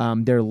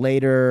their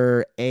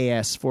later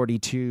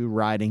AS-42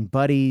 riding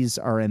buddies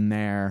are in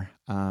there.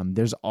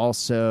 There's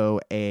also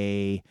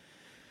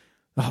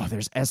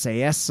there's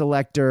SAS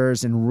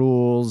selectors and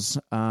rules.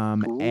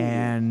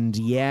 And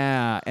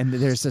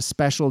there's a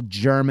special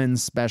German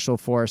special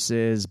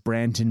forces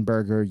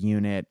Brandenburger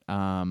unit,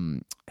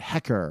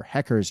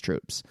 Hecker's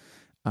troops.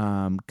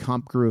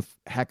 Kampfgruppe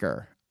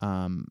Hecker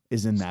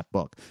is in that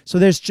book. So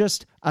there's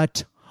just a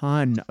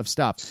ton of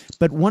stuff.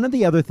 But one of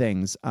the other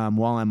things,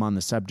 while I'm on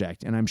the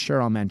subject, and I'm sure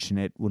I'll mention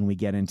it when we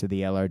get into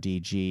the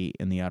LRDG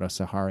and the Auto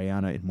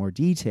Sahariana in more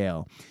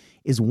detail,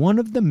 is one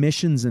of the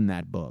missions in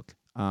that book.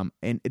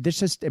 And this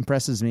just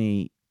impresses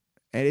me.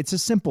 It's a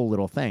simple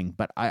little thing,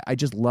 but I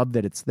just love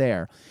that it's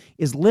there.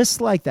 Is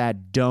lists like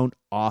that don't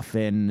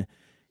often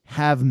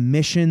have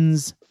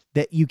missions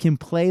that you can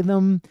play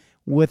them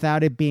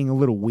without it being a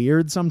little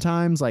weird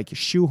sometimes. Like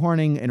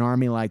shoehorning an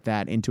army like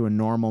that into a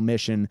normal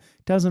mission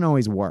doesn't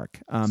always work.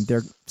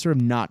 They're sort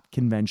of not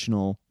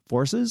conventional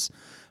forces.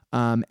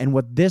 And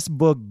what this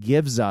book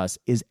gives us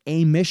is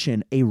a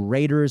mission, a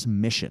Raiders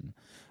mission.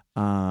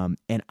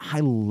 And I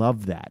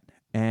love that.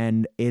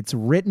 And it's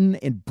written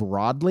in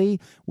broadly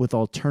with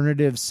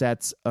alternative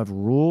sets of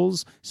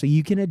rules, so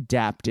you can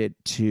adapt it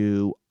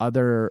to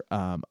other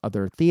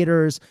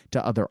theaters,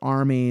 to other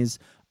armies,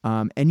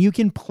 and you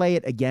can play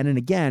it again and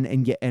again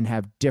and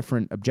have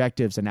different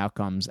objectives and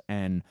outcomes.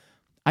 And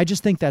I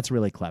just think that's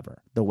really clever,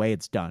 the way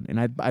it's done. And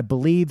I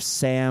believe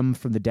Sam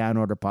from the Down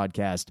Order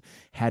podcast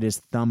had his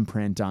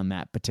thumbprint on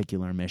that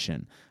particular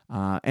mission.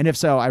 And if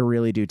so, I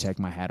really do take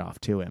my hat off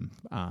to him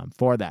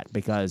for that,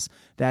 because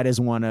that is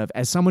one of,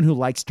 as someone who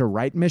likes to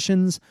write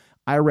missions,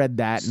 I read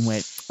that and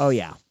went, oh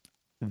yeah,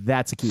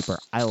 that's a keeper.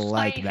 I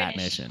like that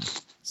mission.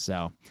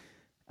 So,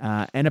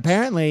 and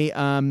apparently,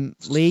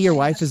 Lee, your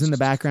wife is in the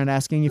background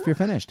asking if you're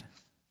finished.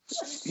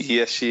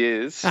 Yes, she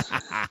is.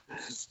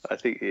 I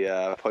think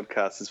the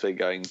podcast has been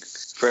going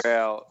for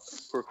our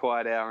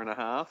required hour and a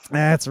half.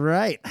 That's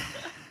right.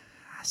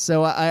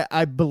 So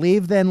I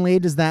believe then, Lee,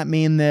 does that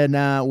mean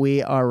that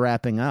we are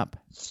wrapping up?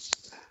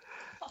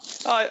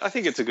 I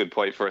think it's a good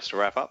point for us to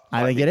wrap up.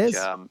 I think it is.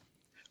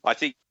 I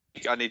think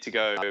I need to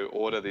go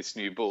order this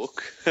new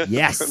book.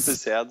 Yes. From the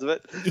sounds of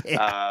it.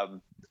 Yeah.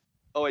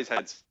 Always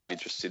had some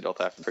interest in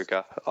North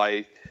Africa.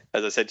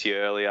 As I said to you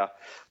earlier,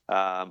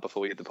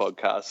 before we hit the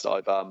podcast,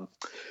 I've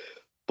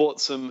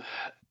bought some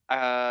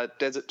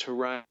desert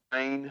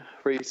terrain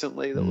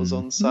recently that was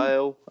on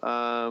sale.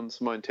 So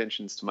my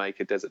intention is to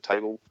make a desert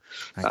table,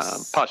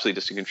 Nice. partially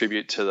just to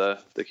contribute to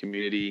the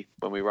community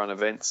when we run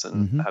events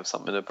and have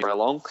something to bring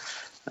along,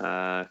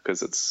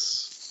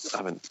 because I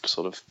haven't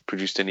sort of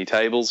produced any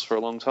tables for a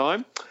long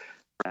time.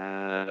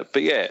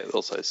 But yeah,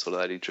 also sort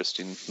of that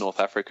interest in North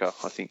Africa.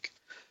 I think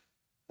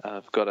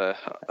I've got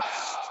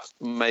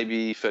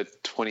maybe for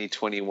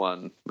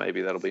 2021,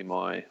 maybe that'll be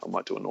I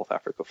might do a North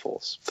Africa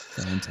force.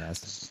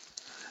 Fantastic.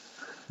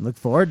 Look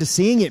forward to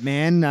seeing it,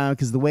 man,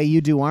 because the way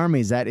you do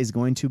armies, that is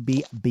going to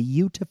be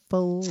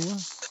beautiful.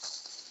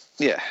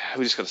 Yeah,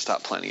 we just got to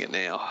start planning it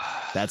now.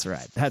 That's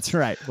right. That's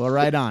right. Well,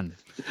 right on.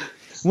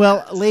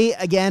 Well, Lee,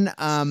 again,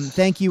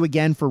 thank you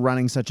again for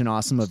running such an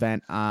awesome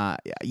event.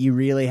 You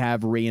really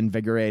have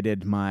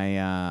reinvigorated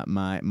got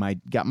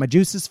my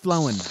juices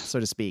flowing, so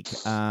to speak.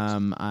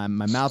 My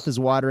mouth is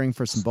watering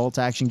for some bolt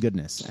action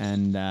goodness,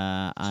 and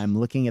I'm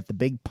looking at the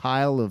big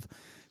pile of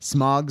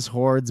Smogs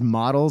Hordes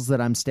models that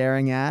I'm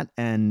staring at,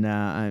 and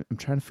I'm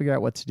trying to figure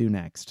out what to do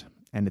next.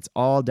 And it's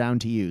all down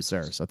to you,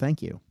 sir. So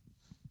thank you.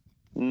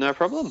 No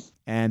problem.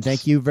 And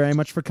thank you very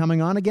much for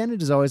coming on again.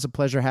 It is always a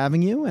pleasure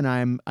having you, and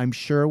I'm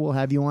sure we'll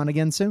have you on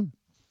again soon.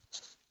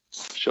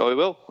 Sure we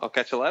will. I'll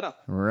catch you later.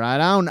 Right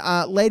on.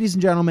 Ladies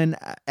and gentlemen,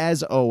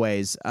 as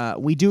always,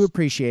 we do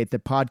appreciate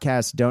that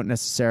podcasts don't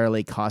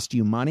necessarily cost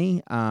you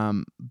money,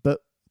 but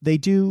they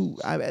do.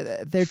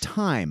 They're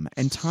time,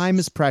 and time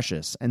is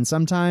precious, and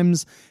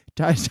sometimes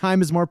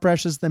time is more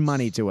precious than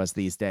money to us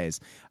these days.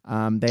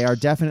 They are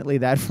definitely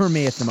that for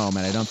me at the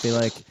moment. I don't feel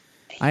like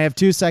I have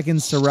 2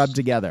 seconds to rub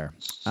together.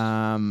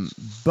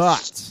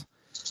 But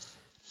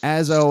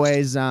as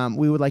always,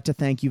 we would like to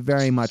thank you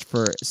very much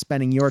for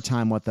spending your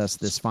time with us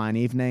this fine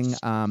evening.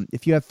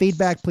 If you have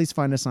feedback, please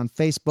find us on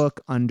Facebook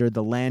under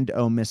the Land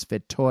O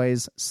Misfit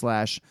Toys /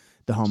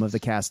 the home of the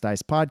Cast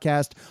Dice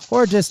podcast,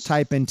 or just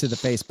type into the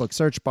Facebook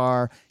search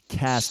bar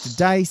Cast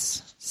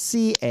Dice,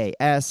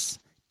 CASTDICE,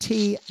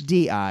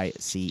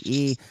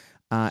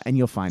 and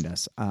you'll find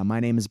us. My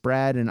name is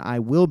Brad, and I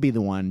will be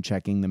the one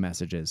checking the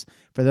messages.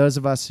 For those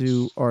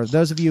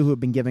of you who have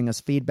been giving us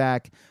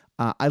feedback,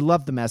 I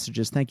love the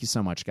messages. Thank you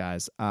so much,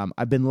 guys.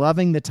 I've been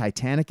loving the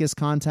Titanicus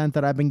content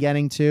that I've been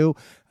getting too.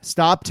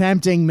 Stop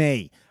tempting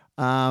me.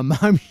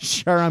 I'm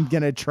sure I'm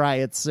going to try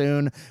it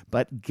soon,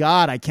 but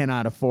God, I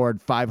cannot afford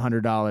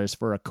 $500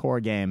 for a core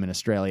game in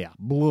Australia.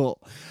 Blah.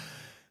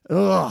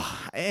 Ugh.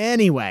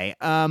 Anyway,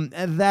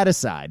 that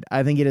aside,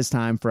 I think it is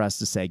time for us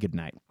to say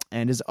goodnight.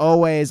 And as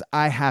always,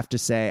 I have to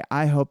say,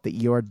 I hope that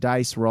your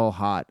dice roll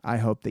hot. I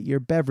hope that your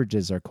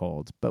beverages are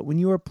cold. But when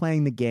you are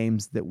playing the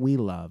games that we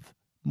love,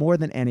 more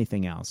than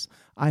anything else,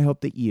 I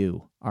hope that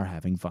you are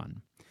having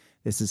fun.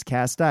 This is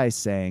Cast Dice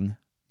saying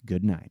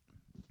good night.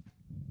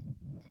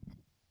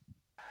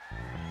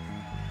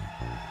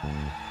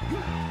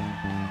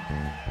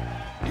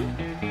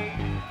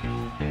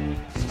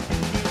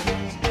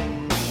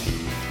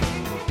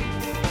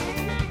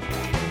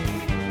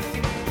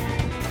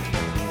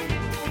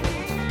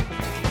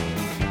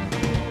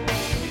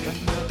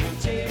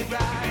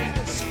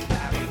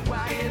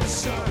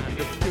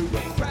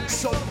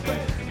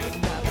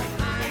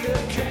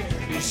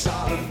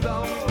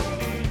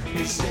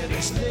 He's in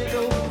his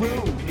little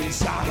room,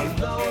 he's all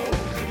alone,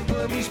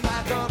 but he's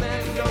back on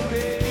and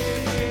loaded.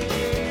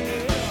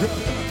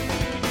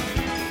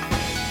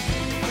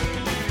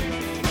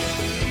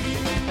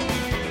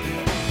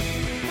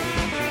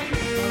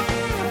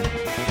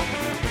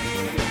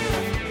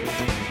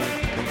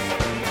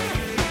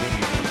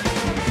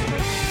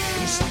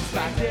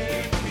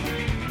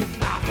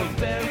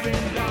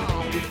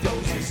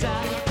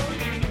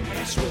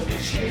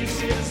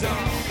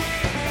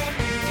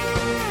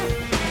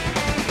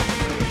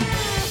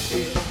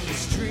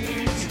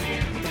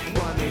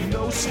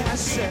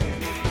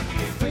 sand,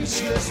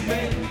 faceless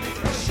man,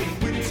 Russian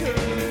winter.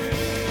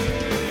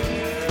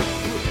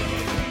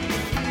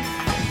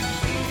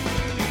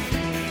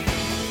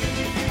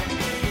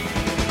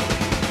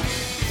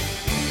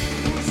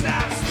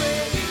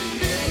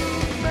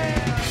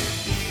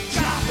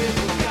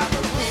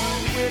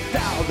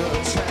 Without a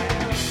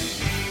time,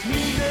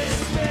 this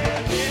man,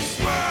 this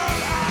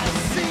world I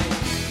see,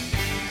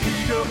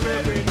 beat up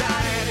every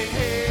night and it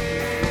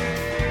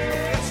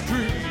has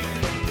dream.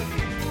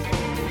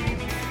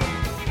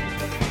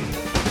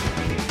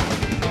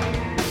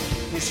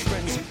 His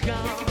friends are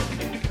gone,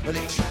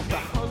 they trap a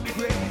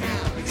hungry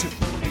hound. His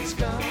food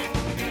gone,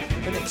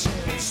 and they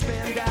tear and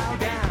spend out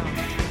down.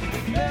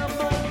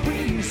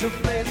 Memories of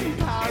blazing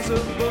piles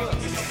of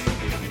books,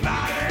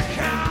 body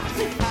counts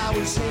and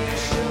hours in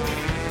show.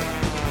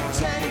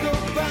 Tango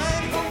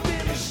vine, hope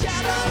in the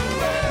shadow.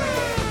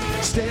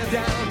 Stare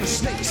down the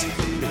snakes.